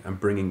morning and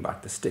bringing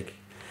back the stick.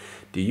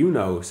 "Do you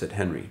know," said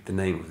Henry, "the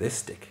name of this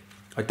stick?"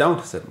 "I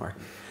don't," said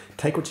Martin.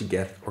 "Take what you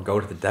get or go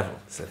to the devil,"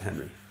 said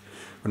Henry.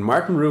 When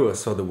Martin Rua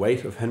saw the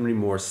weight of Henry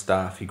Moore's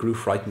staff, he grew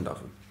frightened of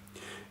him.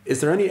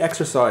 "Is there any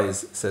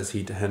exercise," says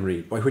he to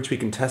Henry, "by which we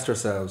can test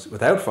ourselves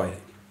without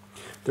fighting?"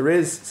 "There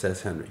is,"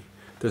 says Henry.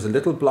 "There's a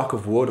little block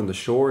of wood on the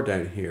shore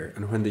down here,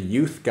 and when the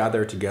youth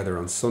gather together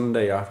on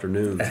Sunday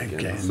afternoons,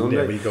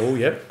 There we go,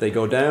 yep. They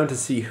go down to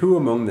see who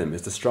among them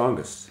is the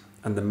strongest.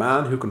 And the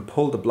man who can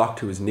pull the block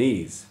to his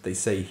knees, they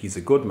say he's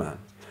a good man.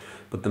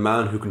 But the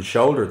man who can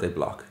shoulder the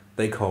block,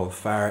 they call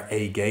Far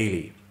A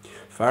Gailey."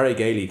 Far A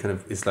Gailey kind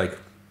of is like,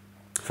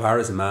 Far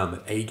is a man,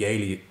 but A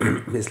Gailey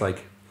is like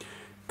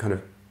kind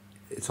of,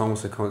 it's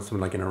almost like something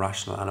like an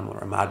irrational animal or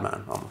a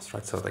madman almost,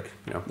 right? So like,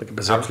 you know, like a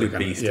berserker absolute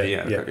kind of, beast.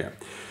 yeah.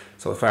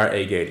 So Far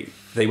A Gailey.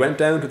 They went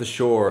down to the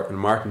shore and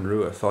Martin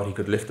Rua thought he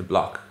could lift the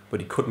block, but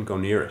he couldn't go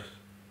near it.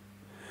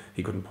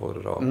 He couldn't pull it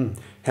at all.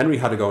 Henry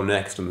had to go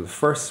next, and on the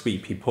first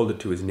sweep he pulled it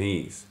to his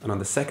knees, and on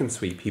the second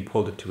sweep he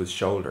pulled it to his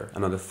shoulder,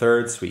 and on the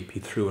third sweep he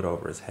threw it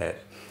over his head.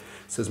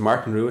 Says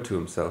Martin Rua to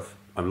himself,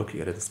 "I'm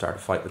lucky I didn't start a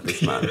fight with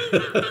this man."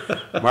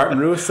 Martin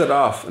Rua set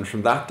off, and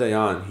from that day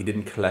on he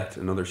didn't collect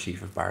another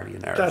sheaf of barley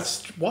in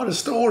Erris. What a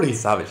story.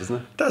 Savage, isn't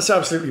it? That's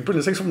absolutely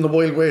brilliant. It's like from the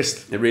Wild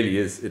West. It really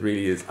is. It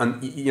really is.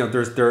 And you know,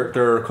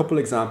 there are a couple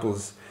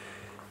examples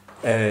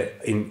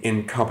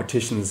in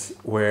competitions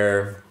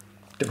where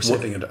they were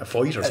settling a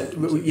fight or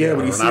something. Well,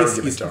 you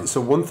see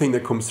so one thing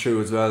that comes through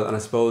as well, and I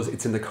suppose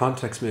it's in the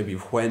context maybe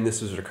of when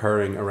this was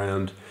occurring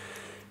around,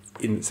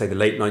 in say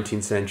the late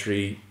 19th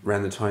century,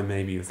 around the time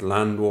maybe of the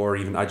land war,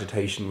 even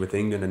agitation with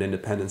England and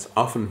independence.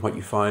 Often what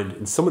you find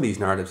in some of these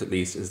narratives at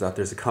least is that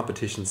there's a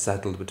competition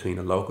settled between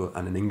a local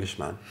and an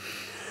Englishman.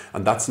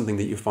 And that's something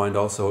that you find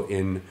also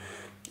in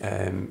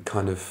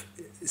kind of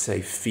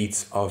say feats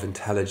of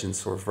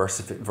intelligence or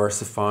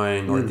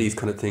versifying or these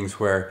kind of things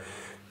where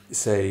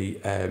say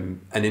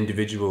an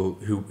individual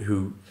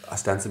who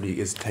ostensibly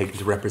is taken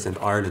to represent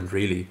Ireland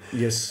really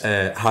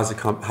has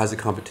a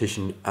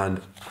competition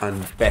and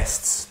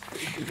bests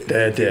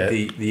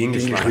the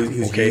Englishman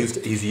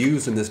who's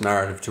used in this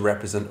narrative to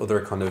represent other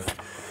kind of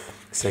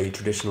say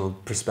traditional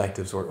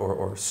perspectives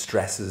or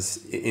stresses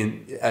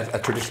in a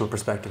traditional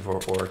perspective or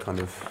kind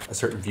of a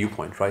certain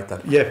viewpoint, right?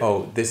 That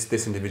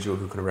this individual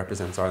who kind of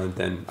represents Ireland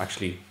then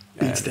actually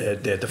beats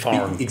the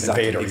foreign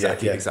invader.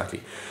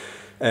 Exactly.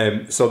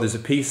 So there's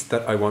a piece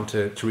that I want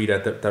to read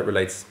out that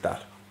relates to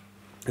that.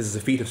 This is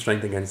a feat of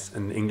strength against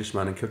an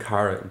Englishman in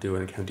Kilcara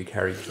doing in County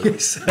Kerry. So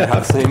yes. They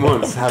have the same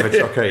one, Savage.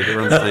 Okay, they're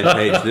on the same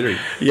page, literally.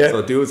 Yeah.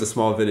 So Dhu is a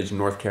small village in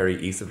North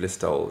Kerry, east of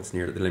Listowel. It's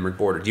near the Limerick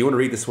border. Do you want to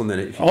read this one then?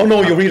 You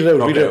read it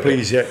out. Read it out,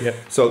 please. Yeah.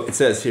 So it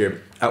says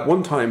here, at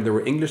one time there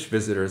were English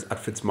visitors at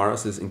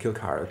Fitzmaurice's in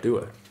Kilcara,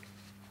 Dua.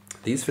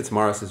 These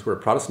Fitzmaurices were a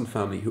Protestant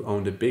family who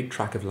owned a big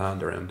tract of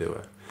land around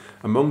Dua.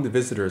 Among the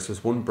visitors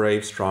was one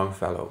brave, strong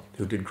fellow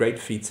who did great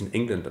feats in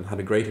England and had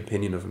a great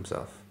opinion of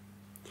himself.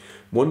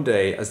 One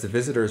day, as the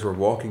visitors were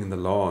walking in the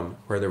lawn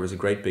where there was a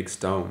great big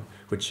stone,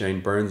 which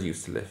Shane Burns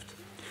used to lift,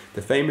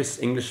 the famous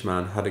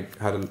Englishman had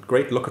a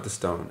great look at the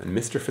stone, and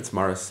Mr.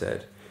 Fitzmaurice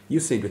said, "You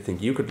seem to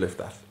think you could lift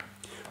that."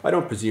 "I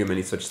don't presume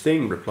any such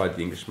thing," replied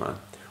the Englishman,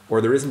 "or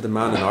there isn't a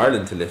man in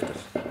Ireland to lift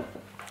it.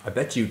 I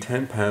bet you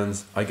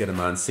 £10 I get a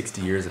man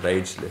 60 years of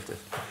age to lift it."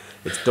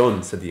 "It's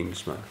done," said the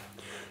Englishman.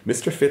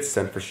 Mr. Fitz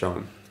sent for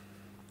Sean.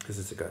 This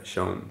is the guy,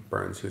 Sean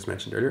Burns, who was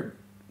mentioned earlier,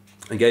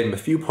 and gave him a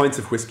few pints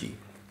of whiskey.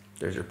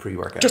 There's your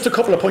pre-workout. Just a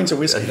couple of pints of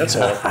whiskey, that's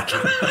all.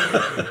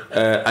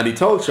 And he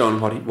told Sean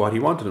what he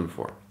wanted him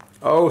for.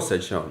 "Oh,"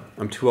 said Sean,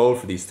 "I'm too old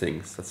for these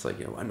things." That's like,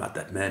 I'm not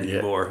that man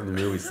anymore in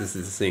the movies. This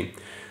is the scene.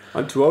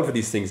 "I'm too old for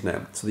these things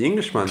now." So the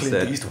Englishman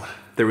said,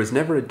 "There was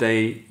never a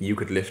day you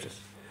could lift it."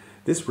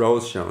 This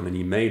rose Sean, and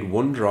he made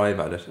one drive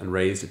at it and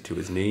raised it to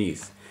his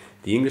knees.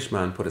 The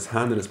Englishman put his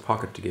hand in his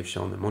pocket to give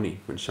Sean the money,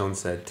 when Sean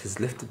said,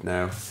 "'Tis lifted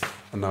now,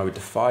 and I would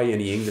defy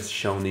any English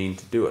Seaneen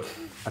to do it."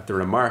 At the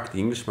remark, the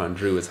Englishman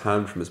drew his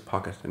hand from his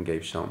pocket and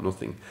gave Sean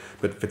nothing,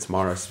 but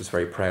Fitzmaurice was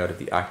very proud of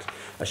the act.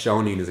 A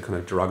Seaneen is a kind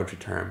of derogatory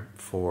term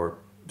for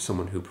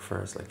someone who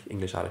prefers like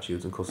English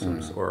attitudes and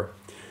customs or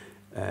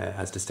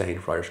has disdain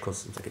for Irish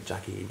customs, like a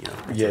Jackie,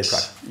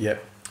 Yes, yeah.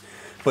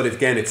 But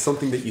again, it's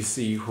something that you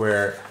see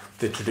where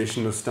the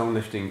tradition of stone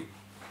lifting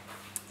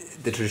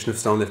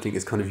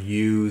is kind of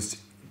used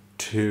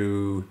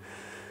to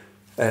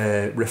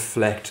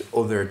reflect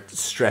other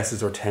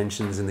stresses or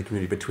tensions in the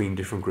community between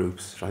different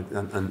groups, right?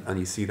 And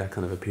you see that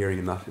kind of appearing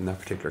in that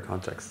particular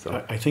context.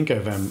 So I think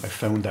I've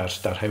found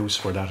that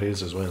house where that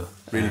is as well.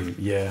 Really?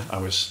 Yeah,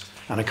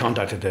 I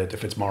contacted the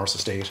Fitzmaurice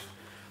estate.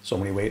 So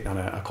I'm only waiting on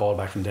a call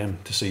back from them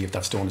to see if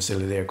that stone is still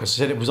there, because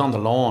they said it was on the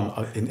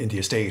lawn in the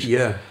estate.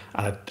 Yeah.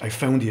 And I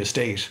found the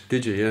estate.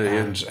 Did you?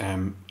 Yeah,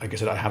 and like I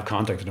said, I have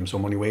contacted them, so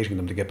I'm only waiting for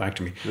them to get back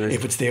to me. Nice.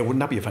 If it's there, wouldn't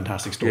that be a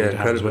fantastic story to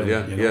have as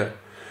well?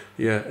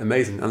 Yeah,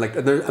 amazing. And like,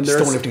 and there's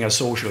stone lifting as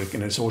social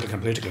in a social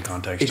and political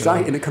context.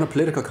 Exactly, in a kind of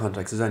political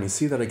context, and you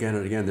see that again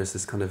and again. There's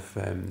this kind of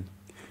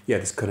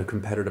this kind of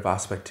competitive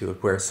aspect to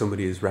it, where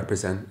somebody is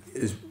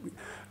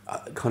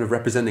kind of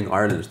representing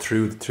Ireland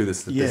through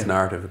this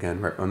narrative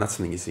again, and that's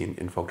something you see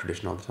in folk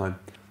tradition all the time.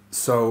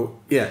 So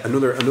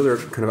another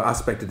kind of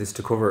aspect of this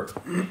to cover,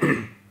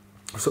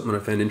 something I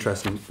found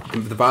interesting.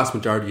 The vast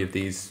majority of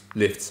these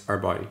lifts are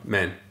by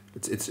men.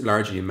 It's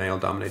largely a male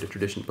dominated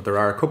tradition, but there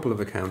are a couple of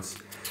accounts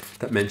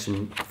that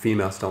mention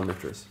female stone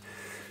lifters.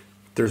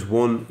 There's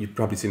one, you've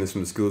probably seen this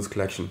from the schools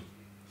collection,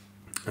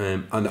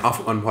 and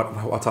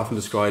what's often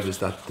described is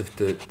that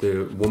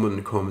the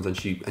woman comes and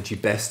she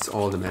bests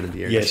all the men in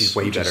the area. Yes, she's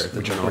way better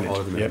than all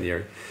of the men in the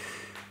area.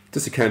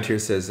 This account here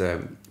says,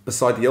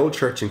 beside the old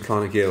church in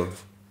Clonaghill,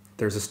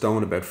 there's a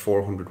stone about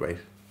 400 weight.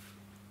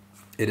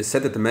 It is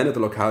said that the men of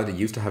the locality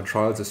used to have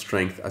trials of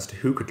strength as to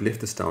who could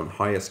lift the stone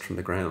highest from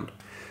the ground.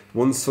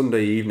 One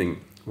Sunday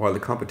evening, while the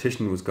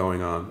competition was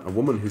going on, a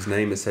woman whose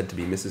name is said to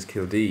be Mrs.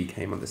 Kildee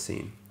came on the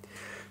scene.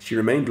 She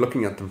remained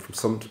looking at them for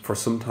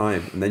some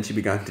time, and then she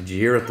began to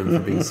jeer at them for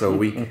being so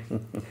weak.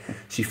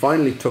 She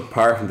finally took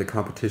part in the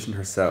competition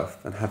herself,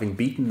 and having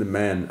beaten the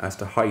men as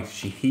to height,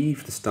 she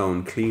heaved the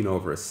stone clean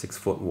over a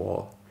 6-foot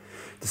wall.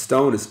 The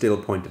stone is still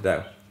pointed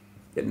out.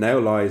 It now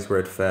lies where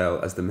it fell,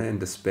 as the men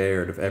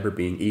despaired of ever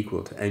being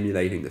equal to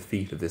emulating the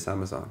feat of this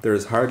Amazon. There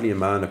is hardly a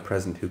man at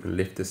present who can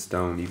lift this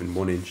stone even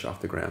 1 inch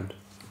off the ground.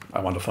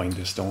 I want to find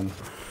this stone.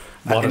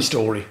 What a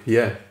story.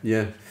 Yeah.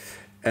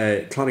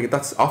 Clonaghill,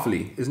 that's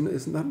Offaly,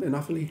 isn't that in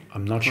Offaly?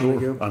 I'm not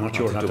sure. I'll have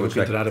to look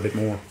into that a bit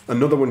more.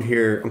 Another one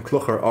here,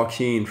 Clúchar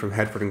Áchin from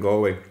Headford and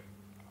Galway.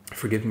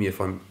 Forgive me if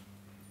I'm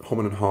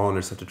humming and hawing, I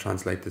just have to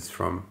translate this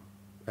from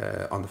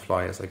on the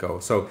fly as I go.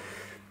 So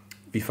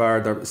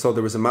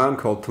there was a man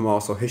called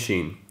Tomás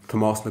O'Hishin,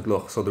 Tomás na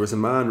Gluch. So there was a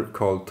man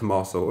called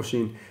Tomás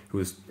O'Hishin who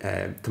was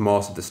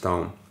Tomás of the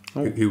Stone,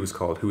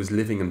 who was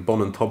living in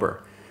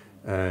Bunantubber.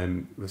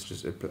 It was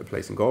just a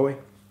place in Galway.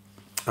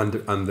 And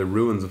the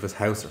ruins of his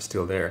house are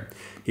still there.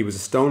 He was a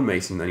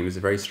stonemason and he was a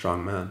very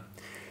strong man.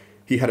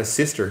 He had a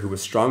sister who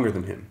was stronger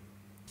than him.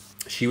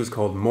 She was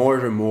called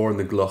Mór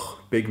na Gluch,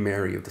 Big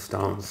Mary of the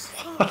Stones.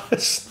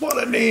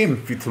 What a name!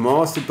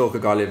 Tomás de Dulca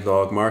Galib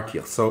Dog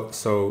Markiach.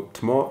 So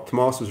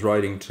Tomás was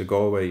riding to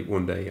Galway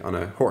one day on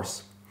a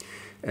horse.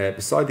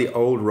 Beside the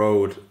old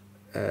road,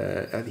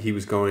 he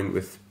was going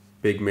with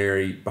Big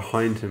Mary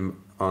behind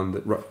him on the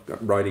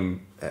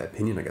riding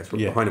pinion, I guess,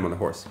 behind him on the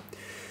horse.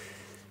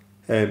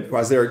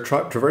 As they were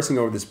traversing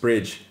over this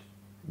bridge,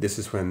 this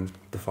is when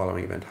the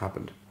following event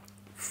happened.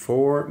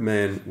 4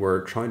 men were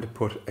trying to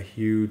put a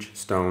huge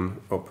stone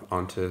up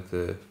onto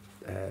the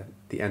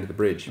end of the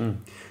bridge.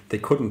 They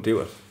couldn't do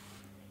it.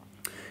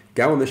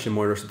 Go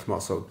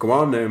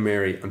on now,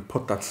 Mary, and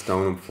put that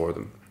stone up for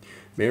them.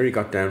 Mary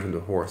got down from the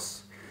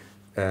horse.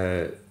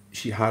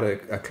 She had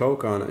a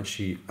cloak on and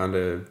she kind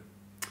of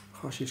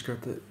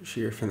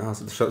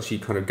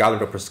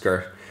gathered up her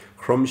skirt.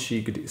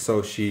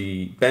 So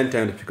she bent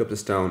down to pick up the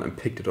stone and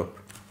picked it up.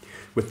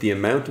 With the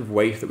amount of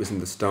weight that was in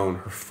the stone,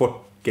 her foot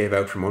gave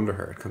out from under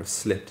her. It kind of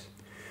slipped.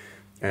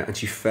 And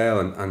she fell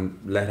and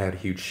let out a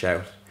huge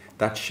shout.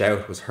 That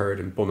shout was heard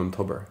in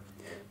Bunantubber.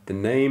 The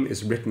name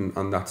is written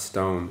on that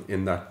stone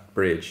in that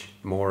bridge,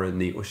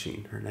 Blúiríní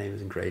Ushin. Her name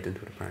is engraved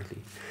into it, apparently.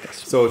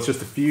 So it's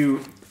just a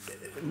few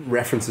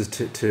references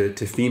to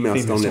female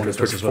stone lifters,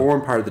 which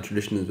form part of the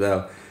tradition as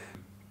well.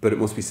 But it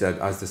must be said,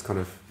 as this kind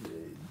of...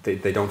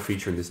 They don't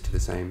feature in this to the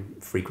same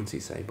frequency,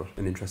 say, but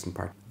an interesting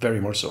part. Very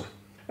much so.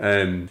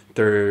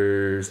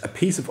 There's a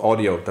piece of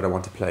audio that I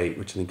want to play,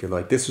 which I think you'll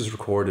like. This was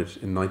recorded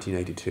in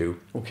 1982.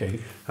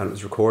 Okay. And it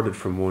was recorded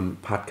from one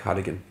Pat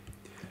Cadigan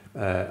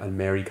and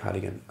Mary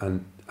Cadigan.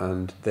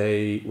 And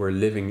they were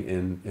living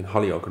in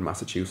Holyoke in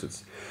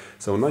Massachusetts.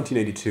 So in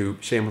 1982,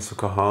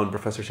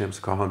 Professor Seamus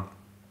Keohan,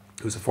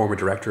 who's a former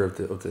director of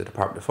the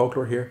Department of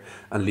Folklore here,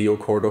 and Leo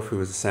Corduff, who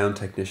was a sound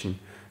technician,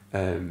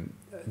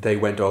 they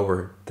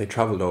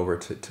travelled over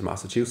to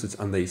Massachusetts,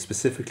 and they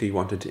specifically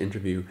wanted to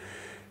interview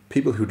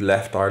people who'd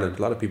left Ireland,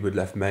 a lot of people who'd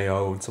left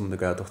Mayo and some of the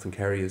Gaeltacht and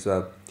Kerry as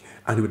well,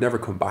 and who would never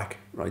come back,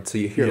 right? So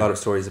you hear a lot of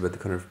stories about the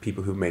kind of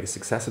people who made a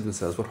success of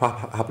themselves, but what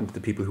happened to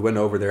the people who went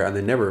over there and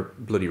they never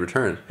bloody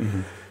returned.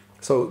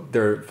 So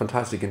there are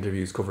fantastic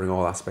interviews covering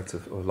all aspects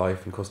of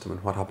life and custom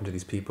and what happened to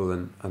these people,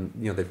 and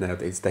you know,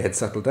 they had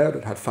settled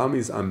out, had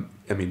families, and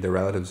I mean their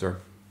relatives are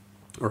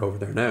over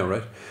there now,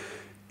 right?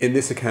 In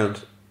this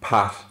account,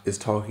 Pat is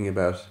talking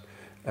about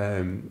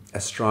a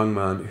strong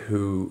man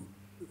who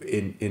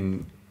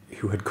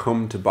had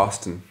come to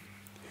Boston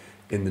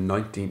in the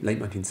late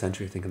 19th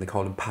century, I think, and they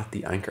called him Pat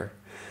the Anchor.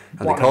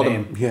 And What they called a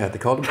him, name. yeah, they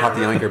called him Pat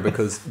the Anchor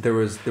because there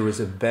was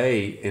a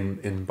bay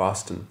in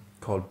Boston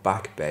called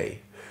Back Bay,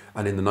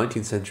 and in the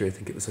 19th century, I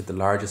think it was like the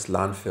largest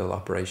landfill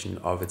operation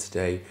of its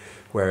day,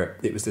 where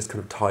it was this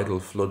kind of tidal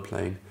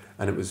floodplain,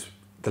 and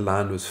the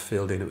land was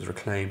filled in, it was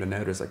reclaimed, and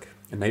now there's like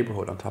a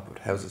neighborhood on top of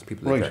it, houses,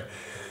 people live there.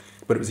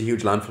 But it was a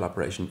huge landfill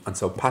operation, and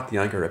so Pat the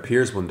Anchor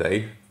appears one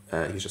day.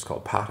 He's just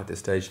called Pat at this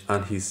stage,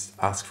 and he's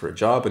asked for a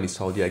job, and he's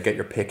told, "Yeah, get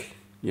your pick,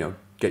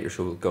 get your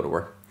shovel, go to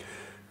work."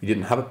 He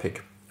didn't have a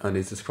pick. And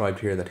it's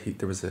described here that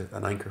there was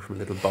an anchor from a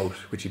little boat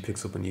which he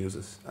picks up and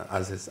uses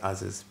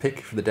as his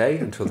pick for the day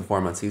until the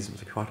foreman sees him.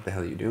 He's like, "What the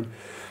hell are you doing?"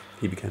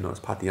 He became known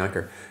as Pat the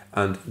Anchor.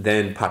 And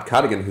then Pat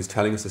Cadigan, who's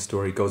telling us the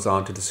story, goes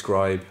on to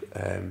describe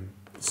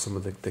some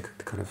of the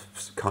kind of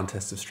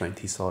contests of strength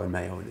he saw in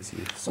Mayo in his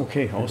youth. So,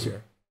 Okay,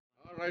 awesome.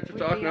 All right to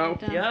talk now.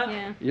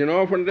 Yeah. You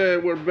know, when they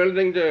were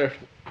building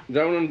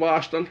down in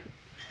Boston,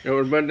 they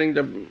were building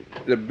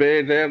the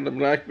bay there, the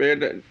Black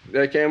Bay.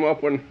 They came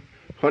up and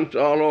hunt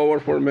all over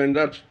for men.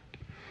 That's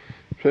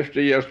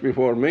 50 years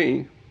before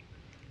me.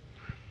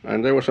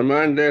 And there was a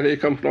man there, he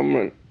come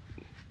from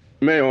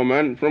Mayo,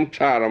 man, from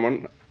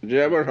Taraman. Did you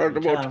ever heard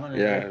about? Taraman,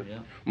 yeah.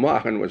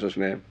 Machen was his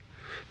name.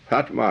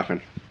 Pat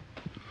Machen.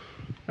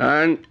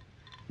 And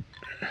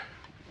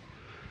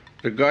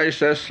the guy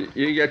says,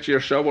 "You get your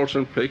shovels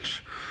and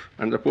picks."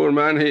 And the poor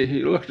man,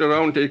 he looked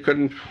around, he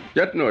couldn't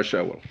get no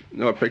shovel,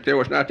 no pick, there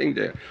was nothing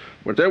there.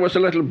 But there was a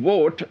little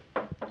boat,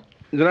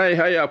 dry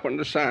high up on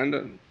the sand,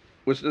 and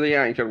the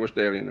anchor was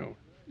there,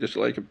 just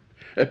like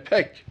a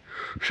pick.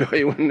 So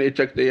he went and he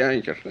took the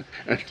anchor.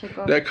 And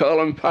they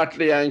call him Pat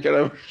the Anchor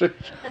ever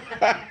since.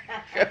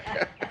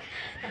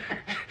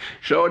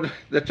 So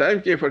the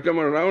timekeeper come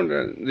around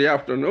in the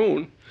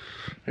afternoon.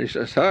 He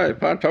says, "Hi,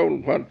 Pat,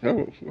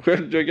 where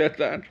did you get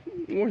that?"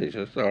 Well, he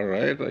says, "All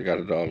right, I got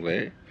it all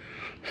day."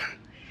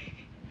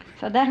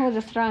 So that was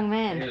a strong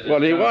man.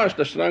 Well, he was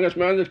the strongest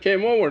man that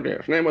came over there.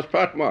 His name was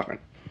Pat Machen.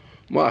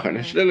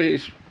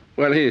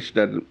 He's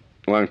dead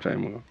a long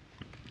time ago.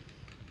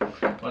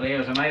 Well, he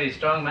was a mighty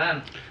strong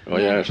man. Oh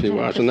yes, he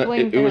was.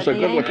 And he was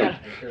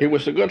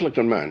a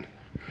good-looking man.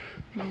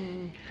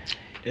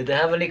 Did they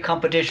have any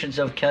competitions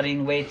of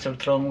carrying weights or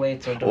throwing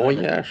weights or? Oh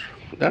yes,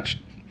 that's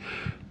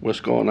what's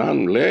going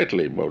on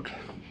lately. But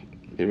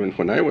even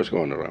when I was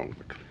going around,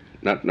 but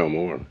not no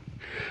more.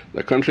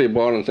 The country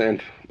boys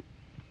ain't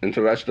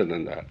interested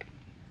in that.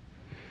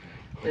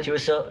 But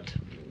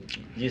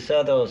you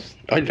saw those.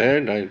 I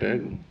did.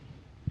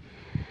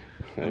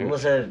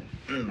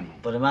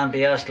 Would a man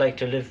be asked like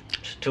to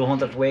lift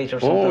 200 weight or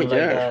something like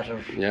that?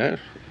 Or? Yes,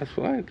 that's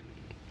right.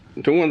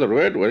 200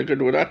 weight, well, I could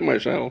do that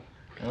myself.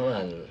 Oh,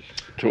 well.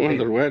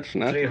 200 weights,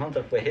 not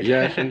 300 weight.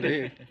 Yes,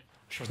 indeed.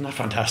 Wasn't that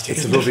fantastic?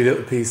 It's a lovely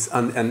little piece,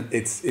 and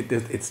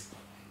it's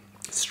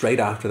straight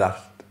after that.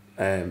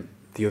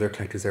 The other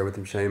collectors there with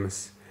him,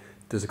 Seamus,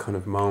 there's a kind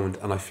of moment,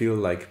 and I feel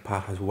like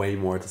Pat has way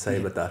more to say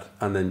about that.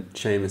 And then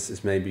Seamus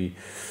is maybe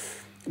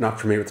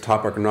not familiar with the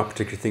topic or not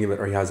particularly thinking about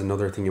it, or he has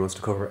another thing he wants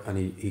to cover, and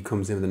he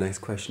comes in with the next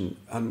question.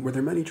 And were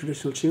there many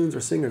traditional tunes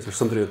or singers or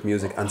something to do with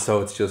music? And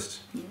so it's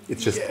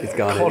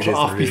gone. Cut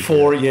off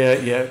before,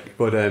 yeah.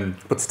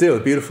 But still,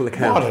 a beautiful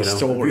account. What a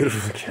story!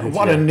 Beautiful account,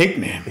 what a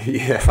nickname!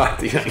 Yeah, Pat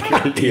the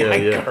Anchor.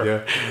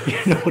 Yeah.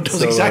 It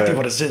does exactly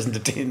what it says in the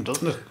tin,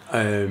 doesn't it?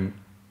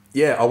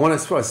 I want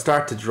to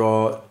start to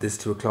draw this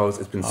to a close.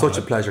 It's been such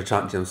a pleasure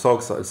chatting to you. I'm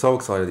so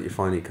excited that you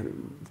finally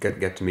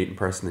get to meet in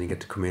person and you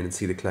get to come in and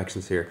see the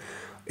collections here.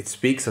 It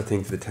speaks, I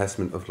think, to the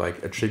testament of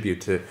like a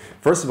tribute to,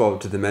 first of all,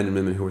 to the men and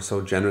women who were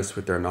so generous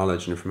with their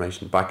knowledge and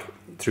information back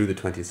through the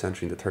 20th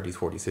century, in the 30s,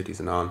 40s,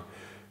 50s and on,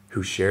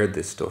 who shared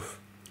this stuff,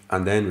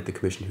 and then with the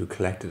commission who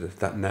collected it,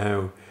 that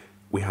now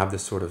we have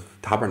this sort of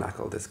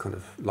tabernacle, this kind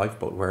of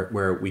lifeboat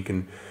where we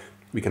can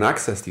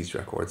access these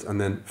records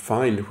and then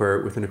find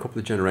where within a couple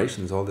of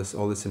generations all this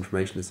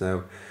information is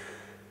now,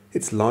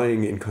 it's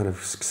lying in kind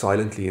of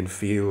silently in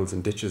fields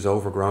and ditches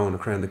overgrown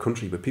around the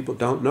country, but people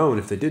don't know, and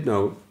if they did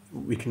know,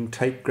 we can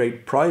take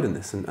great pride in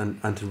this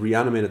and to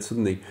reanimate it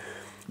suddenly.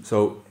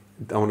 So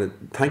I want to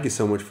thank you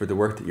so much for the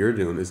work that you're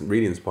doing. It's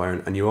really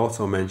inspiring. And you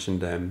also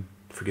mentioned,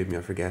 forgive me,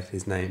 I forget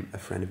his name, a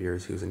friend of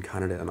yours who's in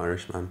Canada, an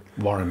Irishman.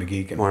 Warren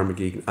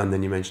McGeegan. And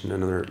then you mentioned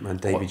another man,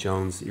 Davy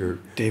Jones.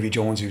 Davy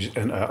Jones, who's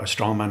a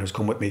strong man who's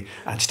come with me.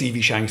 And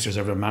Stevie Shanks, there's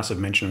a massive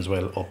mention as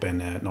well up in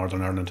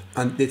Northern Ireland.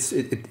 And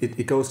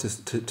it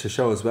goes to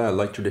show as well,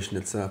 like tradition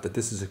itself, that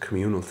this is a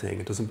communal thing.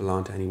 It doesn't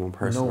belong to any one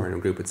person or any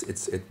group.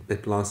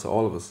 It belongs to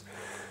all of us.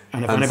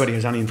 And if anybody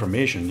has any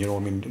information,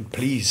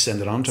 please send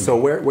it on to me. So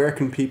where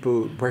can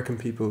people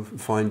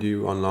find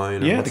you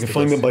online? Yeah, they can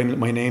find me by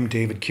my name,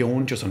 David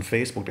Keohan, just on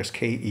Facebook. That's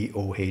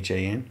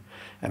Keohan.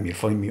 You'll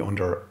find me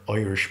under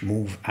Irish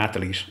Move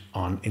Athlete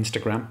on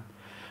Instagram.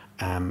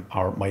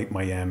 Or my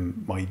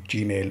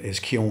Gmail is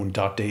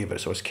keohan.david,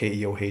 so it's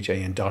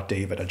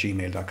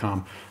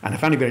keohan.david@gmail.com. And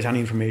if anybody has any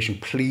information,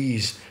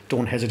 please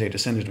don't hesitate to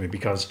send it to me,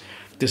 because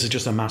this is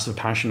just a massive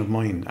passion of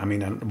mine.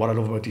 And what I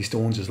love about these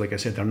stones is, like I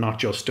said, they're not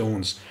just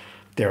stones.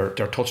 they're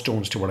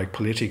touchstones to our like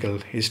political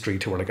history,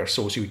 to our like our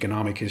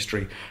socioeconomic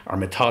history, our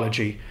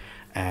mythology.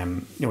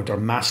 You know, they're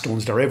mass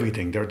stones, they're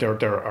everything.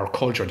 They're our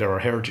culture, they're our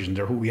heritage, and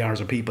they're who we are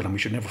as a people, and we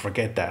should never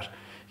forget that.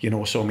 You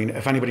know, so I mean,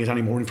 if anybody has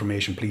any more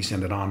information, please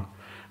send it on.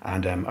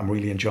 And I'm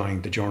really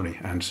enjoying the journey.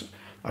 And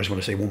I just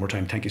want to say one more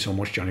time, thank you so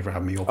much, Johnny, for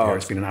having me up here.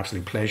 It's been an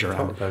absolute pleasure.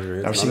 And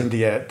pleasure. I've seen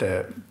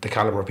the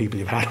caliber of people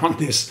you've had on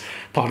this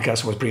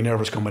podcast. I was pretty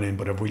nervous coming in,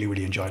 but I've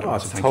really enjoyed it. Oh,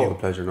 it's a total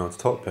pleasure. No, it's a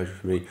total pleasure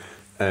for me.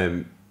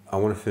 I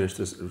want to finish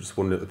this just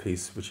one little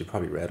piece which you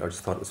probably read. I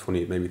just thought it was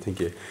funny. It made me think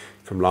you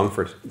from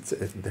Longford. It's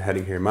the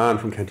heading here: man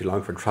from County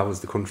Longford travels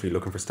the country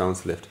looking for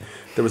stones to lift.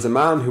 There was a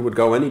man who would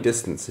go any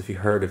distance if he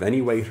heard of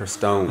any weight or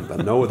stone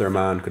that no other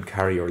man could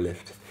carry or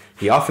lift.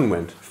 He often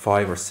went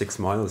 5 or 6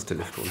 miles to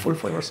lift one. Full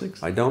 5 or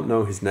 6. I don't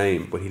know his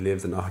name, but he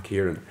lives in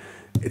Kieran.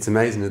 It's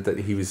amazing that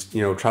he was,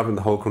 you know, traveling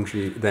the whole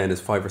country then is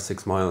 5 or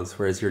 6 miles,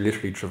 whereas you're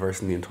literally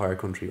traversing the entire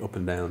country up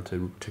and down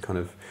to kind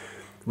of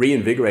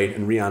reinvigorate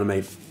and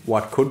reanimate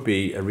what could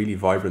be a really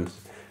vibrant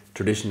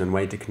tradition and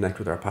way to connect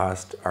with our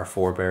past, our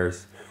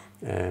forebears.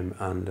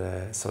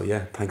 So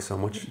yeah, thanks so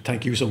much.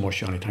 Thank you so much,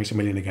 Johnny. Thanks a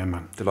million again,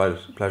 man. Delighted.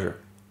 Pleasure.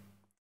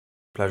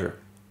 Pleasure.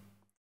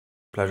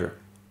 Pleasure.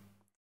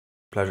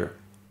 Pleasure.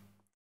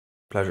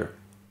 Pleasure.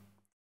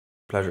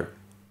 Pleasure.